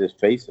have to just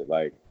face it.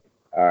 Like,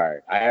 all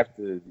right, I have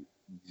to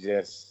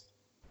just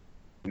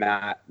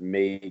not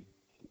make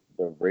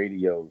the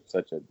radio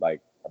such a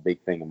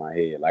big thing in my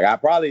head. Like, I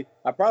probably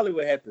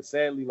would have to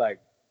sadly like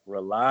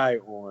rely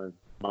on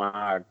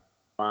my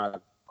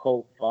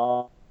cult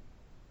following.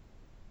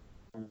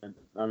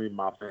 I mean,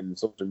 my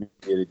friends, social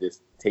media, to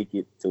just take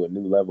it to a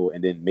new level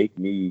and then make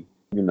me,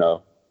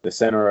 the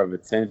center of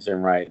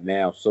attention right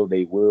now, so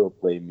they will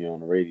play me on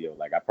the radio.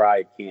 Like, I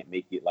probably can't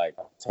make it like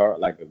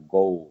a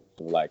goal.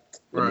 So like,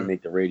 let me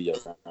make the radio.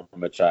 So I'm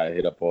gonna try to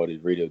hit up all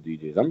these radio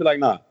DJs. I'm gonna be like,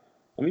 nah,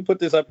 let me put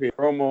this up here,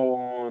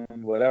 promo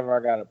on whatever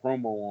I got a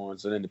promo on,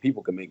 so then the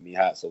people can make me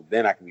hot. So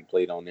then I can be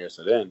played on there.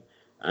 So then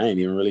I ain't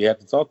even really have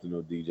to talk to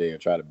no DJ or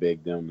try to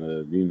beg them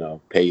to,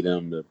 pay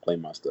them to play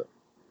my stuff.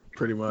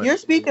 Pretty much. You're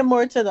speaking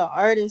more to the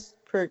artist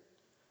perspective.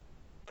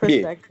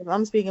 Yeah.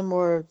 I'm speaking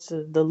more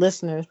to the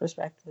listener's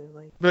perspective.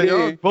 Like, but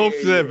y'all both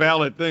said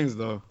valid things,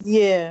 though.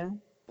 Yeah,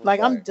 like,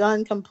 I'm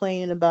done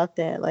complaining about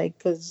that. Like,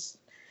 because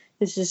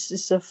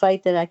it's a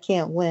fight that I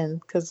can't win.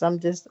 Because I'm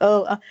just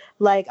I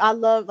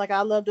love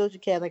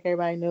Doja Cat. Like,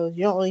 everybody knows,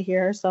 you don't really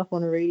hear her stuff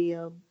on the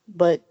radio,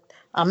 but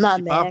I'm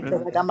not mad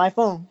because I got my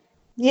phone.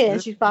 Yeah,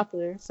 she's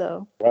popular.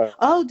 So,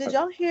 did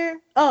y'all hear?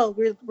 Oh,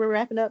 we're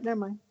wrapping up. Never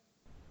mind.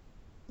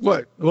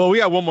 What? Well, we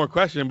got one more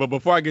question, but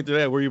before I get to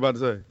that, what are you about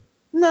to say?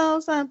 No,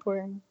 it's not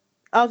important.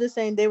 I was just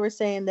saying, they were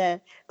saying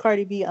that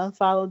Cardi B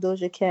unfollowed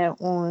Doja Cat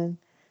on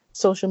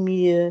social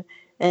media,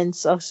 and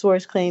a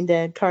source claimed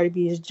that Cardi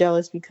B is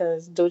jealous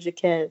because Doja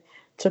Cat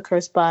took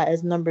her spot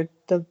as the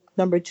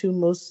number 2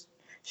 most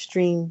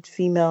streamed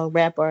female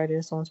rap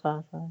artist on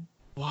Spotify.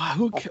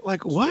 Wow,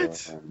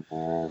 what?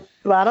 Well,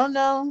 I don't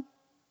know.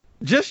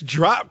 Just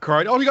drop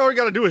Cardi. All you already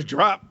got to do is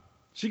drop.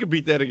 She could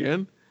beat that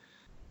again.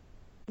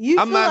 You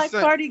feel like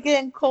Cardi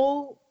getting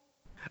cold?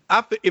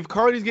 If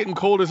Cardi's getting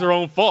cold, it's her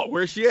own fault.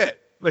 Where's she at?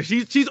 Like,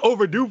 she's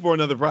overdue for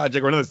another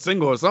project or another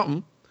single or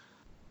something.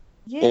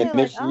 Yeah, and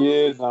if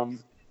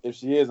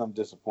she is, I'm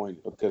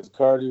disappointed because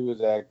Cardi was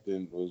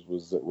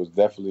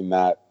definitely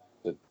not.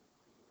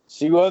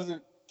 She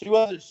wasn't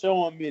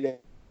showing me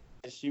that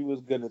she was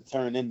gonna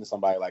turn into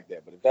somebody like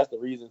that. But if that's the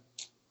reason,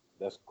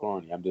 that's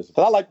corny. I'm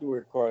disappointed. I like the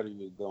way Cardi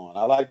was going.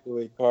 I like the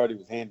way Cardi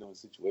was handling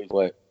situations.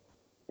 But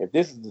if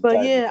this is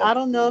I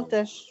don't know if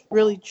that's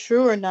really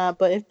true or not.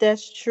 But if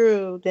that's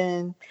true,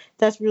 then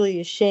that's really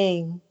a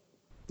shame.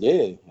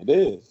 Yeah, it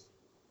is.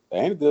 That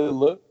ain't a good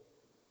look.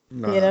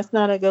 Nah. Yeah, that's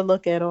not a good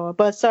look at all.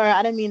 But sorry,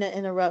 I didn't mean to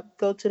interrupt.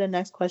 Go to the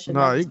next question.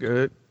 No, you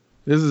good.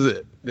 This is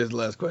it. This is the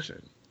last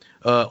question.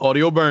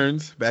 Audio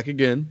Burns, back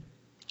again.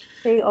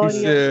 Hey, Audio. He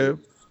said,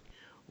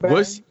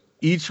 what's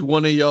each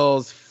one of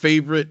y'all's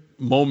favorite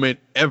moment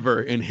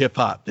ever in hip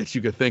hop that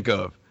you could think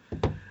of?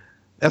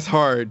 That's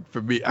hard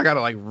for me. I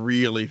gotta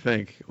really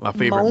think my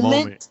favorite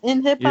moment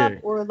in hip hop,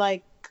 or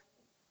like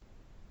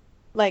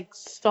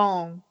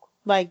song,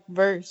 like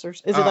verse, or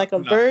is it like a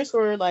verse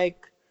or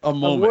like a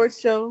moment. Award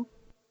show?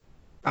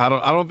 I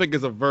don't think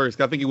it's a verse.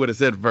 I think he would have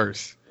said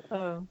verse.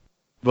 Oh.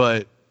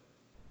 But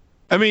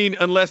I mean,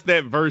 unless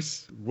that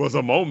verse was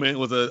a moment,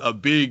 was a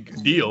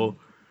big deal.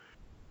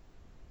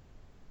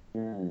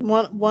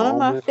 One of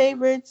my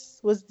favorites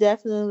was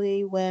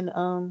definitely when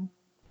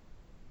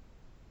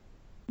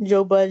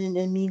Joe Budden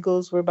and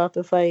Migos were about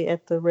to fight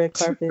at the red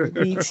carpet.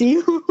 BET.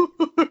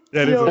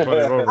 That is a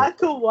funny moment. I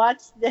could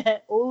watch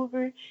that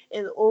over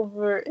and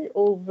over and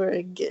over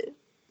again.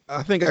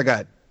 I think I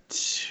got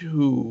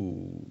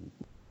 2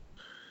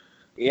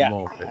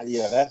 moments.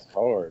 Yeah, that's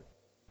hard.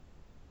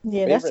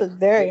 Yeah, that's a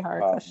very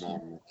hard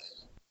question.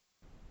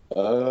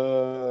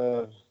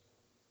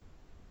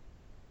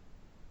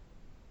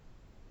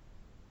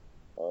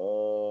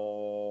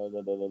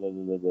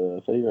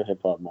 Favorite hip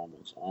hop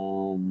moments.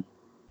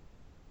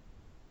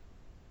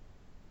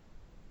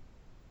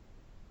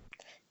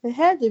 It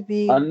had to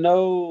be. I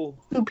know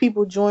 2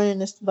 people joining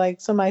this,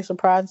 like somebody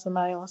surprising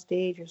somebody on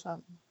stage or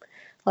something.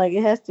 Like,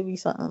 it has to be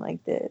something like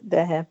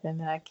that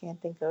happened that I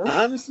can't think of.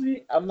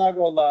 Honestly, I'm not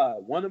gonna lie.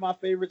 One of my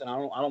favorites, and I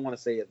don't want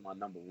to say it's my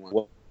number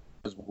one,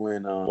 was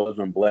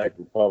when Black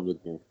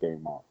Republicans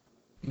came off.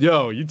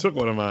 Yo, you took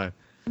one of mine.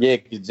 Yeah,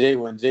 because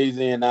when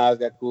Jay-Z and Nas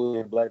got cool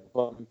and Black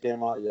Republicans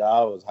came out, yeah,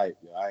 I was hyped.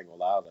 Yo, I ain't gonna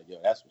lie. I was like, yo,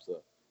 that's what's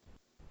up.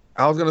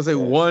 I was gonna say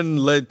one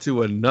led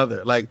to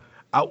another. Like,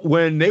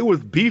 when they was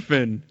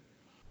beefing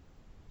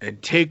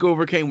and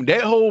Takeover came,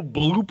 that whole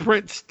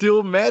Blueprint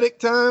Stillmatic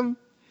time.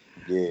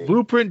 Yeah.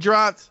 Blueprint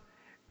dropped,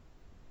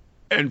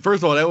 and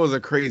first of all, that was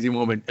a crazy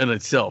moment in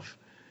itself.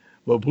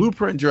 But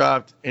Blueprint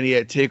dropped, and he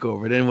had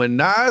Takeover. Then when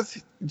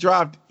Nas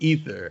dropped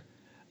Ether,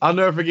 I'll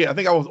never forget. I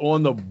think I was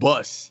on the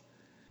bus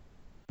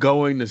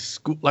going to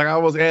school. Like I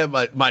was at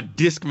my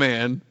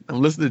Discman.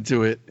 I'm listening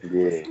to it.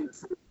 Yeah.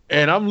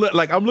 And I'm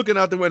looking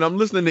out the window. I'm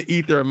listening to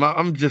Ether. And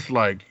I'm just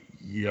like,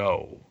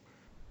 yo.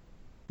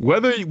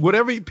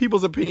 Whatever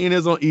people's opinion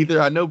is on Ether,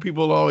 I know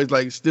people always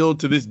like still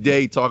to this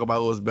day talk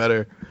about what was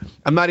better.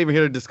 I'm not even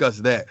here to discuss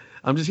that.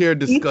 I'm just here to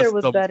discuss Ether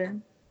was better.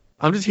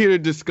 I'm just here to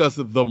discuss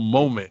the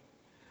moment,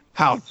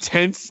 how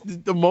tense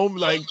the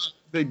moment, like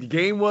the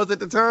game was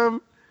at the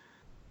time.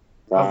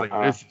 I was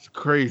like, this is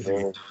crazy.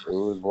 It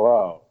was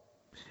wild.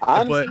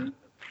 Honestly,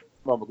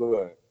 go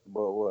ahead.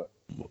 But what?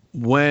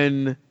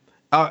 When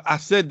I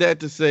said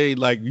that to say,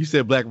 like you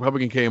said, Black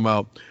Republican came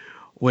out.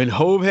 When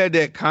Hove had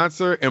that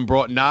concert and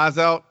brought Nas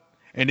out,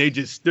 and they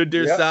just stood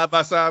there side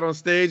by side on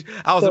stage,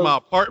 I was in my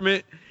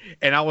apartment,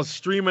 and I was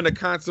streaming the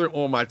concert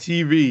on my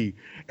TV,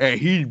 and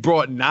he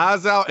brought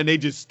Nas out, and they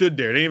just stood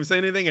there. They didn't even say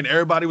anything, and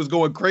everybody was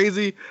going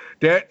crazy.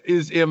 That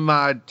is in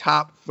my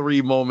top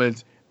 3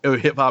 moments of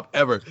hip-hop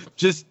ever.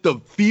 Just the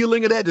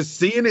feeling of that, just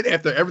seeing it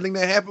after everything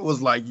that happened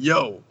was like,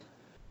 yo,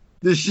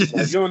 this shit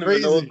is you don't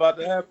crazy. Even know what's about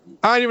to happen.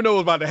 I didn't even know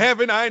what was about to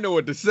happen. I didn't know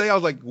what to say. I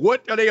was like,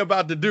 what are they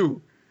about to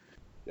do?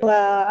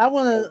 Wow, I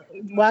want to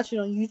watch it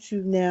on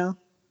YouTube now.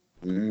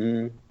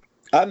 Mm-hmm.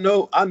 I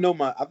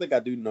think I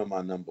do know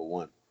my number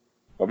one.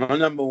 But my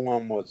number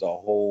one was a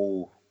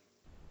whole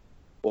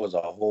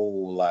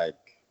like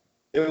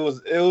it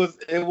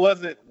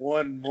wasn't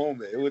one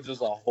moment. It was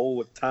just a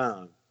whole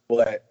time.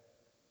 But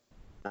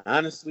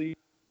honestly,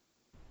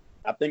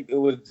 I think it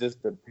was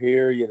just a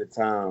period of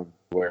time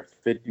where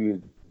 50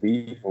 was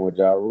beefing with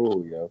Ja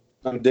Rule, yo.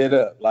 I'm dead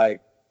up.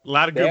 Like a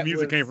lot of good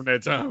music came from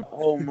that time.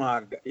 Oh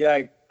my god. Yeah,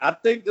 like, I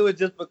think it was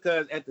just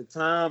because at the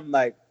time,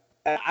 like,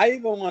 I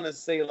even want to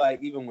say,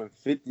 like, even when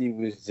 50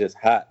 was just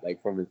hot,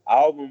 like, from his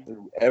album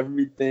through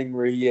everything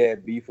where he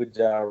had beef with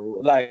Ja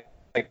Rule, like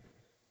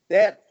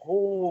that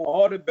whole,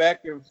 all the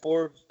back and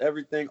forth,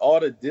 everything, all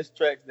the diss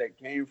tracks that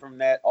came from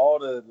that, all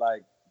the,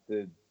 like,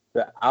 the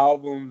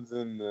albums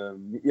and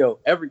the,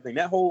 everything,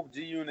 that whole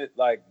G-Unit,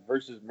 like,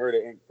 versus Murder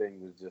Inc.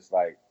 thing was just,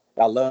 like,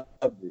 I loved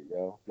it,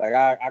 yo. Like,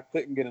 I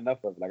couldn't get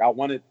enough of it. Like,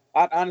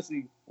 I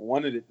honestly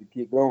wanted it to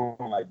keep going.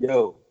 Like,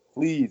 yo,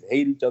 please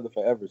hate each other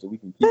forever so we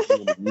can keep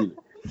doing the music.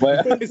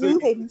 But they do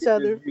hate each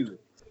other.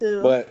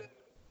 Still. But,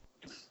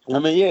 I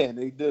mean, yeah,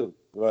 they do.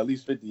 Well, at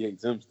least 50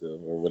 hates him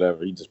still or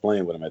whatever. He's just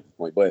playing with him at this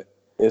point. But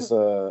it's,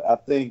 I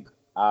think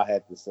I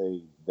had to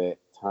say that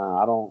time.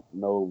 I don't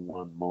know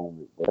one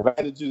moment. But if I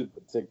had to choose a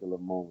particular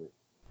moment,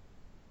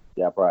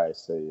 yeah, I'd probably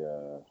say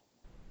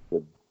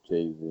the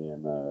Jay-Z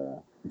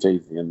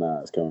and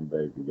Nas coming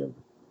back together.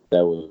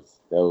 That was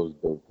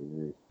dope for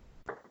me.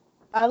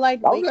 I like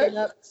waking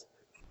up.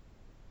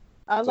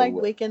 I like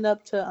waking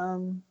up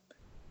to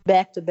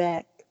back to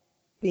back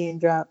being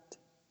dropped.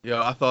 Yo,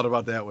 I thought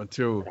about that one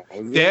too.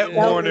 That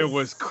morning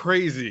was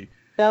crazy.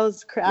 That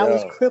was I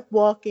was crip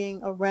walking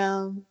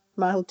around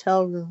my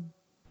hotel room.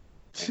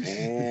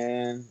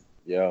 And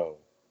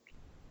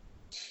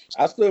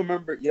I still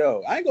remember.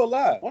 I ain't gonna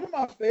lie. One of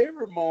my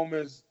favorite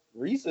moments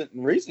in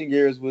recent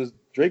years was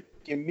Drake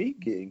and Meek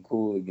getting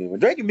cool again.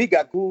 When Drake and Meek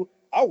got cool,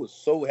 I was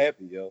so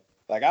happy, yo.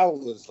 Like, I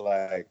was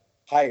like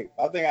hype.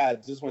 I think I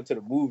just went to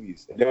the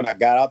movies, and then when I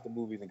got out the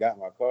movies and got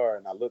in my car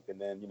and I looked,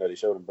 and then they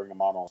showed them bring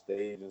them out on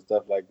stage and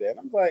stuff like that. And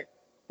I'm like,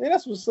 hey,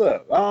 that's what's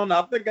up. I don't know.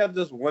 I think I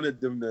just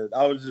wanted them to.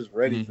 I was just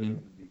ready for them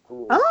to be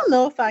cool. I don't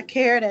know if I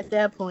cared at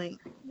that point.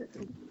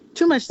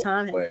 Too much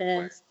time had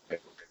passed.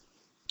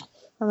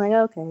 I'm like,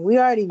 okay, we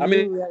already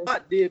knew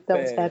that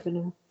was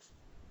happening.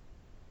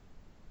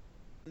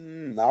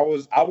 I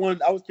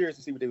was curious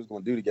to see what they was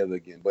going to do together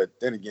again, but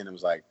then again, it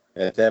was like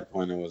at that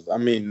point, it was. I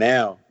mean,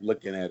 now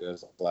looking at it,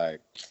 it's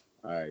like,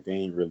 all right,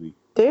 they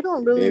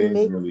don't really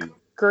make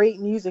great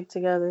music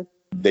together.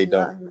 They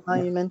don't. Not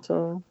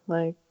monumental,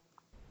 like,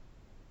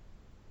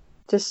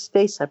 just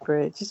stay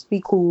separate. Just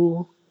be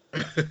cool.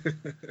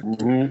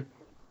 Mm-hmm.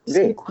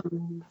 Be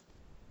cool.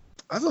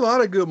 That's a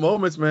lot of good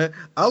moments, man.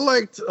 I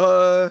liked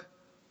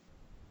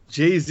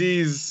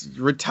Jay-Z's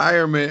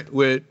retirement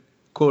with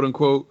quote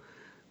unquote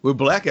with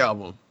Black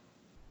Album.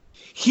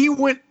 He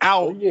went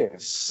out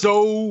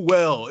so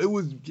well.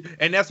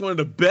 And that's one of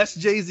the best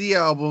Jay-Z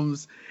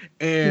albums.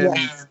 And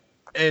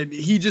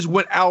he just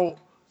went out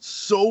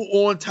so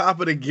on top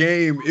of the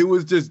game. It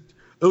was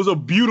a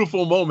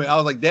beautiful moment. I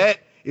was like, that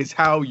is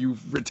how you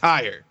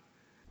retire.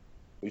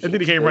 And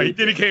then he came right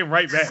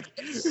back.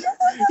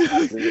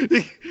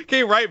 He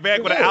came right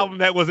back with an album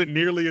that wasn't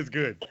nearly as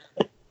good.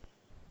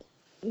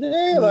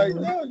 Yeah, like,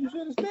 no, you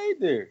should have stayed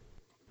there.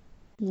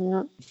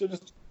 Yeah. You should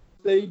have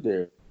stayed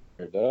there,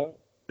 dog.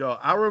 Yo,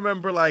 I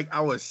remember, like, I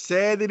was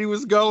sad that he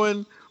was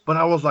going, but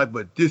I was like,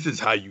 but this is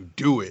how you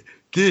do it.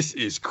 This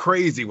is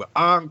crazy. With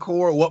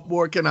Encore, what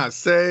more can I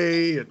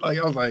say? And, like,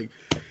 I was like,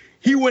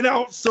 he went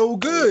out so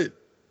good.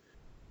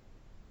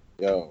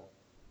 Yo.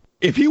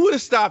 If he would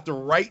have stopped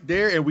right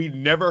there and we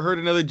never heard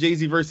another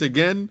Jay-Z verse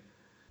again,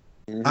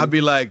 I'd be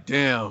like,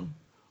 damn,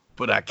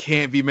 but I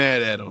can't be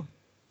mad at him.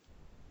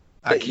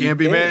 I can't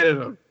be mad at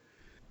him.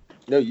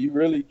 No, you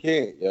really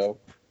can't, yo.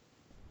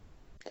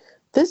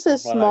 This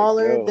is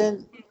smaller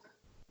than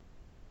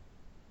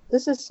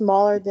this is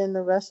smaller than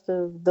the rest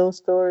of those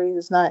stories.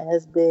 It's not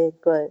as big,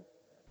 but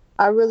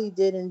I really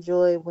did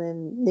enjoy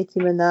when Nicki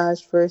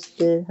Minaj first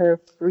did her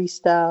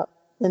freestyle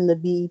in the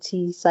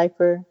BET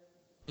Cypher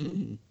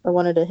or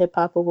one of the hip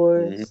hop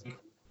awards.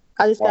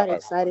 I just got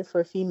excited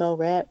for female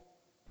rap.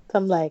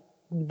 I'm like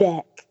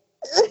back.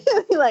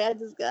 Like I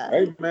just got.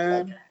 Hey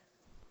man.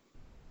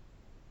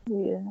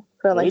 Yeah.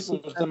 At least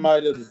for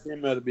somebody that's a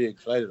female to be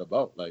excited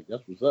about. Like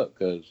that's what's up,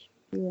 because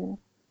they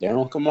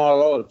don't come out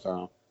all the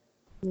time.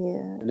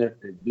 Yeah. And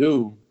if they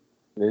do,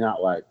 they're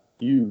not like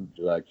huge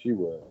like she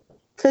was.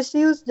 Cause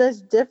she was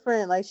just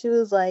different. Like she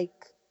was like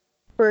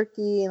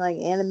quirky and like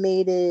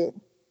animated,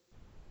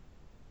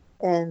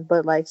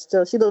 but like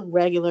still she looked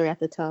regular at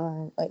the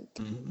time. Like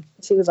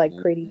she was like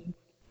pretty.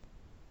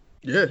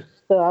 Yeah.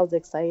 So I was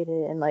excited,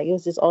 and like it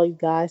was just all these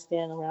guys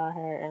standing around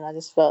her, and I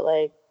just felt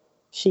like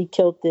she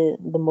killed it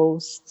the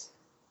most.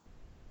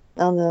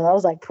 I don't know. I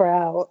was like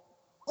proud.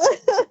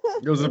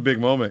 It was a big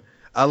moment.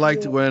 I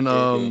liked when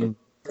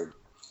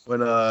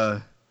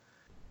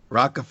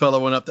Rockefeller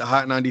went up to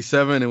Hot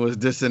 97 and was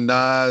dissing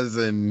Nas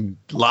and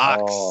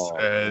Locks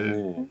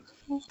and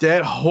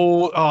that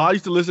whole. Oh, I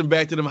used to listen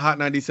back to them Hot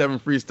 97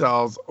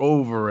 freestyles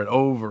over and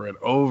over and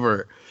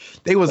over.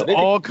 They was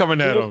all coming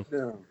at him.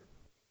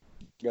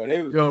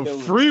 Yo,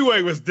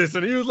 Freeway was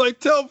dissing. He was like,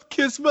 "Tell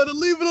Kiss better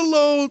leave it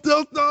alone. Tell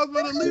Nas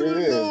better leave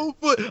it alone."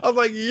 I was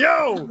like,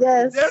 "Yo,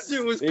 that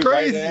shit was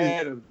crazy."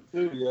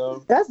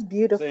 That's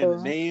beautiful. Saying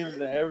the names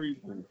and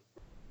everything.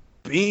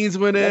 Beans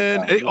went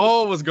in. It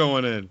all was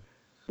going in.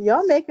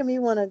 Y'all making me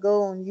want to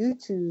go on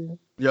YouTube.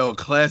 Yo,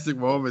 classic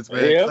moments,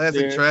 man.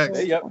 Classic tracks.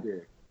 They up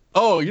there.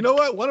 Oh, you know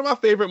what? One of my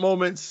favorite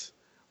moments.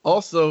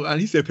 Also,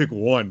 and he said pick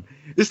one.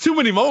 It's too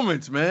many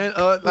moments, man.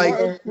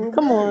 Like,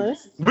 come on.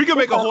 We could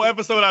make a whole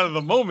episode out of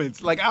the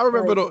moments. Like, I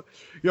remember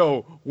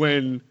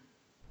when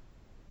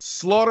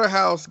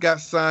Slaughterhouse got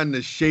signed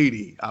to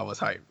Shady, I was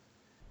hyped.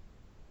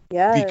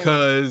 Yeah.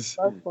 Because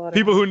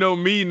people who know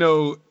me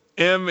know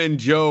M and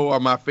Joe are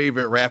my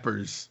favorite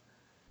rappers.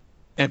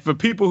 And for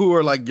people who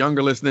are like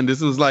younger listening,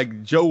 this was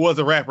like Joe was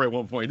a rapper at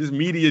one point. This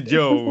Media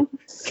Joe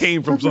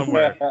came from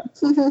somewhere.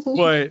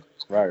 But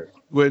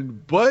when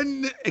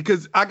Button,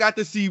 because I got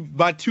to see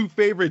my two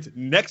favorites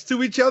next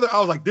to each other, I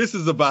was like,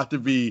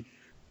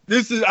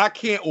 I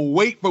can't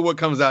wait for what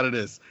comes out of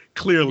this.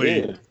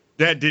 Clearly,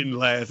 that didn't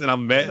last, and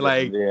I'm mad.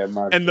 Like,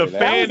 and the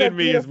fan in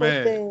me is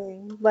mad.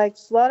 Thing. Like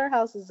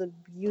Slaughterhouse is a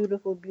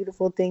beautiful,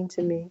 beautiful thing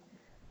to me.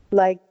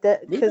 Like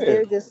that, because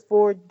they're just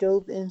 4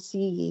 dope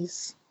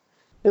MCs.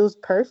 It was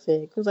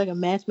perfect. It was like a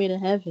match made in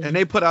heaven. And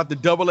they put out the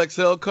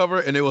XXL cover,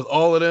 and it was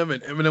all of them,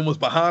 and Eminem was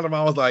behind them.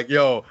 I was like,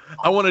 yo,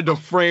 I wanted to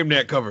frame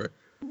that cover.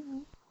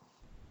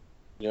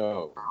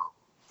 Yo.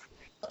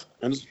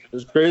 And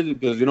it's crazy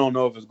because you don't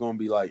know if it's going to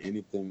be like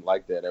anything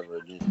like that ever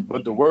again.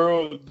 But the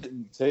world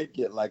didn't take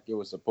it like it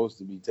was supposed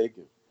to be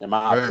taken, in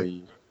my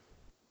opinion.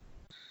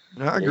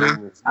 I agree.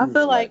 I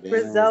feel like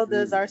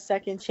Griselda's our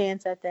second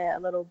chance at that a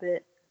little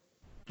bit.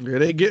 Yeah,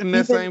 they getting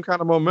that same kind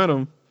of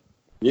momentum.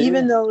 Yeah.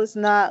 Even though it's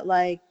not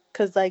like,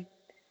 because like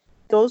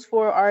those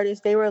 4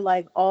 artists, they were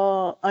like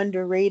all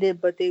underrated,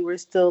 but they were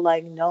still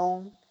like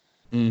known.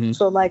 Mm-hmm.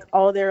 So like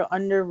all their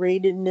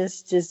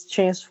underratedness just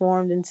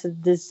transformed into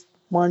this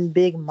one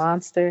big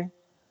monster.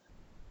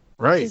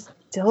 Right. It's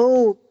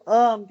dope.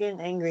 Oh, I'm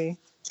getting angry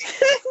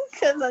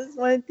because I just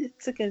wanted it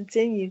to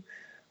continue.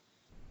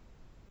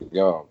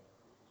 Yo,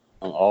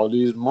 all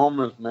these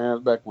moments,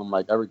 man, back when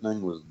like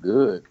everything was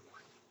good,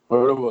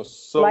 but it was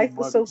so life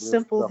was so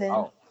simple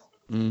then.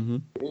 Mm-hmm.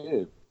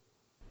 Yeah.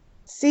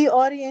 See,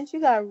 audience, you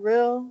got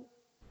real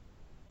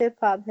hip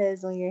hop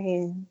heads on your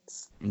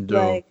hands. Dope.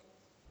 Like,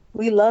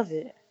 we love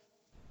it.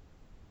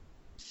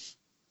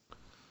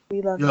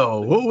 We love it.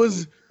 Yo, what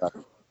was?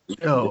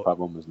 Yo, hip hop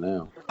moments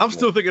now. I'm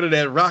still thinking of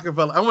that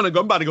Rockefeller. I'm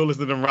about to go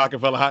listen to them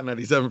Rockefeller Hot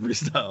 97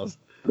 freestyles.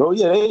 Oh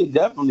yeah, they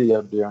definitely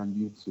up there on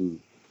YouTube.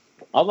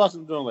 I watched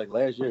them doing like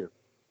last year.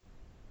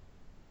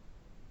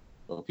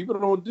 But people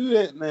don't do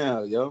that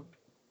now, yo.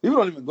 People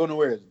don't even go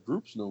nowhere as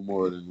groups no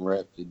more than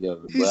rap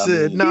together. He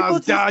said,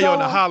 Nas die on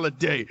the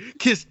holiday.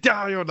 Kiss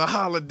die on the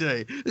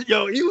holiday.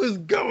 Yo, he was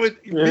going,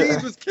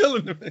 Beans was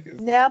killing them.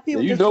 Now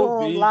people just go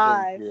on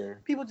live.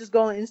 People just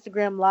go on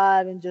Instagram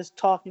live and just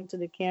talking to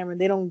the camera.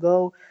 They don't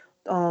go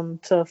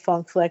to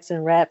Funk Flex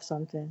and rap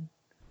something.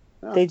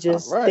 They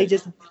just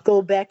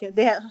go back and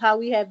they have how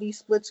we have these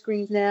split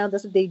screens now.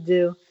 That's what they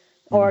do.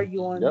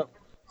 Argue on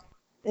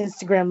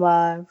Instagram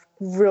live.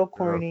 Real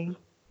corny.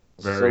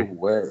 So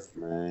wet,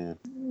 man.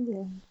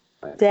 Yeah.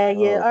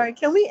 All right,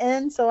 can we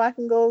end so I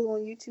can go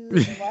on YouTube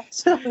and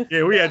watch?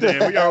 Yeah, we had to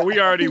end. We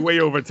already way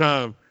over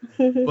time.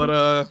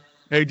 But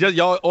hey, just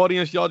y'all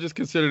audience, y'all just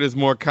consider this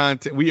more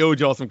content. We owed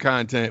y'all some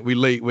content. We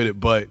late with it,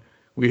 but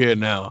we here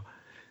now.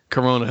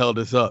 Corona held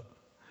us up.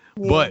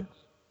 Yeah.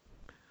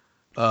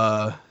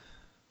 But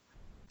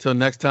till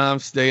next time,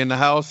 stay in the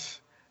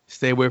house.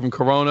 Stay away from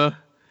Corona.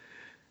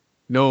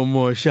 No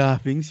more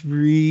shopping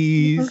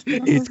sprees.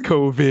 It's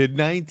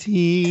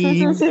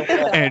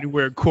COVID-19 and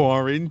we're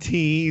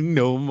quarantined.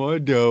 No more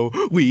dough.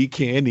 We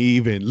can't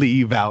even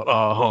leave out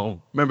our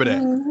home. Remember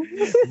that.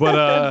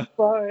 But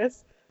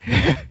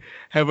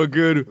have a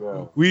good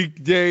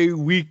weekday,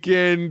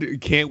 weekend.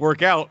 Can't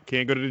work out.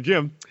 Can't go to the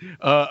gym.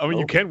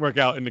 You can work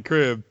out in the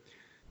crib.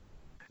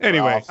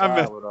 Anyway,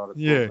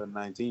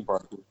 COVID-19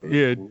 part.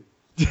 Yeah,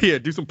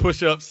 do some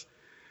push-ups.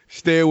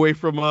 Stay away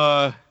from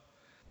the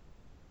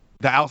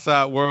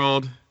outside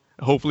world.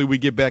 Hopefully we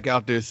get back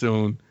out there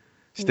soon.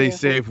 Stay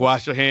safe,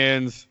 wash your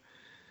hands.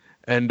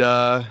 And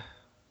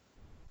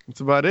that's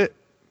about it.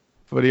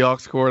 For the Aux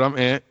Court, I'm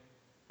Ant.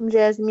 I'm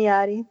Jasmine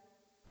Miotti.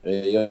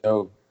 Hey,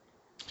 yo.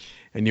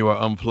 And you are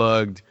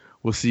Unplugged.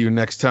 We'll see you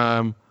next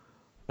time.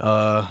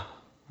 Your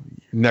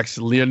next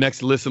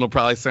listen will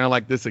probably sound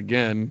like this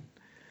again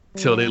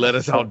till they let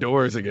us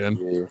outdoors again.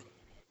 Yeah,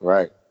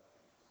 right.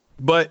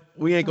 But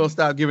we ain't gonna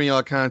stop giving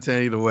y'all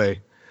content either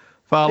way.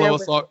 Follow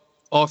us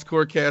Aux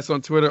Court Cast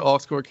on Twitter, Aux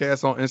Court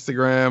Cast on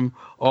Instagram,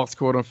 Aux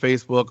Court on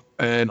Facebook,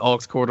 and Aux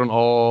Court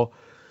on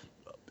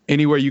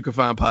anywhere you can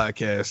find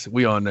podcasts.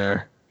 We on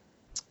there.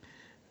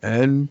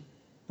 And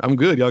I'm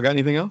good. Y'all got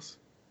anything else?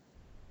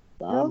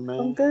 Man.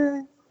 I'm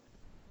good.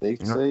 Stay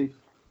safe.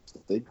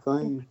 Stay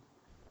clean.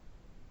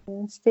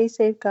 Yeah, stay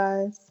safe,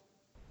 guys.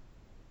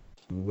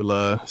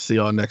 We'll see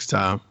y'all next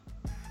time.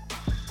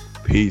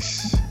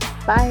 Peace.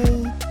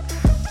 Bye.